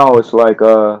now it's like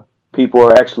people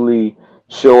are actually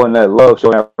showing that love,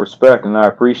 showing that respect, and I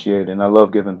appreciate it, and I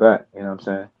love giving back. You know what I'm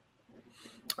saying?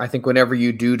 I think whenever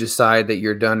you do decide that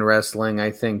you're done wrestling,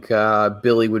 I think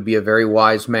Billy would be a very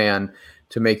wise man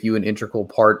to make you an integral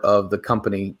part of the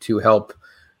company to help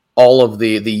all of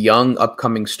the young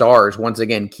upcoming stars. Once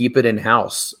again, keep it in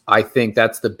house. I think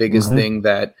that's the biggest thing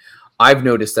that I've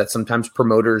noticed that sometimes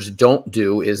promoters don't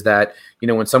do is that, you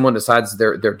know, when someone decides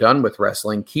they're done with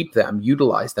wrestling, keep them,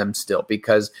 utilize them still,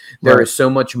 because there is so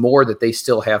much more that they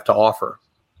still have to offer.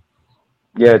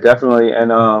 Yeah, definitely.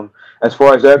 And as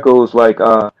far as that goes, like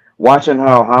watching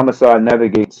how Homicide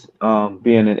navigates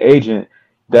being an agent,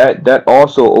 that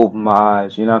also opened my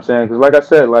eyes. You know what I'm saying? Because like I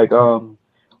said, like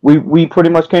we pretty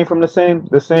much came from the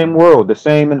same world, the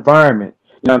same environment.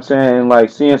 You know what I'm saying? And, like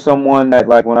seeing someone that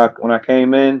like when I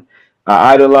came in,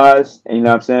 I idolized, and you know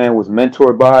what I'm saying, was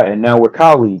mentored by, and now we're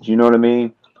colleagues. You know what I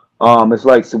mean? It's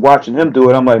like so watching him do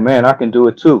it. I'm like, man, I can do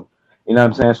it too. You know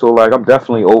what I'm saying? So like, I'm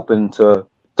definitely open to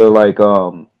like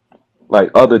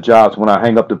other jobs when I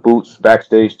hang up the boots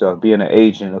backstage stuff, being an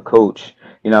agent, a coach,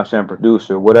 you know what I'm saying,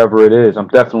 producer, whatever it is. I'm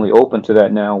definitely open to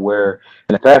that now where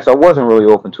in the past I wasn't really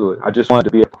open to it. I just wanted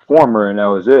to be a performer and that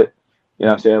was it. You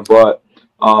know what I'm saying? But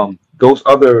those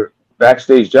other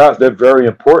backstage jobs, they're very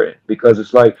important because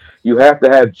it's like you have to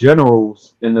have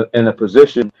generals in a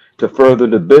position to further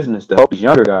the business to help these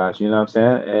younger guys, you know what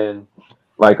I'm saying? And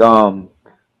like I'm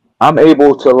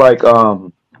able to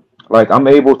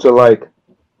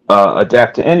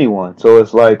adapt to anyone. So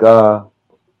it's like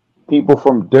people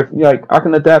from different, like I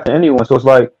can adapt to anyone. So it's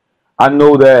like I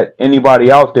know that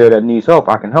anybody out there that needs help,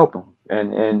 I can help them,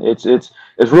 and it's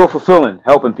real fulfilling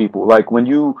helping people. Like when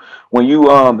you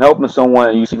helping someone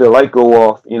and you see the light go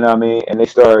off, you know what I mean, and they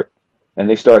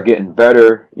start getting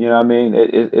better, you know what I mean.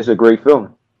 It's a great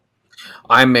feeling.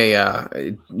 I'm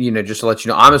just to let you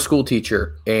know, I'm a school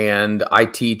teacher and I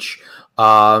teach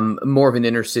more of an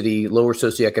inner city, lower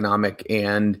socioeconomic,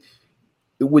 and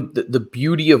with the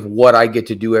beauty of what I get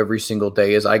to do every single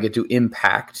day is I get to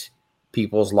impact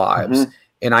people's lives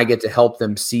and I get to help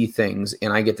them see things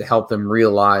and I get to help them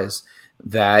realize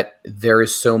that there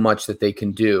is so much that they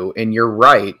can do. And you're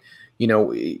right. You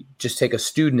know, just take a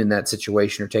student in that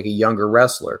situation or take a younger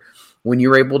wrestler. When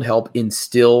you're able to help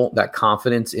instill that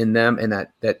confidence in them and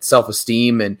that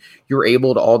self-esteem, and you're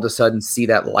able to all of a sudden see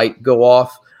that light go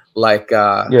off, like,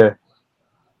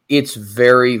 it's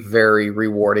very, very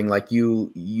rewarding. Like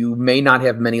you may not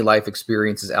have many life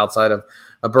experiences outside of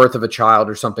a birth of a child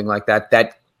or something like that.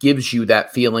 That gives you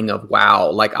that feeling of, wow,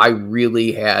 like I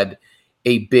really had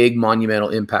a big monumental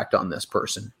impact on this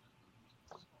person.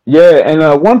 Yeah.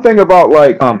 And one thing about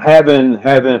like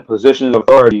having positions of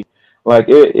authority, Like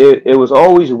it was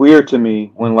always weird to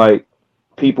me when like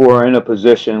people are in a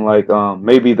position like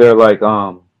maybe they're like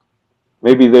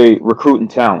maybe they recruiting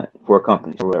talent for a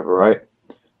company or whatever, right?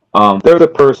 They're the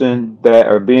person that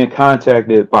are being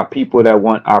contacted by people that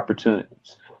want opportunities.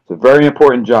 It's a very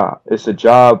important job. It's a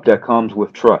job that comes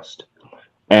with trust,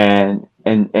 and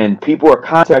people are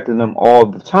contacting them all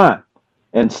the time.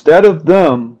 Instead of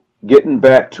them getting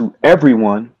back to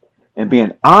everyone and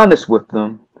being honest with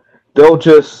them, they'll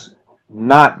just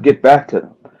not get back to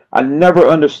them. I never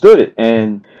understood it,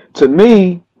 and to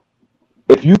me,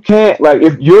 if you can't like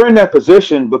if you're in that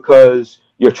position because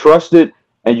you're trusted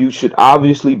and you should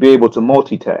obviously be able to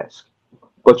multitask,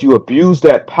 but you abuse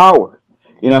that power.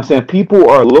 You know what I'm saying? People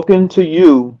are looking to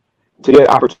you to get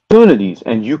opportunities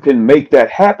and you can make that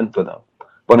happen for them.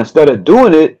 But instead of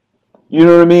doing it, you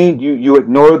know what I mean? You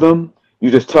ignore them, you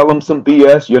just tell them some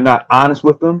BS, you're not honest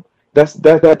with them. That's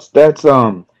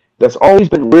always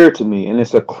been weird to me, and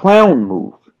it's a clown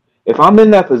move. If I'm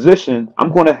in that position,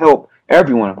 I'm going to help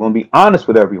everyone. I'm going to be honest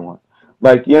with everyone.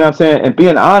 Like, you know what I'm saying? And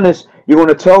being honest, you're going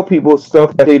to tell people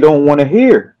stuff that they don't want to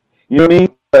hear. You know what I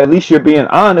mean? But at least you're being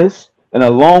honest. And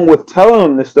along with telling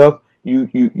them this stuff,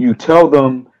 you tell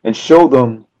them and show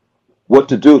them what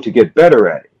to do to get better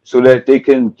at it so that they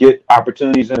can get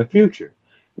opportunities in the future.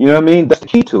 You know what I mean? That's the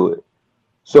key to it.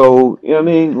 So, you know what I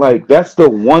mean? Like, that's the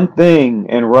one thing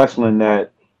in wrestling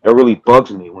that really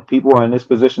bugs me. When people are in this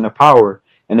position of power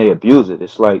and they abuse it,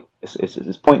 it's like,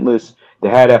 it's pointless to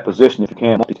have that position if you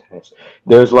can't multitask.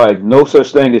 There's like no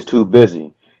such thing as too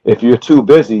busy. If you're too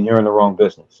busy, you're in the wrong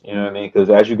business. You know what I mean? Because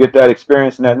as you get that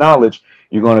experience and that knowledge,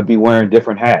 you're going to be wearing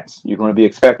different hats. You're going to be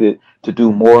expected to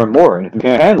do more and more. And if you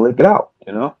can't handle it, get out,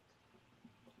 you know?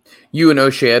 You and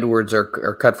O'Shay Edwards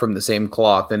are cut from the same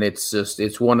cloth, and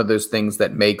it's one of those things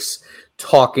that makes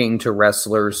talking to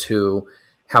wrestlers who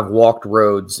have walked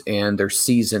roads and they're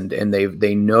seasoned and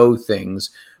they know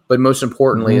things, but most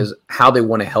importantly is how they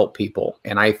want to help people.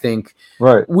 And I think,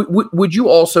 right. Would you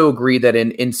also agree that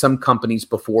in some companies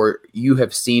before you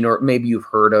have seen, or maybe you've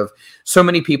heard of, so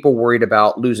many people worried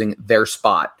about losing their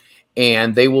spot,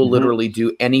 and they will literally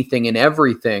do anything and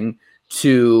everything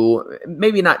to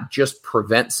maybe not just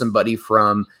prevent somebody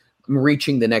from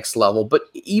reaching the next level, but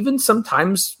even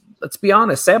sometimes, let's be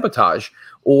honest, sabotage,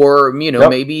 or, you know,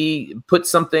 maybe put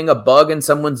a bug in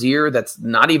someone's ear that's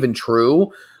not even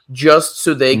true, just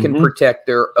so they can protect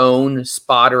their own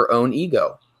spot or own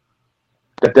ego.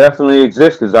 That definitely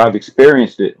exists because I've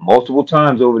experienced it multiple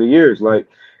times over the years. Like,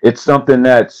 it's something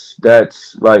that's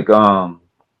like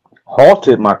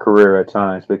halted my career at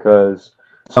times because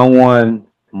someone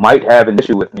might have an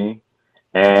issue with me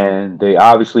and they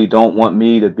obviously don't want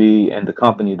me to be in the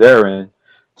company they're in,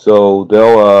 so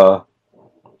they'll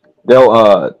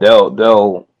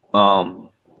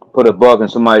put a bug in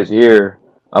somebody's ear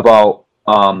about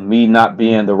me not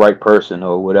being the right person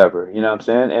or whatever. You know what I'm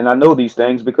saying? And I know these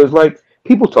things because like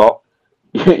people talk.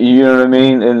 You know what I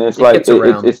mean? And it's like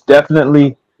it's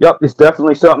definitely it's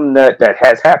definitely something that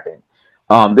has happened.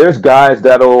 There's guys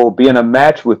that'll be in a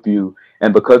match with you,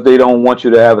 and because they don't want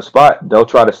you to have a spot, they'll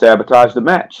try to sabotage the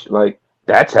match. Like,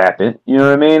 that's happened. You know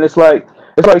what I mean? It's like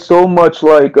so much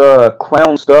like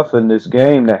clown stuff in this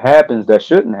game that happens that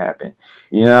shouldn't happen.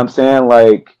 You know what I'm saying?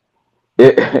 Like,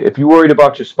 if you worried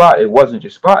about your spot, it wasn't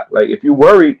your spot. Like, if you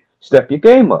worried, step your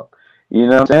game up. You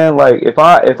know what I'm saying? Like, if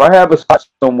I have a spot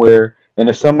somewhere and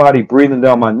there's somebody breathing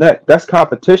down my neck, that's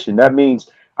competition. That means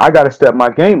I got to step my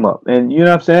game up. And you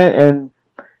know what I'm saying? And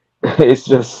it's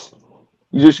just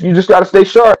you just got to stay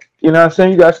sharp. You know what I'm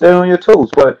saying? You got to stay on your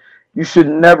toes. But you should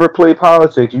never play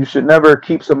politics. You should never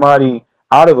keep somebody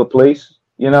out of a place.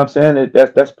 You know what I'm saying?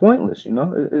 That's pointless. You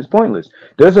know, it's pointless.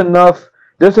 There's enough.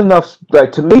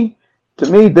 Like, to me,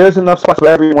 there's enough spots for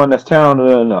everyone that's talented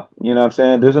enough. You know what I'm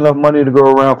saying? There's enough money to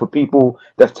go around for people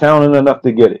that's talented enough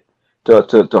to get it.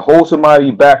 To hold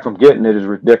somebody back from getting it is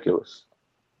ridiculous.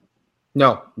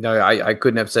 No, I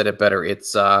couldn't have said it better.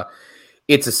 It's a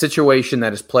situation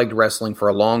that has plagued wrestling for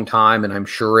a long time, and I'm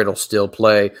sure it'll still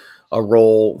play a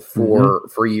role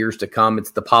for years to come.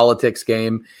 It's the politics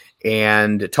game.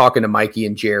 And talking to Mikey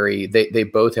and Jerry, they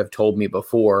both have told me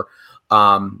before.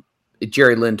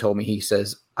 Jerry Lynn told me, he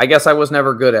says, I guess I was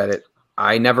never good at it.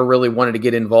 I never really wanted to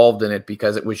get involved in it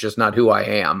because it was just not who I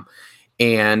am.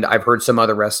 And I've heard some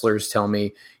other wrestlers tell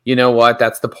me, you know what,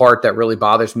 that's the part that really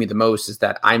bothers me the most, is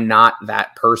that I'm not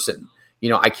that person. You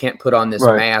know, I can't put on this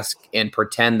mask and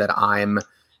pretend that I'm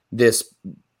this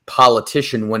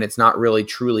politician when it's not really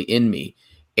truly in me.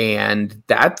 And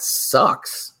that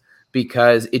sucks,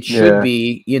 because it should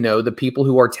be, you know, the people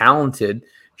who are talented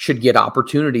should get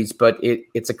opportunities, but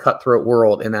it's a cutthroat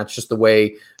world, and that's just the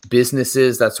way business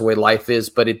is. That's the way life is,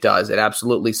 but it does. It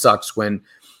absolutely sucks when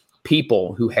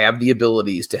people who have the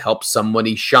abilities to help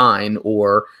somebody shine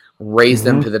or raise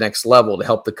them to the next level to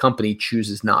help the company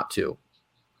chooses not to.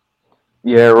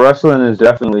 Yeah, wrestling is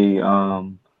definitely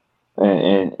an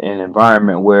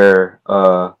environment where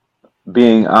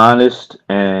being honest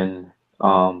can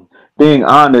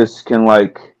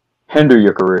like hinder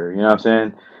your career. You know what I'm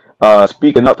saying?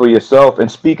 Speaking up for yourself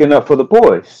and speaking up for the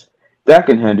boys, that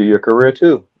can hinder your career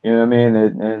too. You know what I mean?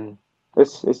 And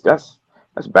that's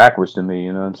backwards to me.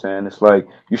 You know what I'm saying? It's like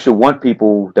you should want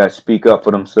people that speak up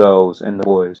for themselves and the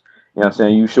boys. You know what I'm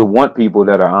saying? You should want people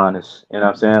that are honest. You know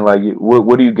what I'm saying? Like,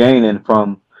 what are you gaining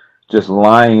from just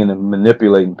lying and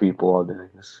manipulating people all day?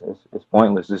 It's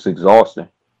pointless. It's exhausting,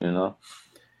 you know?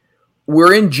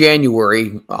 We're in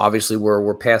January. Obviously,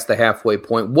 we're past the halfway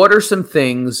point. What are some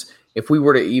things, if we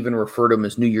were to even refer to them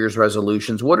as New Year's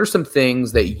resolutions, what are some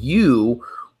things that you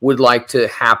would like to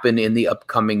happen in the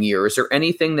upcoming year? Is there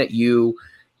anything that you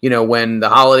know, when the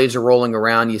holidays are rolling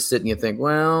around, you sit and you think,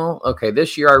 well, okay,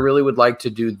 this year I really would like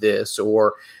to do this?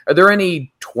 Or are there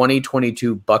any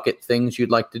 2022 bucket things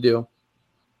you'd like to do?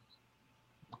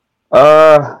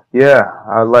 Yeah,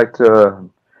 I'd like to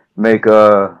make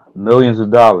millions of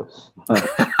dollars.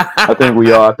 I think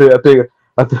we all.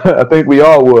 I think we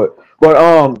all would. But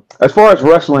as far as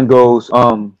wrestling goes,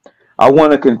 I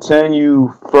want to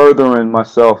continue furthering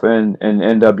myself in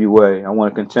NWA. I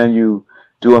want to continue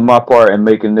doing my part and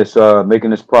making this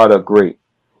product great.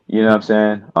 You know what I'm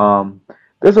saying?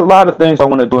 There's a lot of things I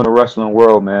want to do in the wrestling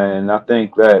world, man, and I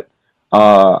think that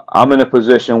I'm in a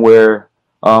position where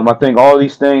I think all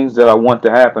these things that I want to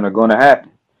happen are going to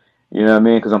happen. You know what I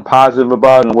mean? Because I'm positive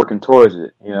about it and working towards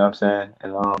it. You know what I'm saying?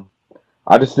 And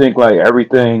I just think like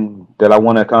everything that I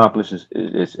want to accomplish is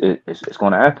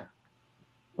going to happen.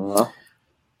 You know?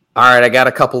 All right, I got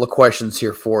a couple of questions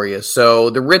here for you. So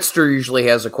the Ritster usually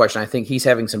has a question. I think he's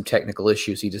having some technical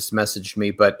issues. He just messaged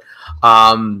me, but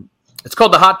it's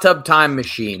called the Hot Tub Time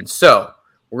Machine. So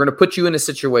we're going to put you in a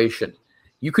situation.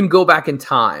 You can go back in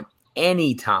time,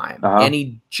 anytime,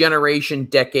 any generation,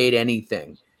 decade,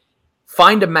 anything.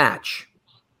 Find a match,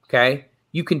 okay?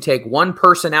 You can take one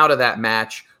person out of that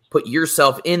match, put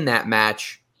yourself in that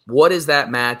match. What is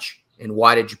that match, and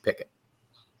why did you pick it?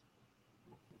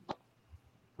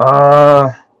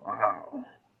 I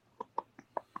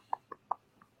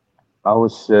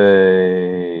would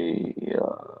say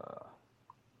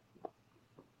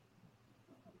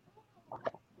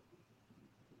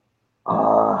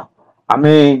I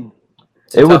mean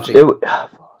it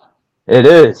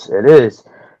is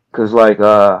because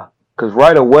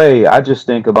right away I just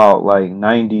think about like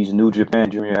 90s New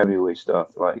Japan Junior Heavyweight stuff,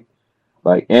 like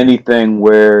anything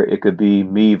where it could be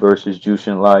me versus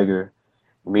Jushin Liger,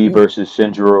 me versus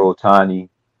Shinjiro Otani.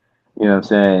 You know what I'm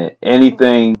saying?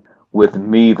 Anything with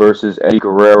me versus Eddie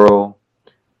Guerrero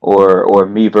or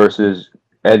me versus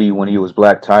Eddie when he was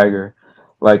Black Tiger.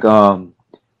 Like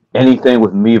anything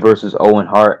with me versus Owen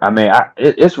Hart. I mean,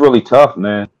 it's really tough,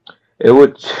 man. It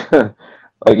would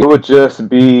it would just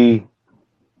be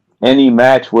any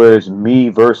match where it's me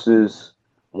versus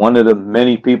one of the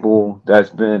many people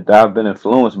that I've been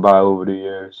influenced by over the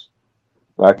years.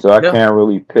 Like, so I can't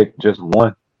really pick just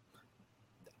one.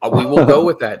 We will go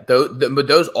with that.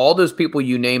 But all those people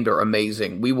you named are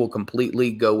amazing. We will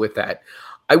completely go with that.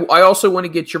 I also want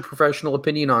to get your professional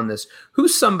opinion on this.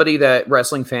 Who's somebody that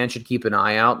wrestling fans should keep an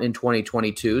eye out in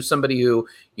 2022? Somebody who,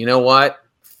 you know what,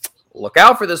 look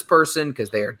out for this person because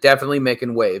they are definitely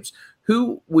making waves.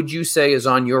 Who would you say is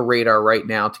on your radar right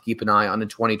now to keep an eye on in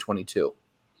 2022?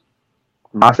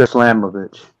 Masha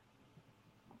Slamovich.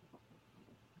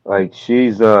 Like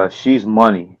she's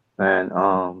money, and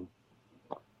who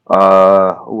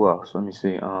else? Let me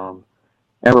see. Amber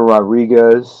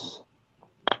Rodriguez.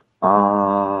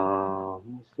 Let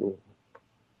me see.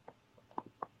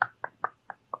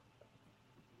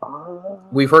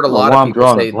 We've heard a lot of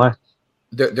people say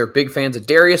they're big fans of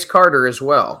Darius Carter as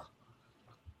well.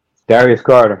 Darius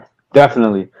Carter,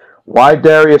 definitely. Why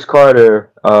Darius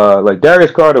Carter? Darius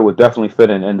Carter would definitely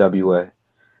fit in NWA.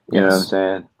 You know what I'm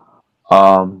saying?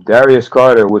 Darius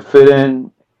Carter would fit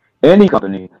in any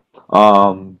company.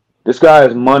 This guy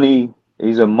is money.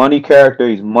 He's a money character.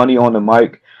 He's money on the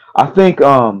mic. I think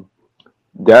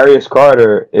Darius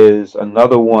Carter is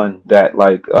another one that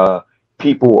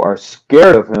people are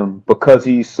scared of him because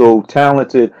he's so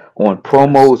talented on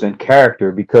promos and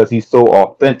character because he's so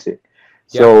authentic.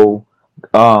 Yeah. So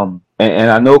and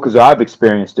I know because I've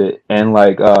experienced it, and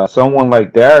someone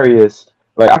like Darius,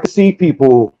 I could see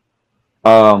people you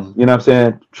know what I'm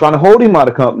saying, trying to hold him out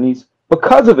of companies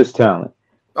because of his talent.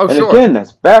 Oh, And sure. again,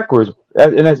 that's backwards.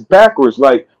 And that's backwards.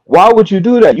 Like, why would you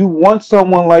do that? You want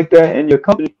someone like that in your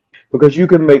company because you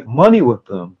can make money with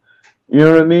them. You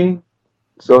know what I mean?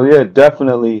 So yeah,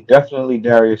 definitely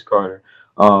Darius Carter.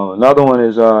 Another one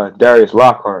is Darius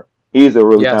Lockhart. He's a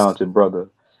really Yes. talented brother.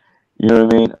 You know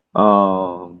what I mean?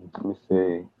 Let me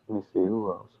see.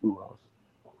 Who else?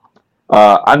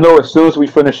 I know as soon as we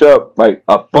finish up, like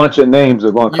a bunch of names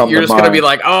are going to come You're to just going to be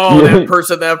mind. like, oh, that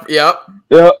person, that, yep.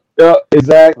 Yeah,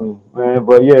 exactly, man.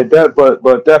 But yeah,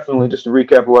 but definitely, just to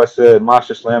recap what I said: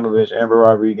 Masha Slamovich, Amber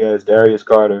Rodriguez, Darius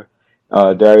Carter,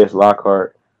 Darius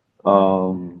Lockhart.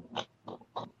 Um,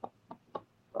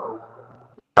 I'm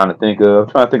trying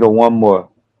to think of one more.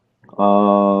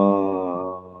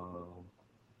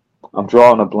 I'm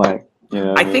drawing a blank. You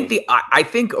know what I mean? I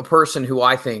think a person who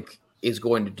I think is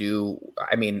going to do,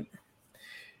 I mean,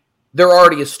 they're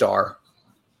already a star,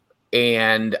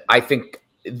 and I think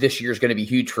this year is going to be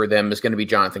huge for them. Is going to be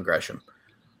Jonathan Gresham.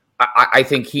 I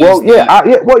think he's obviously,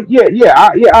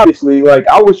 like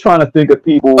I was trying to think of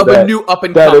people of a new up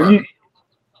and comer.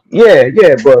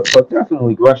 But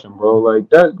definitely Gresham, bro. Like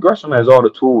that, Gresham has all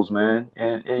the tools, man,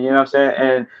 and you know what I'm saying,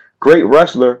 and great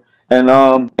wrestler,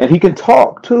 and he can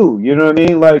talk too. You know what I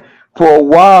mean? Like for a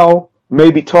while,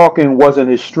 maybe talking wasn't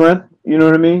his strength. You know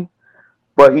what I mean?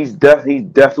 But he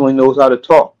definitely knows how to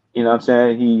talk. You know what I'm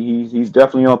saying? He's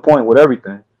definitely on point with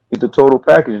everything. He's the total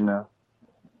package now.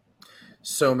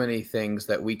 So many things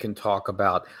that we can talk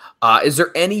about. Is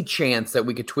there any chance that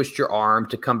we could twist your arm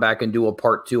to come back and do a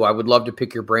part 2? I would love to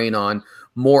pick your brain on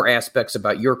more aspects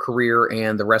about your career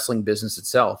and the wrestling business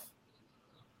itself.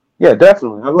 Yeah,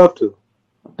 definitely. I'd love to.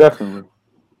 Definitely.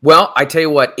 Well, I tell you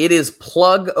what, it is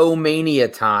Plug-O-Mania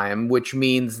time, which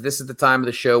means this is the time of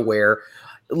the show where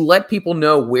let people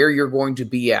know where you're going to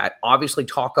be at. Obviously,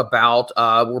 talk about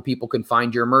where people can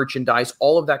find your merchandise,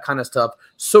 all of that kind of stuff,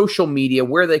 social media,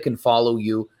 where they can follow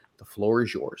you. The floor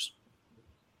is yours.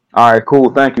 All right,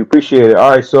 cool. Thank you. Appreciate it.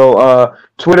 All right, so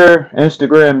Twitter,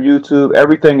 Instagram, YouTube,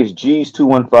 everything is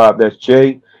Jeez215. That's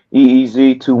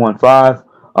JEEZ215.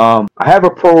 I have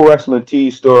a pro wrestling tee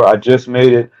store. I just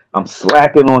made it. I'm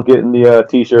slacking on getting the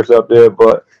t-shirts up there,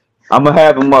 but I'm going to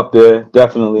have them up there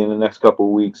definitely in the next couple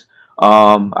of weeks.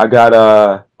 I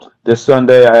got this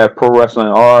Sunday I have Pro Wrestling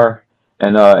R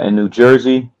in New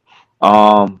Jersey.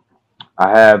 I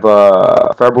have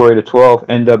February the 12th,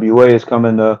 NWA is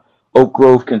coming to Oak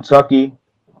Grove, Kentucky.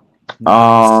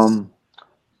 March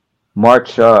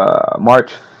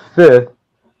 5th,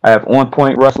 I have On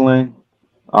Point Wrestling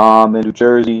in New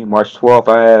Jersey. March 12th,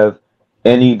 I have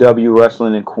NEW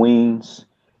Wrestling in Queens.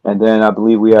 And then I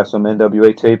believe we have some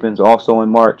NWA tapings also in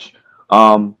March.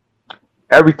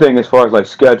 Everything as far as like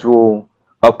schedule,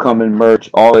 upcoming merch,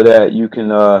 all of that you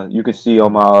can see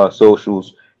on my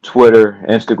socials, Twitter,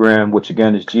 Instagram, which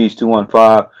again is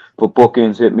Jeez215. For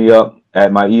bookings, hit me up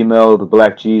at my email,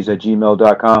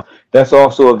 theblackjeez@gmail.com. That's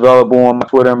also available on my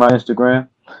Twitter and my Instagram.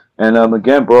 And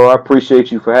again, bro, I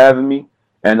appreciate you for having me,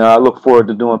 and I look forward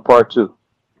to doing part 2.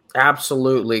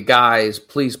 Absolutely. Guys,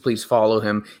 please follow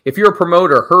him. If you're a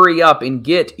promoter, hurry up and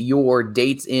get your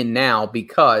dates in now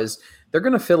because they're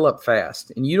going to fill up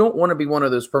fast. And you don't want to be one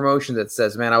of those promotions that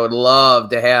says, man, I would love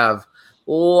to have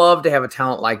a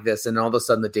talent like this. And all of a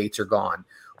sudden the dates are gone.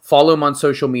 Follow him on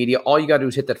social media. All you got to do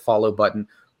is hit that follow button.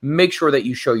 Make sure that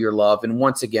you show your love. And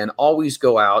once again, always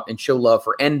go out and show love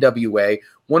for NWA,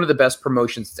 one of the best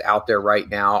promotions that's out there right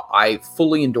now. I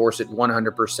fully endorse it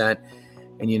 100%.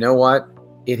 And you know what?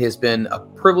 It has been a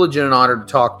privilege and an honor to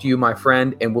talk to you, my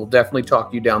friend. And we'll definitely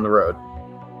talk to you down the road.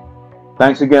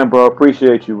 Thanks again, bro.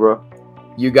 Appreciate you, bro.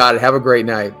 You got it. Have a great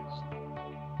night.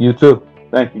 You too.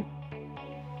 Thank you.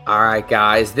 All right,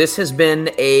 guys. This has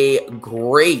been a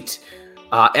great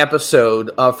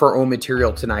episode of For Own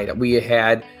Material tonight. We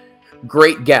had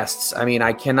great guests. I mean,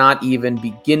 I cannot even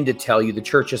begin to tell you the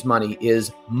church's money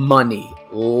is money.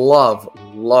 Love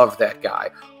that guy.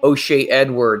 O'Shay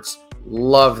Edwards,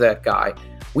 love that guy.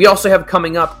 We also have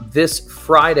coming up this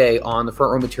Friday on the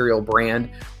For Own Material brand,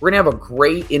 we're going to have a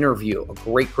great interview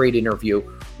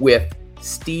with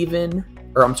Steve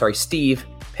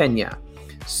Pena.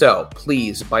 So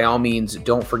please, by all means,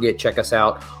 don't forget, check us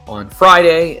out on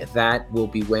Friday. That will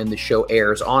be when the show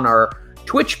airs on our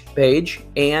Twitch page,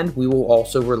 and we will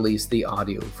also release the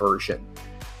audio version.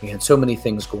 And so many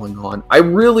things going on. I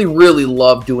really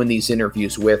love doing these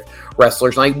interviews with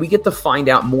wrestlers. We get to find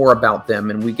out more about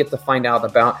them, and we get to find out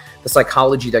about the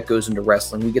psychology that goes into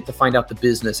wrestling. We get to find out the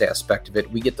business aspect of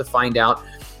it. We get to find out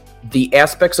the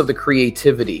aspects of the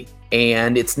creativity.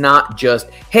 And it's not just,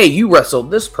 hey, you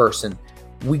wrestled this person.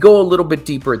 We go a little bit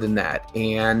deeper than that.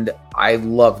 And I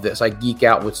love this. I geek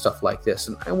out with stuff like this.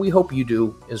 And we hope you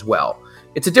do as well.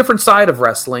 it's a different side of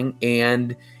wrestling,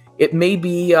 and it may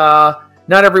be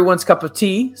not everyone's cup of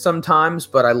tea sometimes,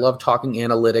 but I love talking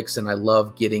analytics, and I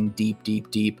love getting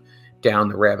deep down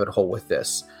the rabbit hole with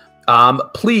this.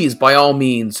 Please, by all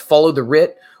means, follow the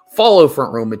Ritt, follow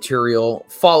Front Row Material,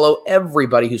 follow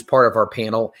everybody who's part of our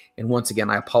panel. And once again,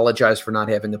 I apologize for not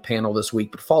having a panel this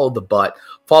week, but follow the Butt,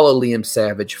 follow Liam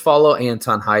Savage, follow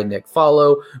Anton Heidnick,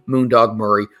 follow Moondog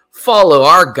Murray, follow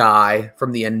our guy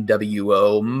from the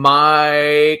NWO,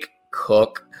 Mike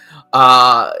Cook.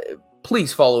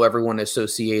 Please follow everyone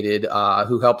associated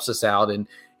who helps us out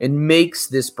and makes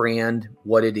this brand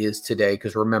what it is today.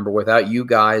 Because remember, without you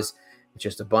guys, it's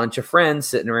just a bunch of friends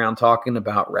sitting around talking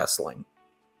about wrestling.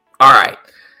 All right,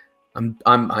 I'm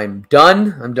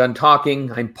done. I'm done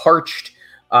talking. I'm parched.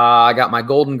 I got my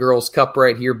Golden Girls cup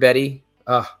right here, Betty.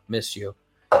 Miss you,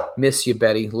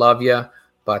 Betty. Love you.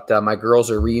 But my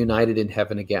girls are reunited in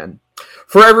heaven again.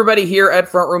 For everybody here at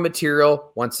Front Row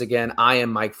Material, once again, I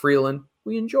am Mike Freland.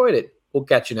 We enjoyed it. We'll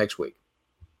catch you next week.